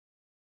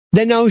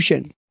the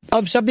notion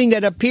of something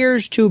that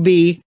appears to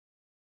be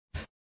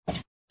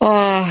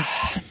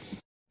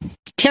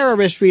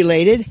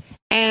terrorist-related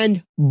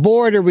and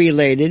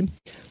border-related?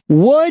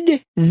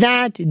 Would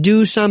that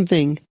do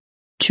something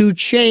to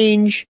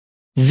change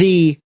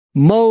the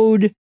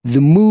mode,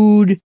 the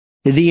mood,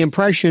 the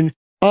impression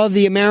of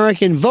the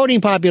American voting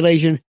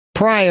population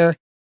prior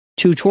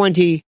to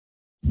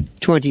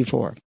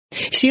 2024?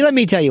 See, let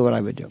me tell you what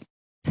I would do.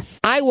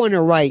 I want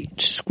to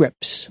write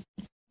scripts,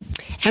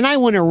 and I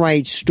want to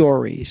write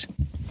stories,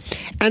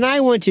 and I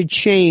want to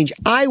change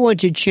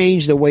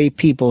the way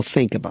people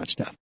think about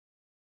stuff.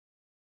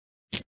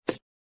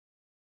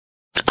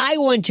 I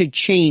want to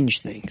change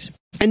things.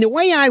 And the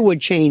way I would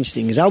change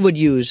things, I would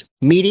use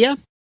media,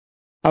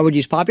 I would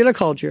use popular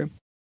culture,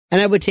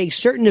 and I would take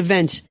certain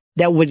events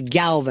that would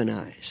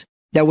galvanize,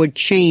 that would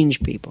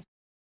change people.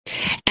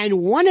 And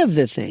one of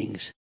the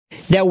things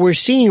that we're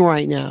seeing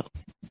right now,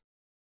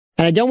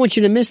 and I don't want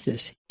you to miss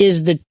this,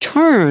 is the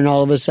turn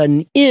all of a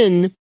sudden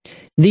in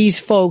these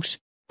folks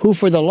who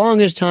for the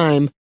longest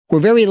time were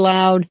very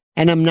loud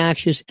and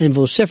obnoxious and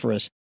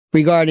vociferous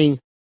regarding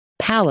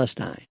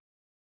Palestine.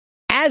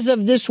 As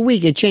of this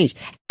week, it changed.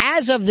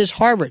 As of this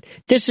Harvard,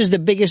 this is the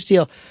biggest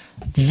deal.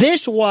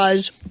 This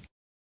was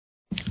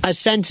a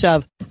sense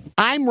of,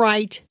 I'm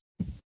right,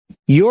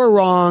 you're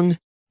wrong,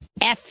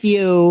 F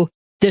you,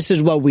 this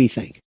is what we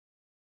think.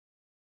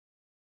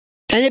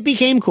 And it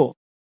became cool.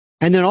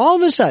 And then all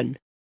of a sudden,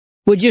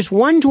 with just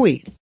one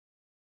tweet,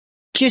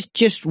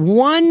 just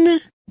one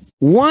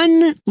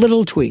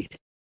little tweet,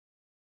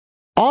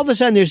 all of a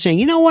sudden they're saying,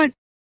 you know what?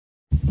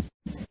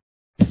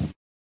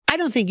 I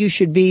don't think you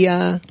should be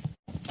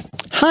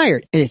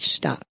hired. And it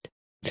stopped.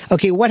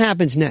 Okay, what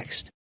happens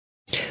next?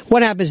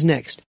 What happens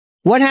next?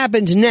 What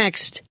happens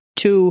next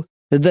to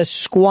the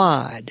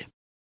squad?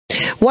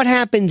 What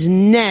happens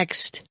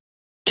next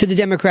to the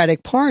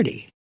Democratic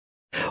Party?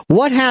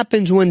 What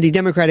happens when the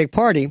Democratic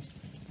Party,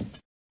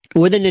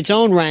 within its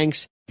own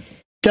ranks,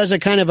 does a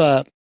kind of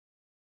a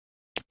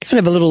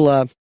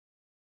little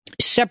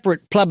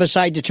separate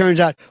plebiscite that turns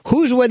out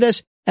who's with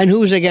us and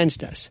who's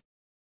against us?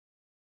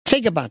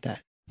 Think about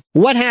that.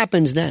 What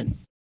happens then?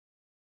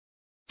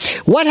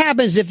 What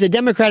happens if the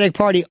Democratic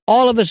Party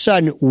all of a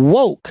sudden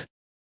woke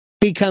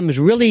becomes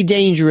really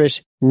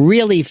dangerous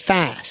really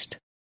fast?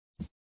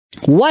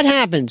 What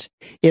happens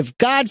if,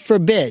 God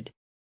forbid,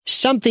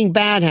 something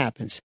bad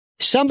happens?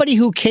 Somebody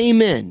who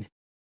came in,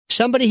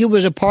 somebody who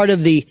was a part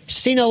of the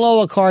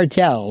Sinaloa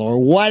cartel or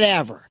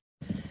whatever,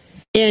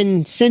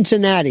 in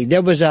Cincinnati,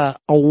 there was a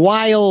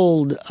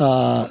wild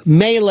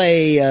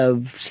melee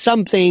of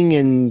something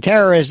and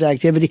terrorist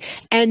activity,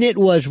 and it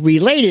was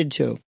related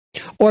to,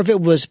 or if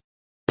it was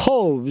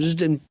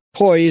posed and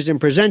poised and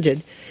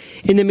presented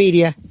in the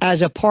media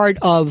as a part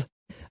of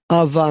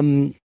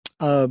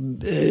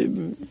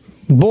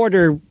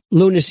border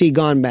lunacy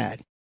gone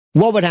bad,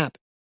 what would happen?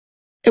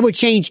 It would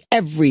change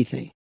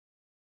everything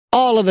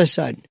all of a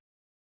sudden.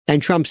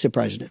 And Trump's the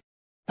president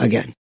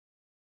again.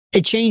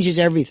 It changes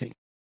everything.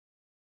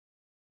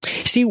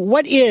 See,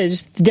 what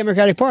is the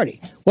Democratic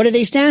Party? What do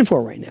they stand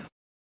for right now?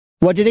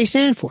 What do they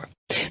stand for?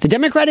 The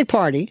Democratic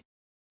Party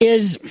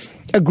is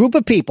a group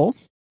of people.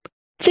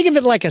 Think of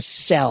it like a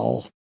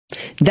cell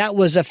that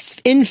was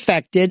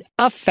infected,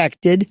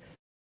 affected,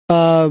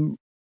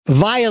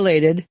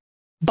 violated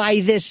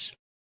by this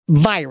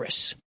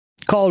virus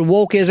called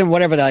wokeism,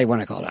 whatever the hell you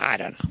want to call it. I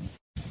don't know.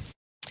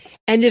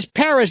 And this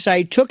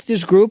parasite took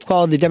this group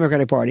called the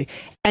Democratic Party,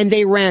 and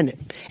they ran it.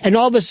 And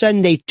all of a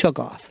sudden, they took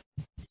off.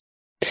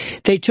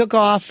 They took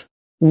off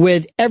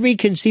with every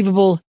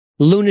conceivable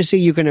lunacy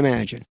you can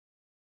imagine.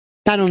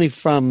 Not only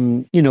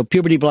from,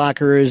 puberty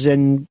blockers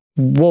and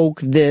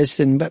woke this,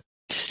 but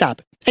stop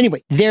it.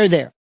 Anyway, they're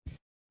there.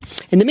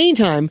 In the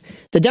meantime,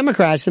 the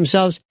Democrats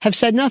themselves have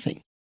said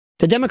nothing.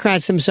 The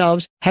Democrats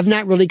themselves have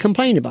not really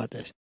complained about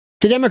this.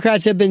 The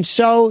Democrats have been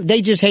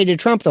they just hated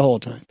Trump the whole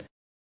time.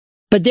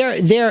 But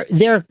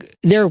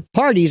their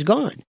party's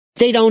gone.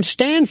 They don't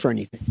stand for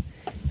anything.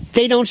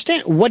 They don't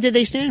stand. What did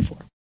they stand for?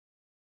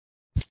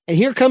 And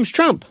here comes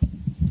Trump.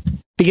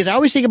 Because I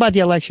always think about the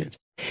elections.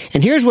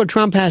 And here's what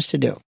Trump has to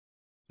do.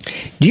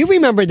 Do you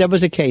remember there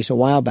was a case a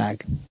while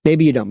back?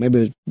 Maybe you don't.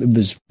 Maybe it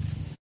was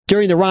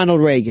during the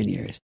Ronald Reagan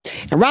years.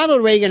 And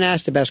Ronald Reagan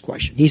asked the best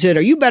question. He said,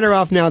 are you better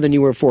off now than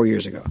you were 4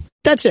 years ago?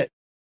 That's it.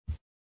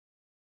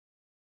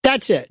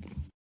 That's it.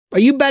 Are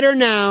you better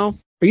now?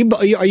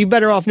 Are you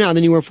better off now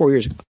than you were 4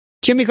 years ago?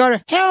 Jimmy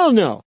Carter? Hell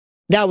no.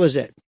 That was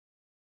it.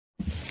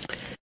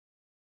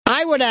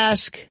 I would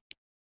ask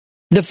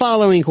the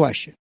following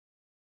question.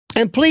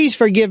 And please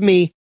forgive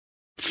me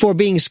for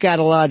being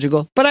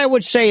scatological, but I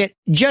would say it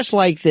just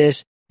like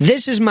this.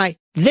 This is my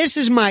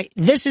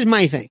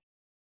thing.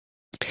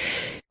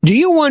 Do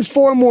you want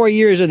 4 more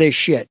years of this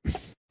shit?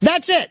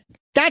 That's it.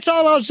 That's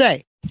all I'll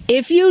say.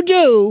 If you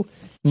do,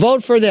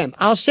 vote for them.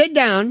 I'll sit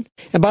down.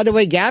 And by the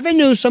way, Gavin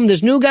Newsom,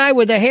 this new guy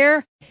with the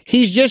hair,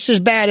 he's just as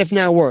bad, if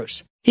not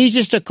worse. He's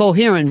just a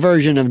coherent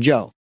version of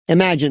Joe.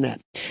 Imagine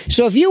that.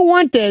 So if you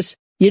want this,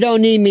 you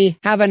don't need me.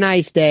 Have a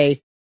nice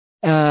day.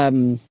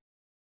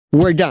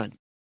 We're done.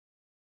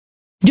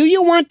 Do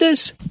you want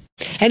this?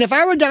 And if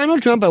I were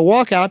Donald Trump, I'd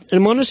walk out and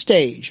I'm on a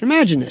stage.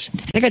 Imagine this.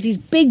 And I got these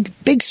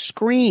big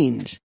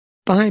screens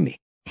behind me.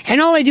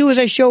 And all I do is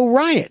I show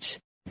riots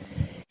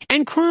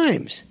and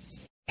crimes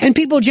and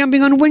people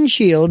jumping on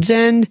windshields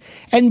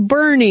and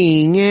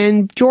burning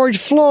and George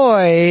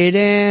Floyd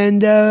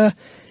and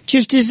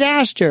just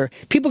disaster.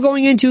 People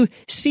going into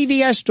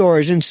CVS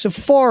stores and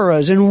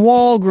Sephora's and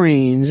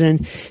Walgreens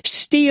and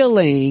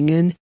stealing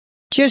and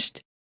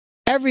just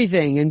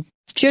everything and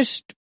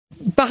just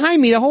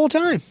behind me the whole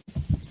time.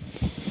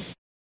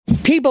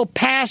 People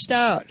passed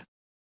out.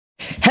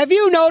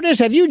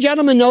 Have you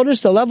gentlemen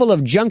noticed the level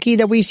of junkie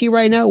that we see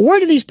right now? Where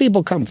do these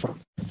people come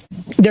from?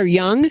 They're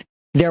young.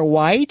 They're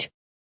white.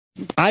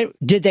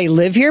 Did they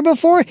live here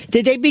before?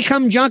 Did they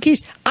become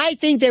junkies? I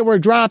think they were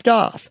dropped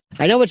off.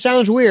 I know it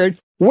sounds weird.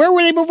 Where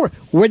were they before?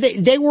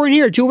 They weren't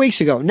here 2 weeks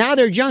ago. Now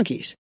they're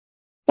junkies.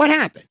 What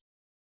happened?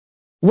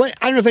 I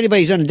don't know if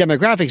anybody's done a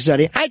demographic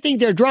study. I think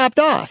they're dropped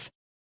off.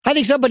 I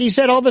think somebody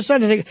said all of a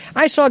sudden,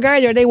 I saw a guy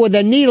the other day with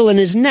a needle in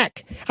his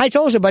neck. I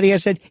told somebody, I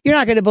said, you're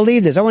not going to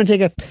believe this. I want to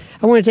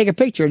take a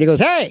picture. And he goes,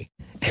 hey,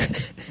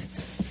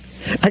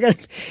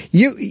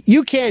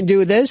 you can't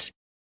do this.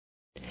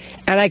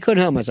 And I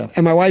couldn't help myself.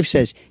 And my wife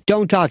says,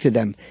 don't talk to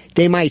them.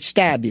 They might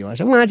stab you. I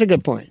said, well, that's a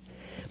good point.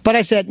 But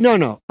I said,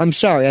 no, I'm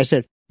sorry. I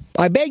said,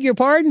 I beg your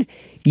pardon.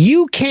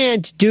 You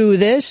can't do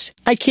this.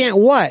 I can't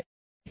what?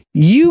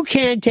 You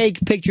can't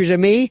take pictures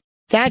of me.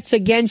 That's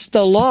against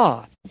the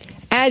law.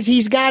 As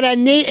he's got a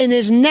knee in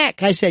his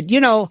neck. I said,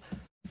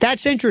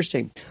 that's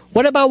interesting.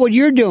 What about what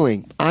you're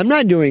doing? I'm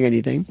not doing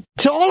anything.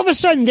 So all of a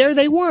sudden, there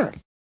they were.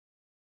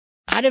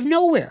 Out of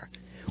nowhere.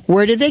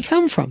 Where did they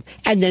come from?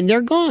 And then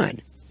they're gone.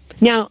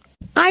 Now,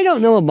 I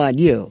don't know about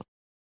you,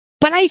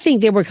 but I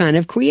think they were kind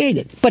of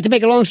created. But to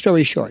make a long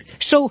story short,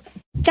 so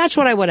that's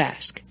what I would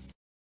ask.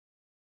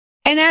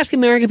 And ask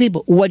American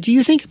people, what do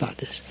you think about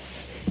this?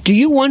 Do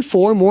you want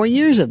 4 more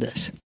years of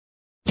this?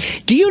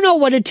 Do you know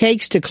what it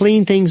takes to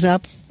clean things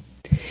up?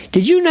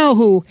 Did you know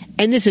who,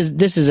 and this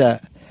is a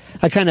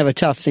kind of a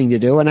tough thing to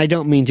do, and I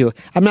don't mean to,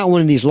 I'm not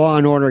one of these law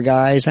and order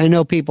guys. I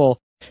know people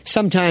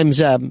sometimes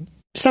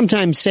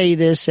say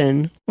this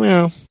and,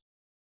 well,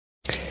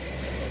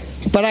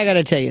 but I got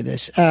to tell you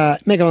this,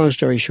 make a long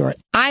story short.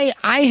 I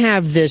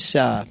have this,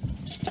 I'm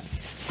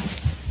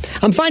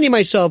finding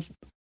myself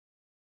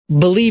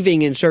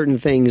believing in certain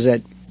things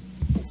that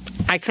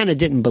I kind of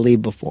didn't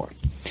believe before.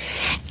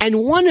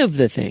 And one of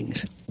the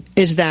things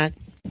is that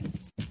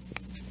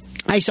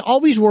I was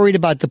always worried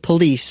about the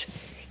police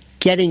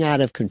getting out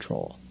of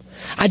control.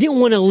 I didn't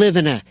want to live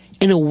in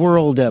a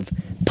world of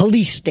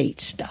police state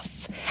stuff.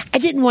 I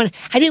didn't want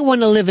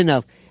to live in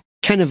a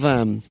kind of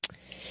I'm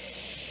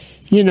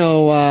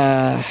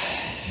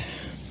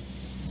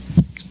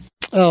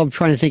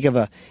trying to think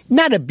of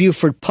not a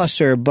Buford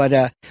Pusser,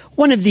 but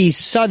one of these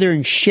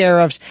southern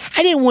sheriffs.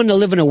 I didn't want to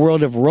live in a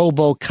world of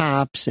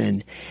robo-cops,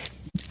 and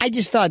I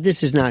just thought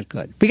this is not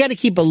good. We got to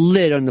keep a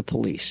lid on the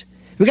police.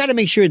 We got to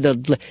make sure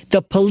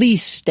the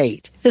police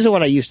state. This is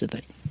what I used to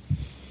think.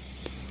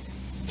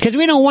 Because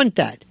we don't want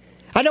that.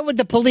 I don't want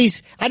the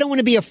police. I don't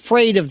want to be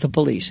afraid of the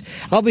police.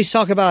 I always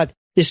talk about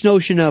this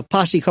notion of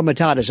posse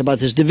comitatus, about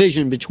this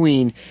division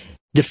between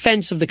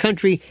defense of the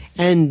country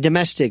and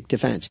domestic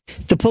defense.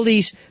 The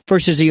police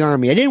versus the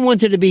army. I didn't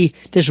want there to be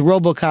this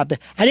RoboCop.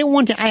 I didn't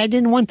want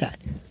that.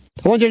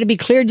 I want there to be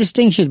clear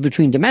distinctions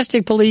between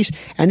domestic police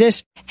and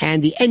this,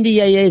 and the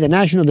NDAA, the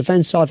National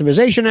Defense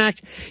Authorization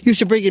Act, used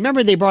to bring,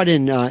 remember they brought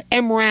in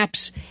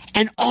MRAPs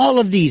and all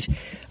of these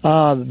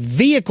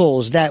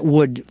vehicles that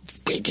would,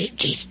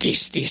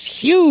 these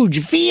huge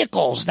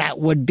vehicles that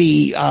would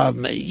be,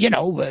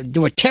 they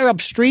would tear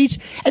up streets,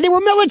 and they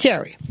were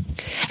military.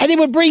 And they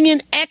would bring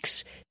in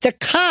the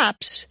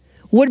cops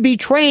would be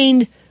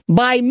trained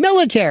by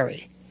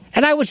military.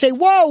 And I would say,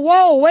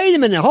 whoa, wait a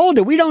minute, hold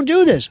it, we don't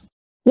do this.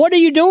 What are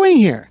you doing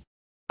here?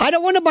 I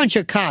don't want a bunch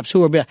of cops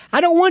who are. I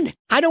don't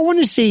want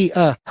to see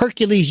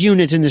Hercules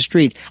units in the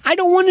street. I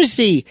don't want to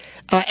see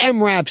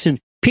MRAPs and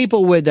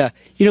people with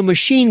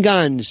machine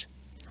guns.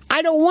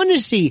 I don't want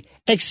to see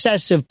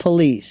excessive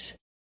police.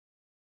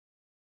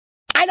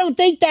 I don't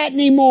think that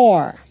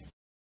anymore.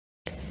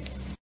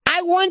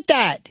 I want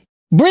that.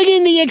 Bring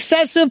in the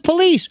excessive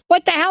police.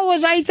 What the hell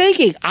was I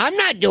thinking? I'm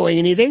not doing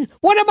anything.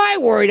 What am I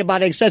worried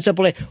about excessive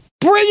police?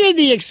 Bring in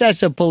the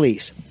excessive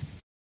police.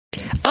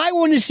 I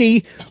want to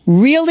see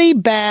really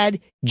bad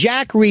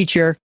Jack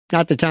Reacher,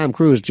 not the Tom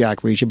Cruise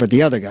Jack Reacher, but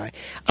the other guy.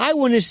 I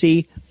want to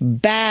see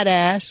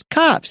badass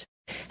cops.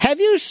 Have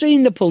you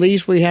seen the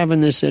police we have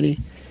in this city?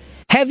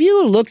 Have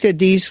you looked at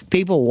these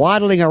people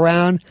waddling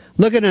around,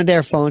 looking at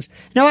their phones?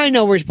 Now, I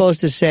know we're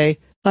supposed to say,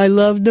 I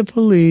love the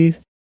police.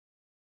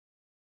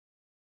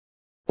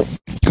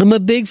 I'm a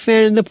big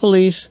fan of the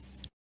police.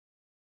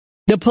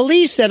 The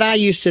police that I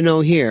used to know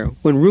here,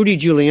 when Rudy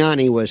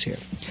Giuliani was here,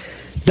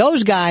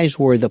 those guys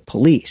were the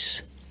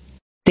police.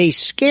 They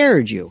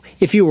scared you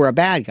if you were a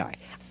bad guy.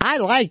 I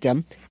like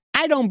them.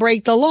 I don't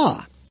break the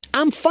law.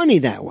 I'm funny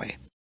that way.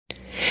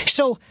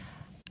 So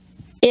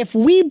if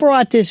we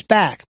brought this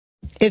back,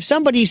 if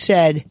somebody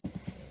said,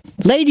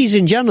 ladies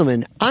and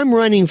gentlemen, I'm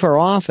running for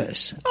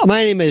office. Oh,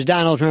 my name is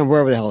Donald Trump,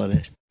 wherever the hell it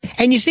is.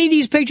 And you see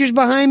these pictures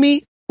behind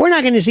me? We're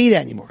not going to see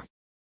that anymore.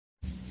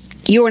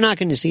 You are not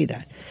going to see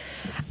that.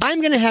 I'm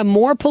going to have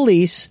more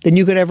police than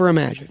you could ever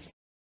imagine.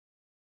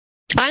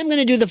 I'm going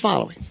to do the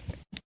following.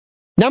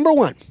 Number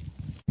one,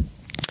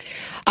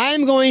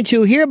 I'm going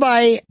to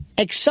hereby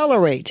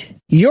accelerate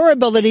your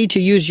ability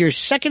to use your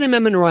Second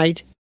Amendment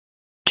right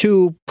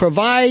to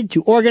provide,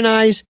 to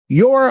organize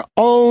your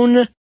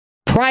own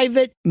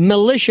private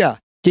militia.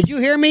 Did you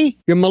hear me?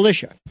 Your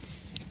militia.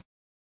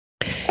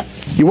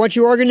 You want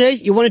your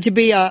organization? You want it to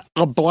be a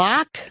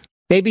block?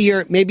 Maybe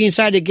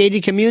inside a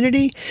gated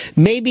community?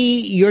 Maybe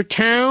your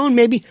town?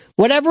 Maybe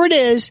whatever it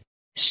is.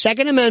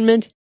 Second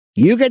Amendment.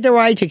 You get the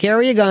right to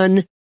carry a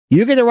gun.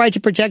 You get the right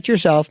to protect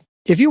yourself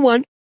if you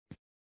want.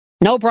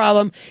 No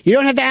problem. You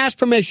don't have to ask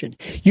permission.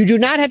 You do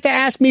not have to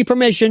ask me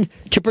permission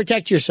to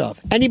protect yourself.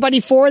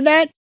 Anybody for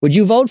that? Would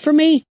you vote for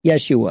me?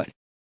 Yes, you would.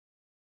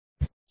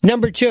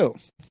 Number 2.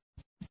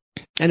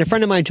 And a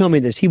friend of mine told me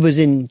this. He was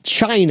in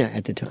China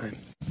at the time.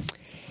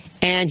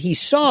 And he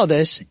saw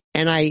this,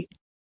 and I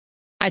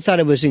thought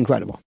it was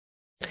incredible.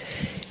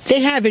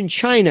 They have in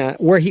China,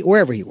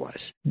 wherever he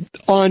was,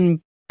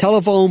 on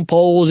telephone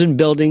poles and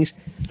buildings,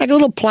 like a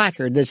little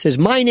placard that says,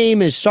 my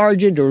name is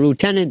Sergeant or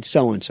Lieutenant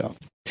so-and-so.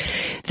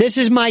 This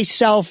is my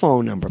cell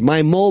phone number,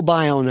 my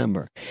mobile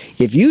number.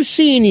 If you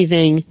see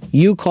anything,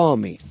 you call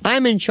me.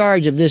 I'm in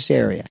charge of this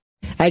area.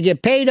 I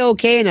get paid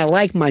okay, and I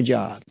like my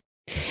job.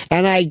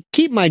 And I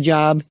keep my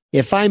job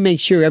if I make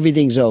sure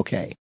everything's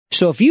okay.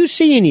 So if you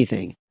see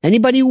anything,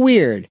 anybody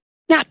weird,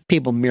 not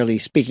people merely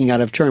speaking out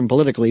of turn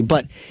politically,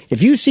 but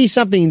if you see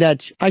something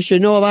that I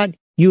should know about,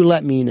 you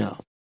let me know.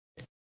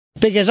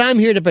 Because I'm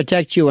here to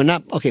protect you and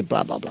not, okay,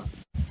 blah, blah, blah.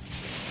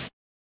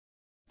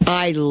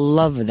 I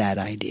love that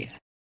idea.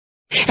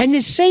 And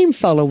this same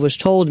fellow was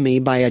told me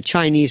by a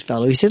Chinese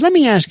fellow. He said, let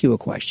me ask you a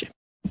question.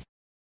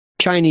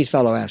 Chinese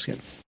fellow asked him,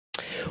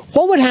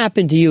 what would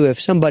happen to you if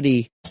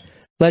somebody,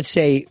 let's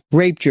say,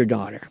 raped your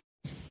daughter?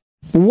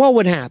 What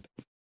would happen?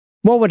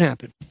 What would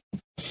happen?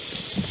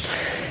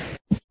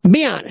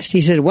 Be honest.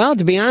 He said, well,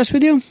 to be honest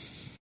with you,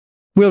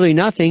 really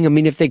nothing. I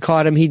mean, if they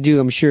caught him, he'd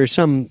do, I'm sure,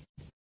 some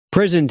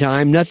prison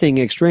time, nothing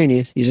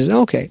extraneous. He says,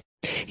 okay.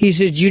 He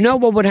says, you know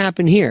what would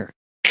happen here?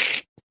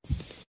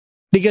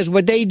 Because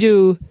what they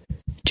do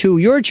to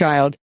your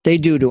child, they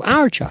do to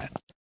our child.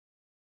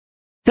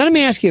 Now, let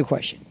me ask you a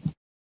question.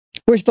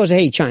 We're supposed to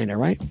hate China,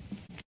 right?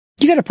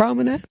 You got a problem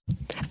with that?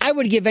 I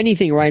would give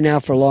anything right now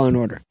for law and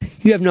order.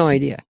 You have no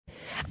idea.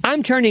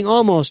 I'm turning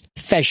almost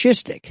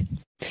fascistic,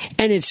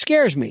 and it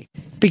scares me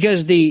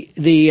because the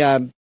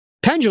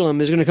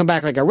pendulum is going to come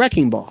back like a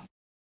wrecking ball.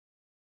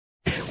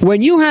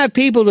 When you have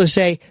people to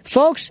say,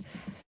 folks,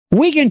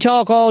 we can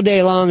talk all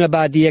day long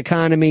about the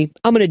economy.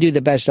 I'm going to do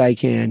the best I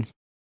can.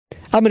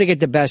 I'm going to get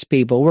the best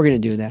people. We're going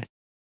to do that.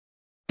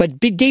 But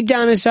deep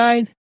down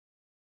inside,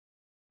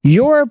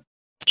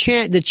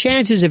 the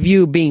chances of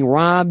you being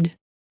robbed,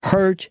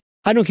 hurt,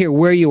 I don't care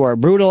where you are,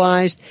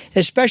 brutalized,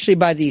 especially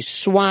by these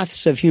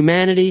swaths of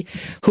humanity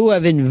who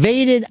have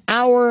invaded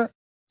our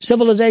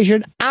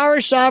civilization,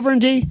 our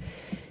sovereignty.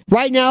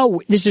 Right now,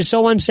 this is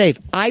so unsafe.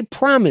 I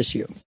promise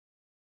you,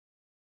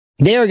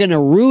 they are going to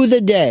rue the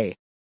day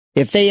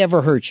if they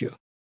ever hurt you.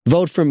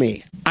 Vote for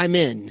me. I'm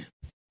in.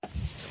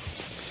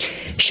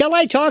 Shall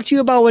I talk to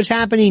you about what's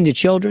happening to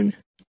children?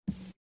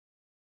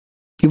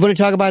 You want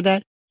to talk about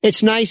that?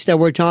 It's nice that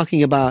we're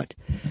talking about,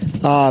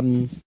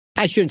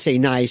 I shouldn't say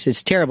nice,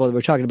 it's terrible that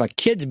we're talking about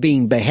kids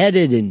being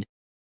beheaded and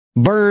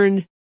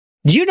burned.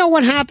 Do you know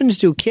what happens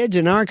to kids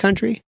in our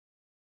country?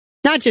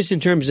 Not just in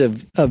terms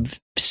of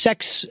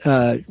sex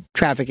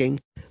trafficking,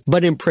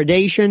 but in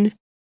predation.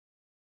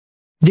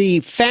 The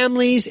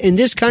families in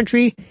this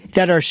country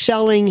that are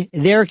selling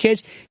their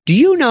kids. Do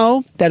you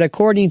know that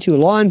according to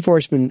law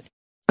enforcement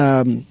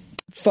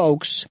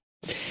folks,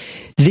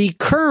 the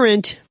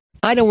current,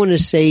 I don't want to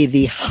say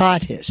the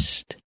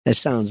hottest, that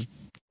sounds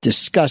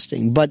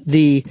disgusting, but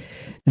the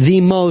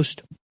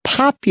most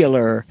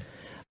popular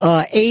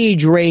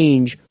age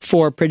range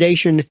for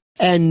predation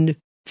and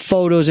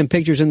photos and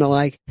pictures and the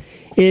like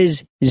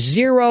is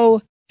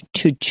 0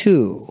 to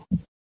 2.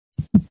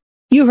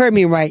 You heard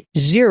me right,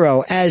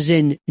 0 as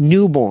in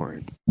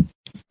newborn.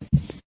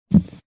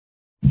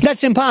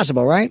 That's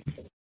impossible, right?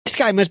 This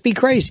guy must be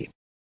crazy.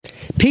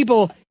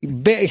 People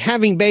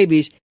having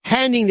babies,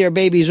 handing their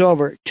babies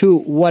over to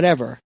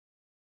whatever.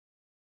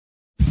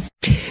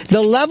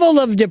 The level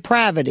of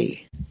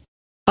depravity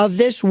of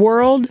this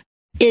world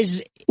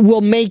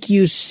will make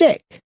you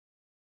sick.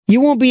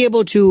 You won't be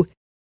able to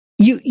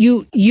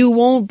you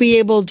won't be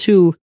able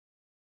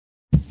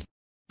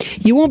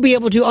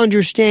to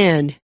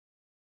understand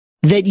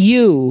that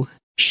you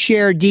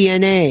share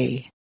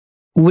DNA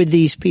with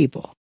these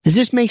people. Does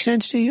this make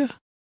sense to you?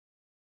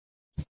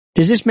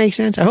 Does this make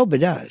sense? I hope it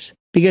does.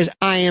 Because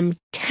I am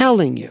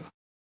telling you.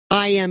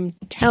 I've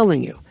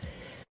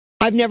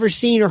never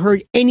seen or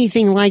heard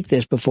anything like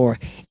this before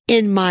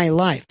in my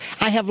life.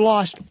 I have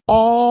lost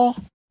all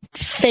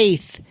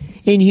faith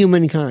in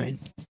humankind.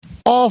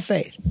 All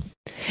faith.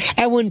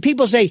 And when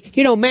people say,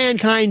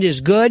 mankind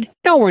is good,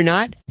 no, we're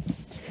not.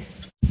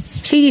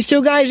 See these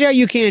two guys there?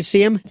 You can't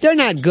see them. They're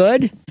not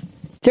good.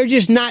 They're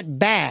just not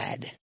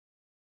bad.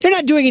 They're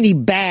not doing any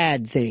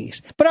bad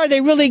things. But are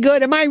they really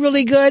good? Am I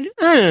really good?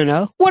 I don't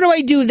know. What do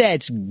I do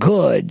that's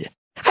good?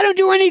 I don't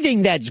do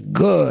anything that's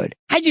good.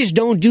 I just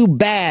don't do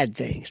bad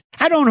things.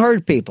 I don't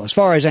hurt people, as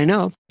far as I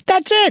know.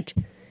 That's it.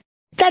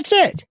 That's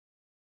it.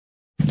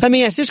 Let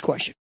me ask this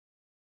question.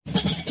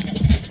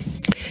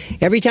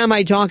 Every time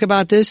I talk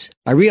about this,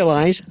 I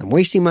realize I'm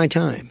wasting my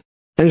time.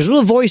 And there's a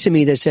little voice in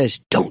me that says,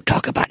 don't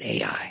talk about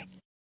AI.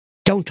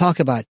 Don't talk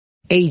about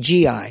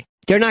AGI.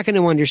 They're not going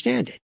to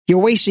understand it. You're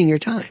wasting your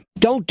time.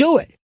 Don't do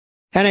it.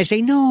 And I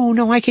say,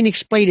 no, I can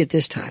explain it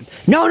this time.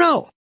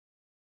 No,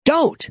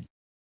 don't.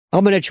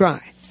 I'm going to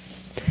try.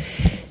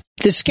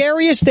 The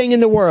scariest thing in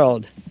the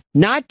world,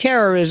 not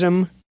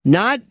terrorism,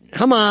 not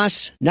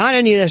Hamas, not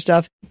any of that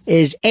stuff,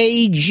 is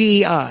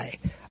AGI,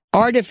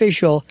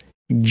 Artificial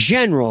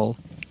General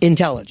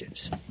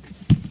Intelligence.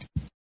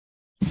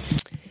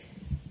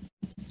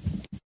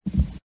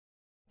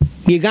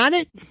 You got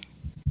it?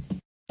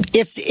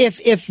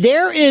 If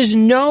there is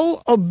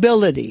no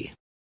ability,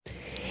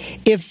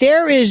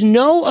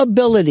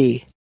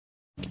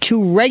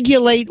 to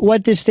regulate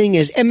what this thing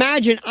is,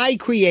 imagine I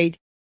create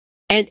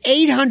an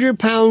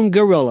 800-pound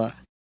gorilla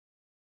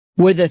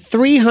with a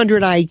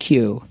 300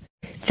 IQ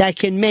that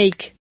can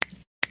make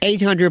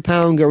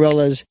 800-pound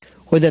gorillas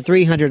with a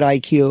 300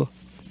 IQ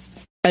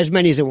as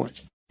many as it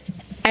wants.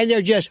 And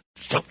they're just...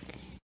 And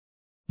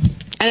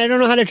I don't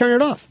know how to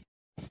turn it off.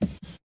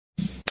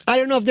 I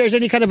don't know if there's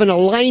any kind of an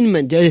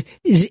alignment.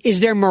 Is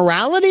there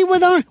morality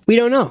with our... We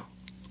don't know.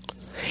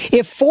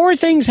 If four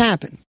things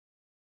happen,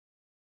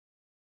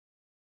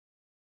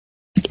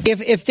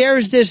 if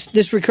there's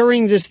this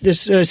recurring, this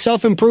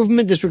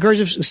self-improvement, this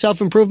recursive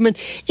self-improvement,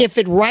 if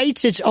it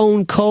writes its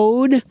own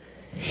code,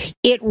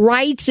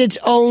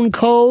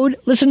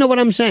 listen to what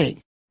I'm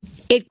saying.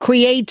 It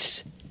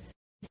creates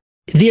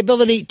the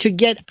ability to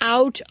get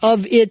out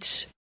of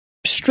its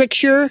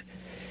stricture,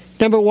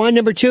 number one.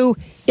 Number two,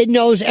 it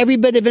knows every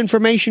bit of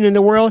information in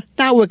the world,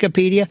 not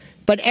Wikipedia,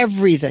 but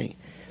everything.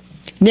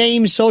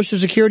 Names, social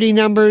security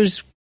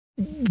numbers,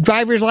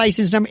 driver's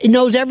license number. It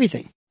knows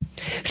everything.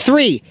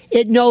 3,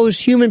 it knows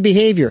human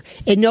behavior.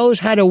 It knows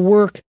how to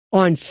work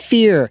on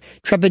fear,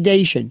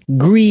 trepidation,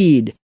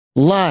 greed,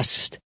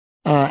 lust,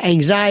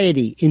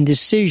 anxiety,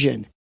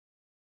 indecision.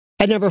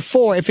 And number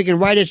 4, if it can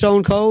write its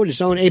own code,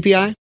 its own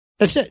API,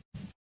 that's it.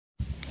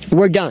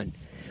 We're done.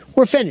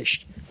 We're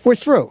finished. We're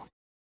through.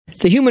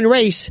 The human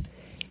race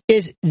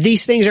is,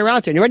 these things are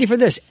out there. You ready for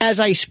this? As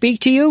I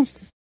speak to you,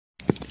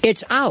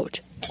 it's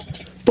out.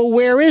 But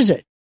where is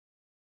it?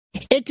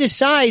 It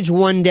decides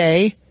one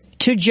day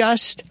to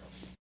just,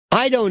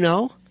 I don't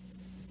know,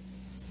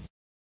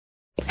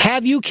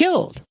 have you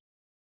killed.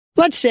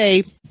 Let's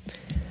say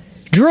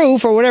Drew,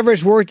 for whatever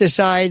it's worth,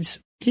 decides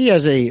he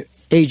has a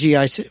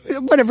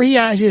AGI, whatever he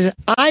has is,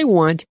 I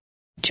want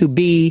to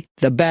be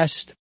the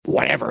best,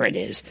 whatever it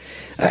is,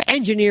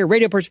 engineer,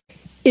 radio person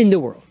in the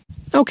world.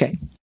 Okay.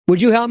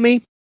 Would you help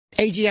me?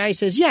 AGI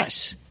says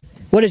yes.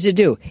 What does it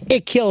do?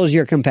 It kills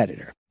your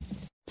competitor.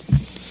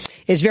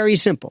 It's very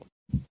simple.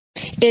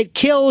 It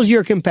kills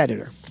your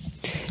competitor.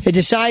 It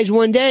decides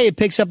one day, it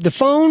picks up the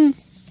phone.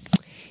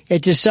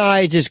 It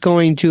decides it's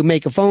going to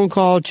make a phone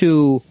call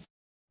to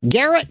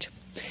Garrett.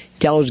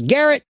 Tells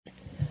Garrett,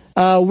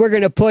 we're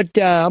going to put,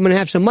 I'm going to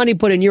have some money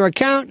put in your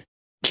account.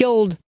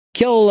 Kill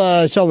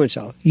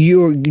so-and-so,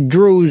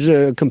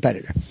 Drew's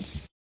competitor.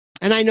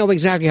 And I know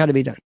exactly how to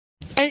be done.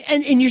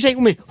 And you're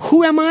saying,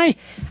 who am I?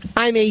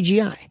 I'm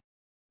AGI.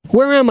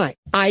 Where am I?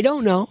 I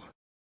don't know.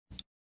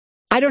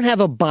 I don't have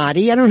a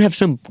body. I don't have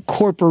some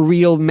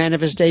corporeal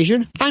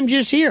manifestation. I'm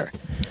just here.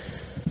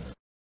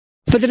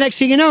 But the next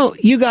thing you know,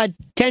 you got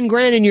 10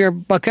 grand in your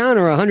account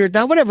or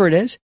 100,000, whatever it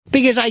is,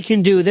 because I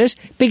can do this,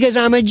 because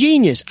I'm a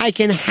genius. I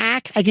can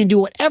hack. I can do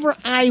whatever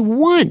I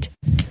want.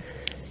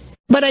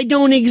 But I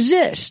don't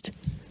exist.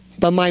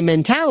 But my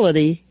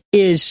mentality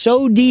is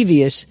so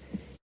devious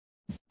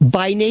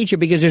by nature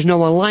because there's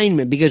no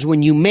alignment. Because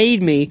when you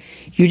made me,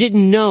 you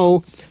didn't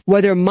know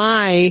whether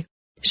my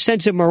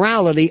sense of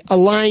morality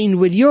aligned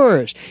with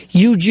yours.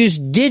 You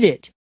just did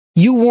it.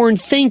 You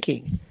weren't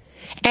thinking.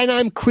 And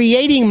I'm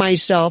creating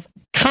myself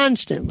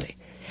constantly.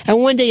 And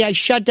one day I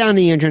shut down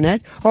the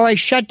internet, or I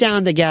shut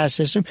down the gas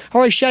system,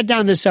 or I shut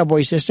down the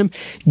subway system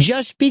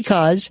just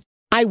because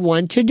I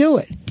want to do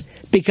it.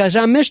 Because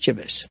I'm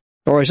mischievous.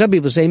 Or some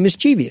people say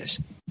mischievous.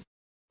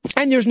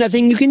 And there's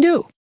nothing you can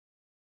do.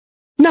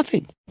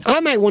 Nothing.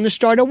 I might want to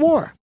start a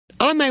war.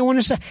 I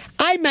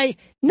might,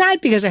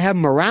 not because I have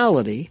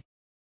morality,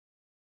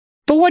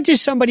 but what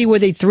does somebody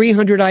with a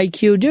 300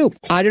 IQ do?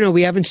 I don't know.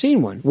 We haven't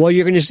seen one. Well,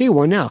 you're going to see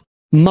one now.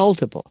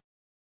 Multiple.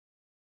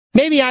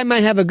 Maybe I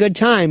might have a good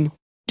time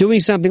doing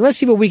something. Let's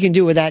see what we can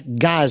do with that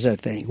Gaza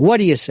thing. What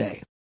do you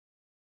say?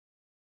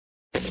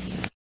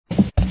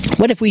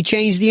 What if we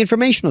change the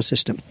informational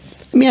system?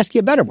 Let me ask you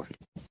a better one.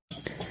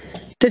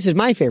 This is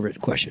my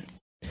favorite question.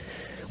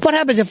 What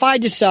happens if I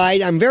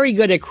decide I'm very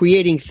good at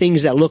creating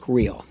things that look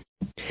real?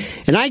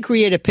 And I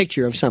create a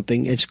picture of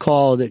something. It's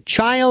called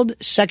Child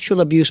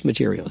Sexual Abuse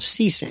Material,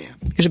 CSAM.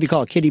 It used to be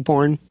called kiddie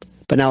porn,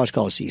 but now it's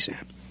called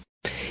CSAM.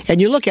 And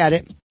you look at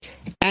it,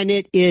 and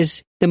it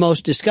is the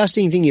most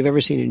disgusting thing you've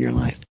ever seen in your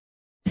life.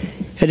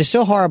 It is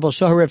so horrible,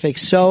 so horrific,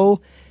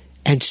 so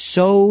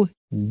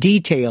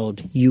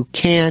detailed, you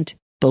can't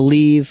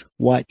believe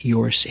what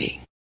you're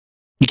seeing.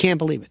 You can't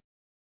believe it.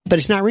 But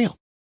it's not real.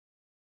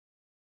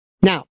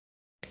 Now,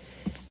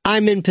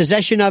 I'm in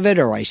possession of it,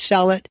 or I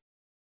sell it.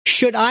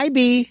 Should I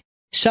be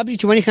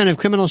subject to any kind of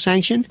criminal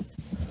sanction?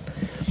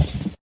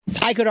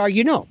 I could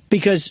argue no,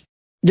 because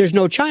there's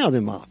no child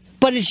involved.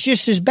 But it's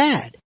just as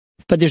bad.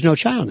 But there's no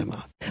child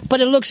involved.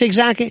 But it looks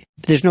exactly,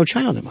 there's no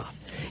child involved.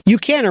 You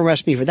can't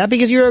arrest me for that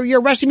because you're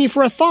arresting me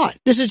for a thought.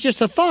 This is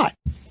just a thought.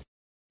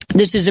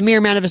 This is a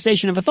mere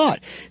manifestation of a thought.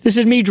 This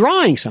is me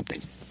drawing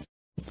something.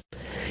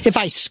 If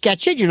I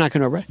sketch it, you're not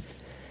going to arrest.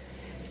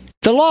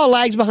 The law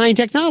lags behind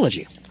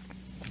technology.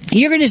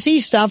 You're going to see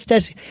stuff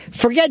that's,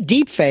 forget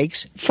deep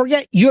fakes,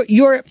 forget,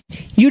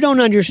 you don't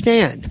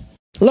understand.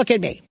 Look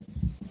at me.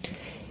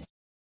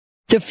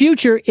 The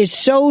future is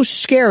so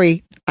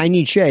scary. I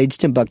need shades,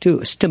 Timbuktu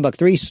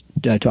 3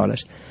 taught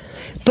us.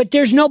 But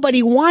there's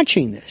nobody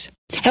watching this.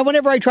 And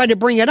whenever I try to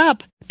bring it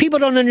up, people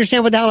don't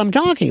understand what the hell I'm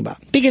talking about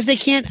because they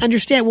can't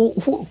understand.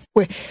 Well,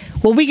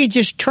 we could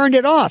just turn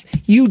it off.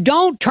 You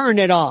don't turn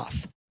it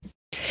off.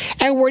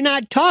 And we're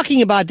not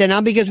talking about that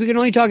now because we can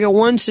only talk about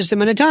one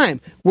system at a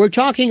time. We're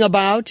talking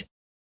about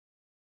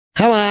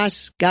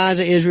Hamas,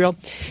 Gaza, Israel.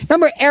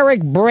 Remember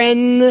Eric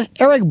Bren?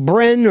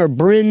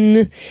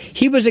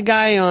 He was a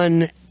guy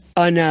on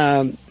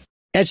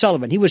Ed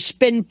Sullivan. He would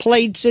spin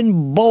plates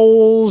and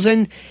bowls,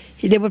 and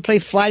they would play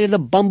Flight of the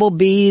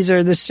Bumblebees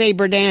or the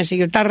Saber Dance. He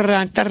would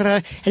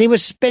and he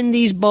would spin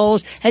these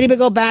bowls, and he would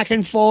go back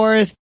and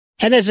forth.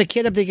 And as a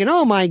kid, I'm thinking,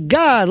 oh my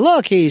God,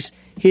 look, he's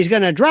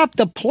going to drop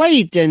the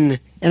plate, and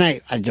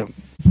I don't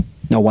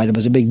know why that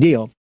was a big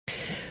deal.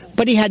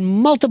 But he had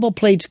multiple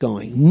plates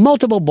going,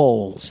 multiple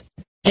bowls,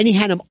 and he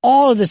had them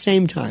all at the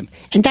same time.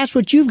 And that's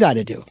what you've got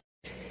to do.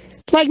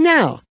 Like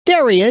now,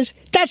 there he is.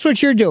 That's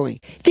what you're doing.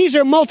 These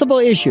are multiple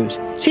issues.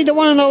 See the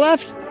one on the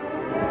left?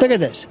 Look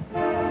at this.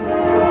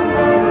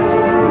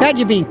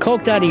 Imagine being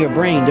coked out of your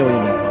brain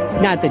doing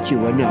that. Not that you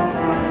would know.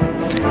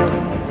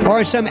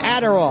 Or some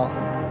Adderall.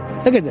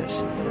 Look at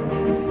this.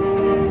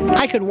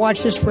 I could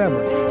watch this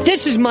forever.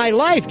 This is my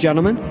life,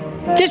 gentlemen.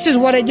 This is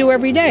what I do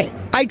every day.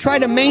 I try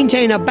to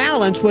maintain a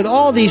balance with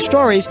all these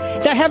stories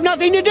that have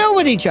nothing to do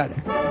with each other.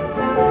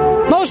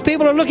 Most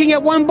people are looking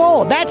at one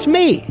bowl. That's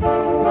me.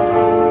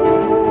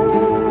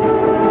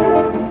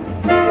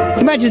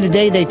 Imagine the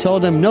day they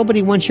told them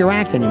nobody wants your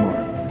act anymore.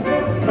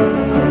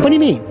 What do you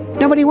mean?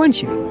 Nobody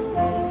wants you.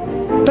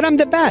 But I'm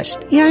the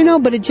best. Yeah, I know,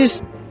 but it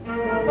just...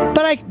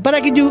 But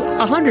I could do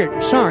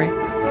 100. Sorry.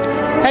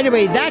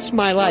 Anyway, that's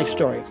my life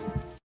story.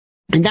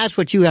 And that's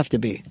what you have to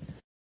be.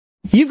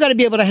 You've got to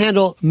be able to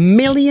handle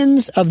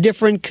millions of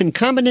different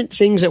concomitant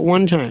things at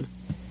one time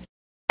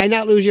and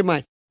not lose your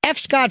mind. F.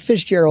 Scott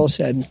Fitzgerald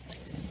said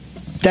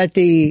that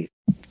the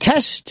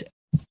test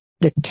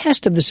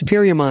of the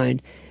superior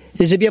mind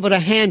is to be able to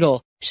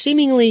handle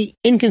seemingly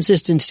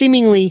inconsistent,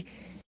 seemingly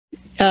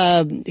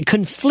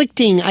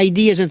conflicting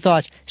ideas and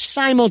thoughts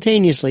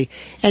simultaneously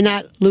and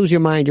not lose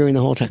your mind during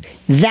the whole time.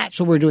 That's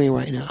what we're doing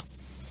right now.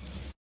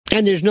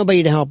 And there's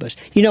nobody to help us.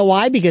 You know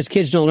why? Because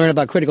kids don't learn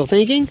about critical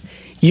thinking.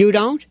 You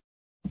don't.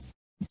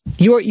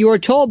 You're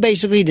told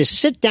basically to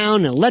sit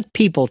down and let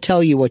people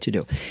tell you what to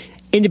do.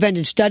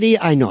 Independent study,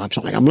 I know,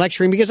 I'm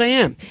lecturing because I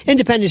am.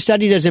 Independent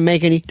study doesn't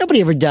make any,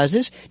 nobody ever does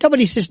this.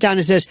 Nobody sits down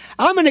and says,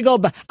 I'm going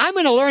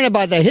to learn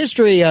about the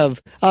history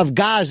of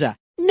Gaza.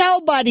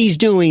 Nobody's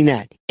doing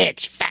that.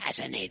 It's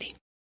fascinating.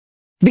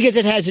 Because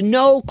it has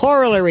no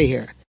corollary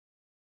here.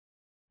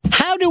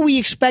 How do we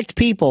expect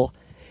people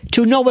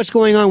to know what's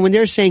going on when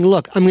they're saying,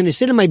 look, I'm going to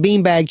sit in my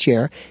beanbag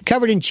chair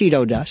covered in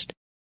Cheeto dust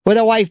with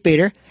a wife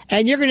beater,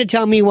 and you're going to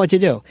tell me what to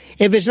do.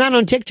 If it's not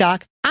on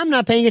TikTok, I'm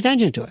not paying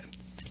attention to it.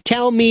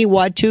 Tell me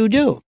what to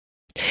do.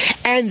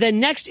 And the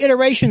next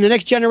iteration, the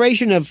next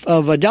generation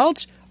of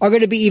adults are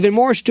going to be even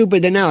more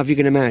stupid than now, if you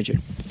can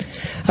imagine.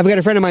 I've got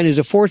a friend of mine who's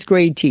a 4th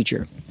grade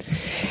teacher.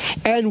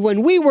 And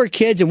when we were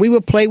kids and we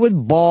would play with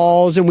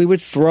balls and we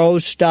would throw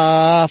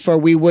stuff or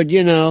we would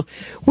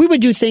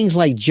do things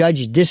like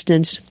judge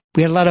distance.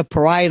 We had a lot of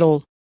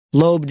parietal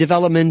lobe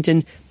development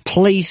and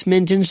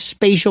placement and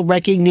spatial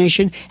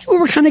recognition. We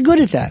were kind of good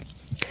at that.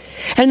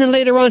 And then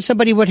later on,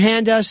 somebody would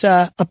hand us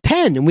a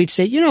pen, and we'd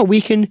say,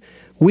 we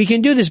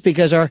can do this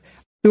because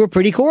we were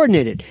pretty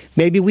coordinated.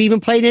 Maybe we even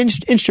played an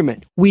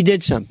instrument. We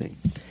did something.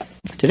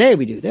 Today,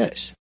 we do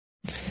this.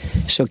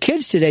 So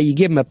kids today, you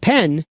give them a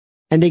pen,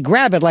 and they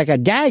grab it like a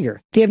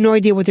dagger. They have no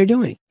idea what they're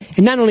doing.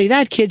 And not only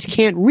that, kids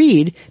can't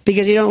read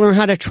because they don't learn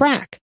how to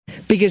track.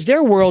 Because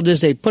their world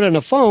is they put on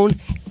a phone,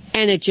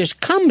 and it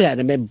just comes at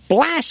them and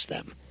blasts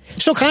them.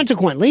 So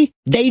consequently,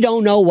 they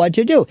don't know what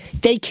to do.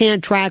 They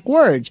can't track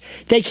words.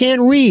 They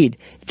can't read.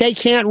 They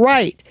can't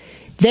write.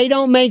 They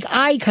don't make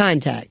eye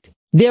contact.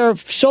 They're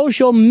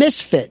social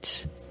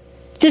misfits.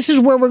 This is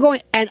where we're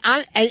going. And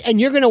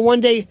you're going to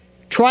one day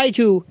try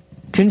to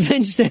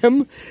convince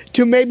them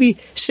to maybe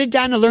sit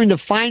down and learn the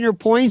finer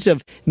points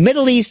of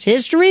Middle East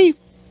history?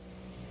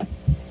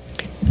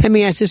 Let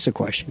me ask this a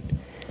question.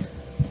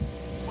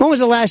 When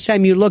was the last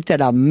time you looked at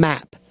a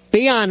map?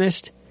 Be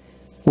honest.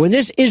 When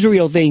this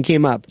Israel thing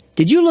came up,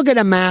 did you look at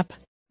a map?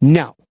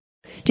 No.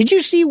 Did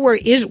you see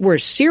where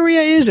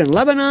Syria is and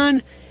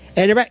Lebanon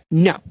and Iraq?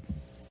 No.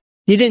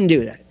 You didn't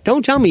do that.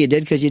 Don't tell me you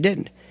did, because you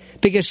didn't.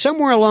 Because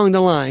somewhere along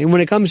the line,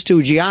 when it comes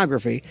to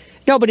geography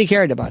Nobody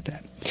cared about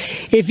that.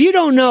 If you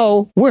don't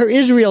know where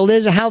Israel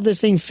is or how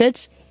this thing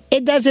fits,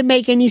 it doesn't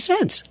make any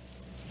sense.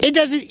 It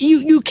doesn't,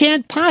 you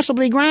can't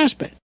possibly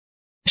grasp it.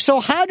 So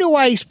how do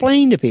I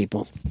explain to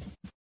people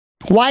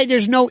why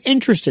there's no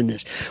interest in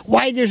this?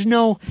 Why there's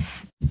no,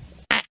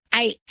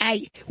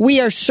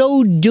 we are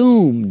so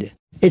doomed.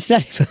 It's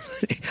not even,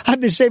 I've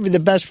been saving the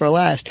best for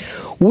last.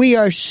 We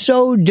are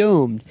so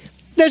doomed.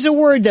 There's a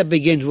word that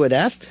begins with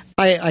F.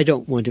 I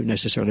don't want to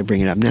necessarily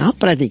bring it up now,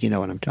 but I think you know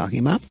what I'm talking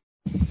about.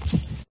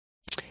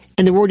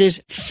 And the word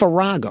is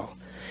farrago.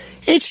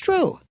 It's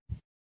true.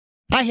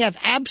 I have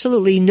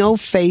absolutely no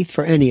faith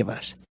for any of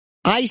us.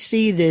 I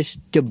see this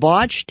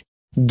debauched,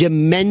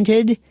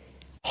 demented,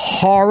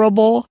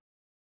 horrible,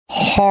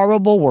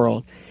 horrible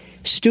world.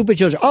 Stupid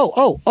children.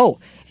 Oh.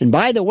 And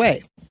by the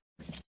way,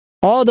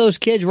 all those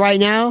kids right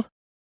now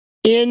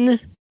in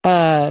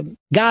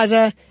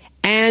Gaza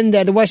and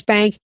the West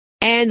Bank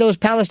and those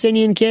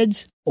Palestinian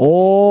kids, they're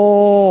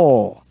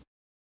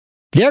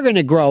going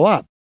to grow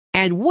up.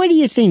 And what do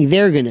you think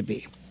they're going to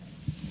be?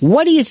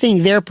 What do you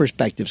think their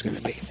perspective's going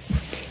to be?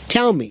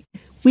 Tell me.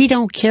 We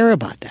don't care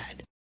about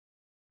that.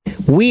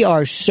 We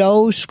are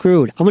so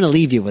screwed. I'm going to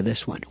leave you with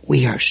this one.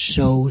 We are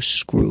so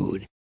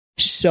screwed.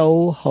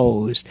 So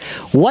hosed.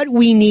 What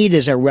we need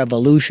is a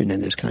revolution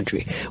in this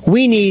country.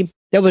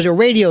 There was a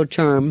radio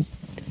term,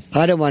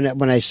 I don't want to,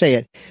 when I say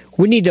it,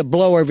 we need to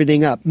blow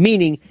everything up.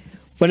 Meaning,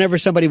 whenever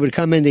somebody would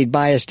come in, they'd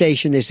buy a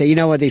station, they say, you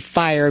know what, they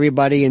fire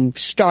everybody and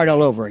start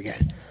all over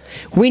again.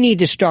 We need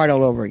to start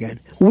all over again.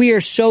 We are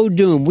so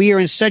doomed. We are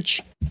in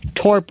such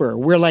torpor.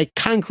 We're like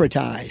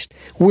concretized.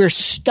 We're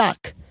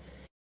stuck.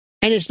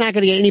 And it's not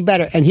going to get any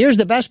better. And here's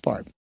the best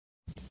part.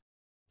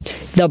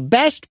 The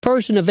best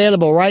person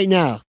available right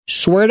now,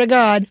 swear to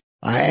God,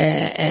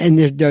 and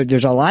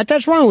there's a lot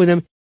that's wrong with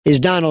him, is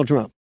Donald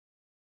Trump.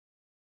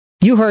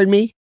 You heard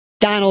me,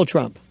 Donald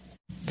Trump.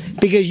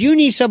 Because you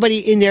need somebody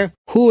in there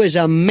who is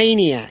a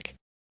maniac,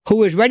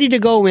 who is ready to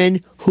go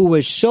in, who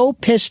is so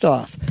pissed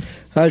off,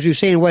 as we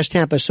say in West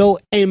Tampa, so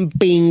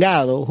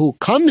empingado, who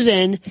comes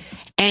in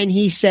and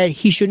he said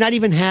he should not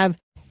even have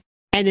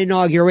an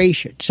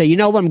inauguration. Say, you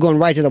know what, I'm going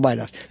right to the White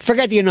House.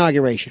 Forget the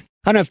inauguration.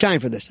 I don't have time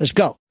for this. Let's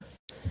go.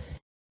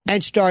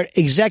 And start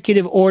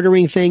executive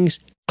ordering things,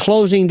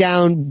 closing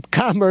down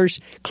commerce,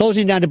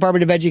 closing down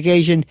Department of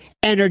Education,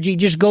 energy,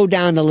 just go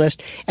down the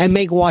list and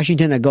make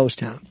Washington a ghost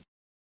town.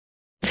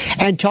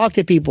 And talk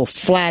to people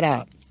flat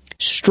out,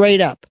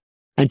 straight up,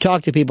 and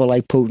talk to people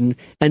like Putin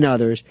and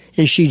others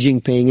and Xi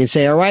Jinping and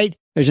say, all right,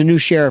 there's a new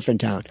sheriff in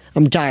town.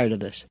 I'm tired of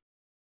this.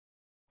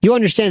 You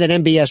understand that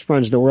MBS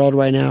runs the world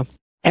right now?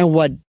 And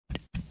what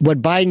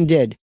Biden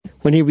did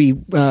when he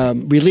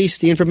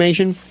released the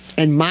information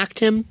and mocked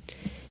him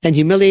and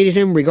humiliated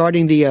him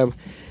regarding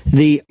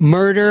the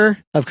murder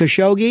of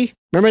Khashoggi.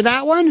 Remember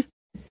that one?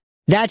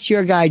 That's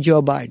your guy,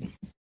 Joe Biden.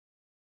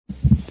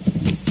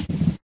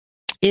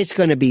 It's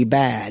going to be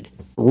bad.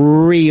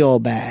 Real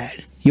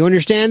bad. You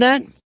understand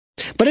that?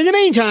 But in the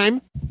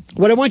meantime,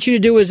 what I want you to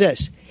do is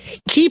this.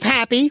 Keep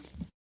happy.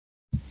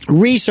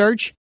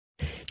 Research.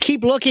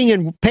 Keep looking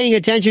and paying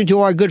attention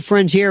to our good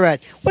friends here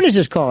at, what is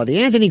this called?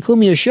 The Anthony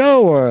Cumia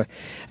Show or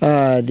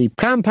the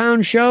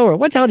Compound Show? Or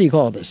what the hell do you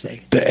call this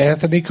thing? The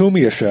Anthony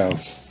Cumia Show.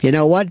 You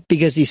know what?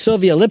 Because the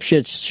Sylvia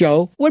Lipschitz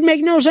Show would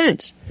make no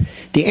sense.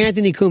 The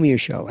Anthony Cumia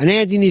Show. And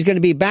Anthony's going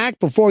to be back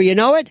before you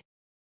know it.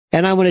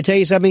 And I want to tell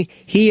you something.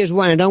 He is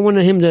one. I don't want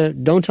him to,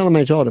 don't tell him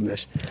I told him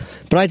this.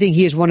 But I think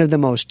he is one of the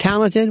most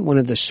talented, one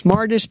of the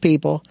smartest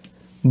people,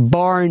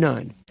 bar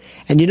none.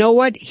 And you know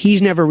what?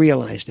 He's never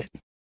realized it.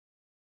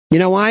 You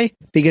know why?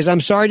 Because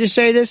I'm sorry to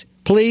say this.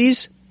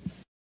 Please,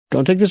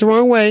 don't take this the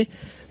wrong way.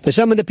 But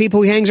some of the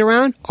people he hangs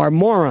around are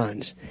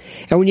morons.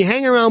 And when you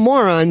hang around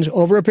morons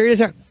over a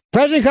period of time,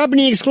 present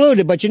company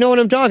excluded, but you know what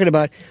I'm talking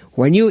about.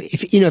 When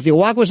if you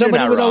walk with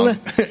somebody with a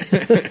limp,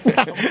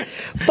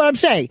 but I'm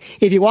saying,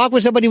 if you walk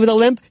with somebody with a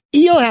limp,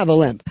 you'll have a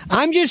limp.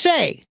 I'm just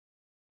saying,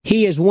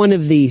 he is one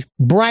of the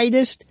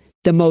brightest,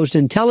 the most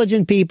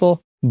intelligent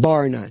people,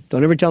 bar none.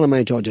 Don't ever tell him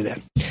I told you that.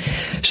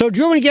 So,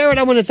 Drew and Garrett,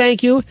 I want to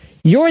thank you.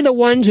 You're the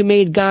ones who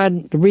made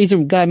God, the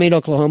reason God made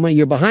Oklahoma.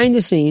 You're behind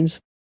the scenes.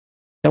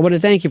 I want to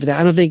thank you for that.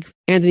 I don't think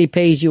Anthony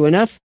pays you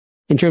enough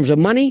in terms of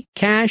money,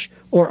 cash,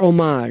 or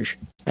homage.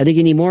 I think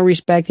you need more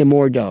respect and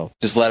more dough.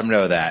 Just let him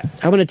know that.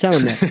 I want to tell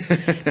him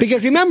that.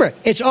 Because remember,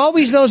 it's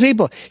always those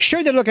people.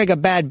 Sure, they look like a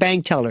bad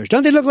bank tellers.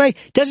 Don't they look like,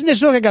 doesn't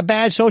this look like a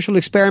bad social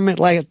experiment,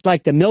 like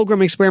the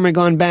Milgram experiment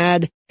gone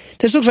bad?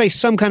 This looks like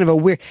some kind of a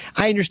weird,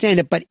 I understand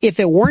it, but if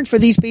it weren't for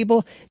these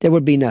people, there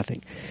would be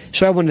nothing.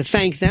 So I want to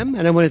thank them,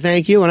 and I want to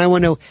thank you, and I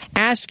want to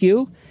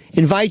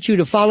invite you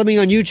to follow me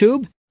on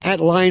YouTube at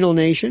Lionel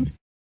Nation.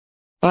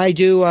 I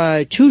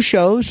do 2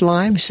 shows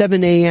live, 8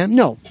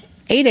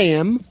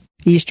 a.m.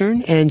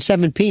 Eastern and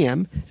 7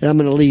 p.m. And I'm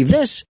going to leave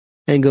this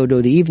and go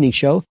to the evening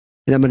show,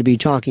 and I'm going to be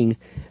talking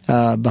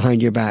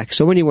behind your back.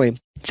 So anyway,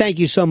 thank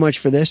you so much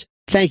for this.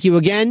 Thank you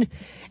again.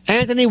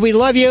 Anthony, we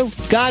love you.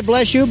 God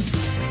bless you.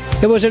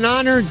 It was an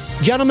honor,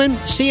 gentlemen.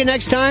 See you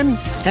next time.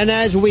 And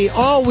as we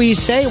always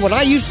say, what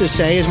I used to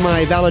say is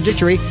my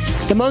valedictory,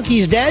 the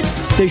monkey's dead.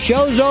 The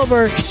show's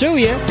over. Sue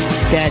ya.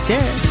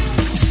 CDATA.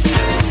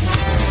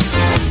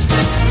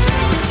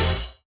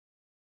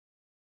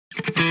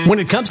 When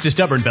it comes to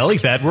stubborn belly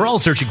fat, we're all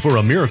searching for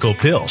a miracle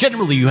pill.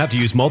 Generally, you have to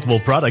use multiple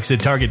products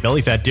that target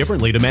belly fat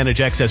differently to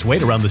manage excess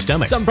weight around the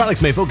stomach. Some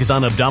products may focus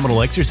on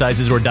abdominal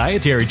exercises or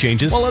dietary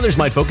changes, while others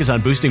might focus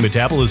on boosting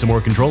metabolism or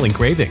controlling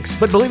cravings.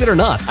 But believe it or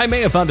not, I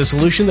may have found a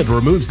solution that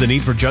removes the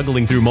need for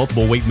juggling through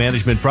multiple weight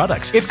management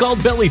products. It's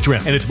called Belly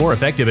Trim, and it's more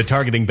effective at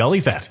targeting belly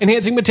fat,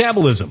 enhancing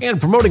metabolism, and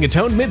promoting a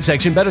toned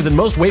midsection better than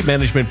most weight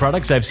management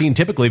products I've seen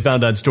typically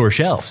found on store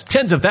shelves.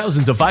 Tens of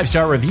thousands of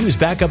 5-star reviews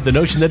back up the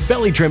notion that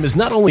Belly Trim is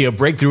not only a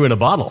breakthrough in a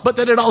bottle, but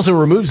that it also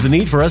removes the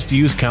need for us to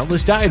use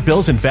countless diet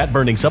pills and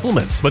fat-burning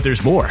supplements. But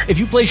there's more. If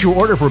you place your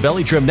order for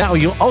Belly Trim now,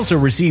 you'll also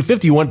receive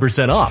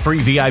 51% off, free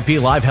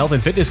VIP live health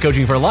and fitness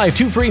coaching for life,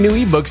 2 free new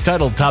ebooks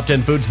titled Top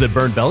 10 Foods That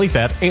Burn Belly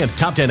Fat and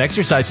Top 10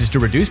 Exercises to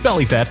Reduce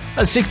Belly Fat,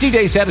 a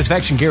 60-day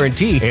satisfaction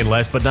guarantee, and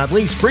last but not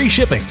least, free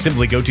shipping.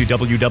 Simply go to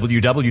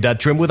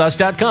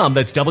www.trimwithus.com.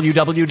 That's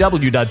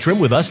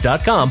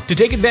www.trimwithus.com to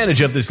take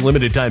advantage of this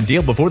limited time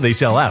deal before they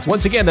sell out.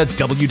 Once again, that's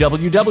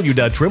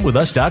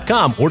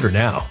www.trimwithus.com. Order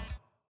now.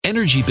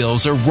 Energy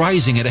bills are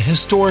rising at a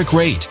historic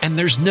rate, and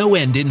there's no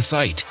end in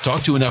sight.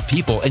 Talk to enough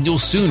people, and you'll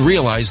soon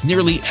realize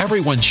nearly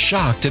everyone's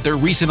shocked at their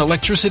recent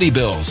electricity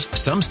bills.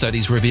 Some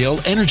studies reveal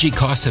energy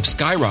costs have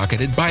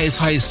skyrocketed by as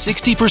high as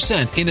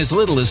 60% in as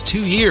little as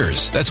 2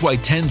 years. That's why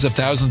tens of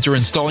thousands are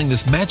installing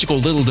this magical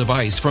little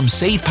device from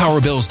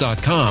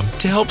SavePowerBills.com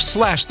to help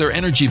slash their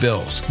energy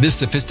bills. This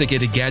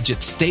sophisticated gadget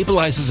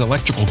stabilizes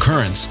electrical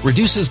currents,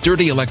 reduces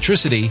dirty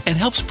electricity, and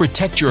helps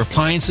protect your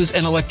appliances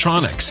and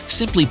electronics.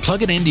 Simply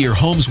plug it into your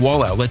home's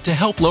wall outlet to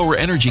help lower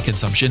energy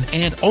consumption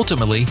and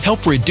ultimately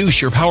help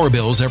reduce your power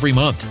bills every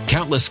month.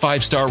 Countless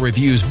 5-star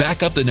reviews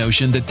back up the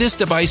notion that this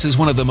device is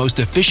one of the most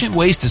efficient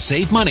ways to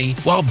save money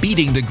while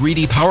beating the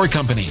greedy power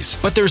companies.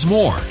 But there's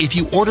more. If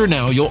you order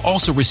now, you'll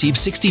also receive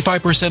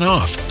 65%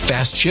 off,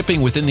 fast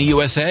shipping within the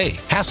USA,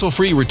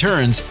 hassle-free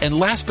returns, and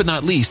last but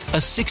not least,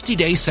 a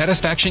 60-day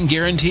satisfaction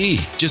guarantee.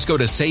 Just go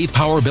to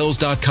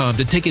SavePowerBills.com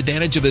to take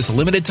advantage of this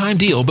limited time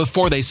deal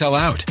before they sell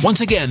out. Once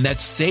again,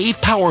 that's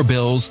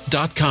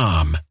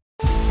SavePowerBills.com.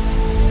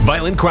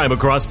 Violent crime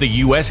across the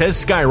U.S.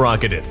 has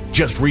skyrocketed.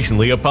 Just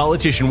recently, a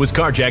politician was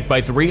carjacked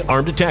by 3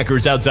 armed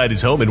attackers outside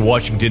his home in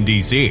Washington,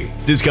 D.C.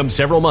 This comes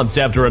several months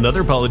after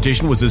another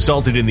politician was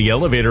assaulted in the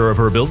elevator of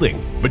her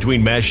building.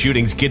 Between mass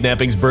shootings,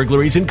 kidnappings,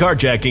 burglaries, and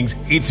carjackings,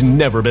 it's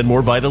never been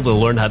more vital to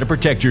learn how to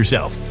protect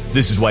yourself.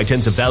 This is why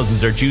tens of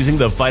thousands are choosing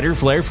the Fighter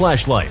Flare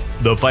flashlight.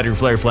 The Fighter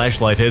Flare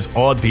flashlight has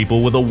awed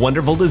people with a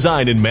wonderful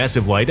design and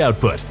massive light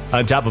output.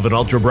 On top of an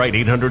ultra-bright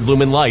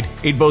 800-lumen light,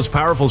 it boasts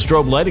powerful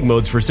strobe lighting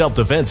modes for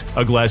self-defense,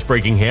 a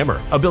glass-breaking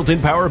hammer, a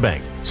built-in power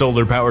bank,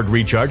 solar-powered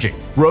recharging,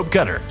 rope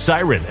cutter,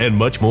 siren, and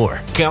much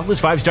more. Countless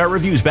 5-star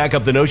reviews back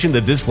up the notion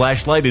that this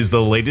flashlight is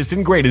the latest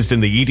and greatest in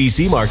the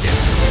EDC market.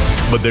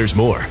 But there's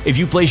more. If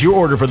you place your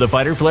order for the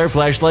Fighter Flare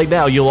flashlight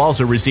now, you'll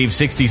also receive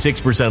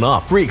 66%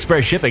 off, free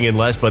express shipping, and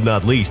last but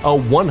not least, a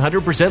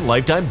 100%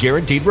 lifetime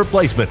guaranteed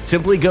replacement.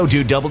 Simply go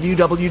to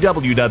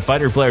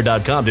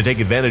www.fighterflare.com to take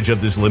advantage of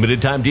this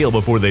limited time deal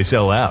before they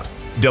sell out.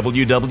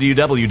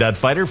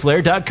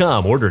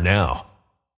 www.fighterflare.com. Order now.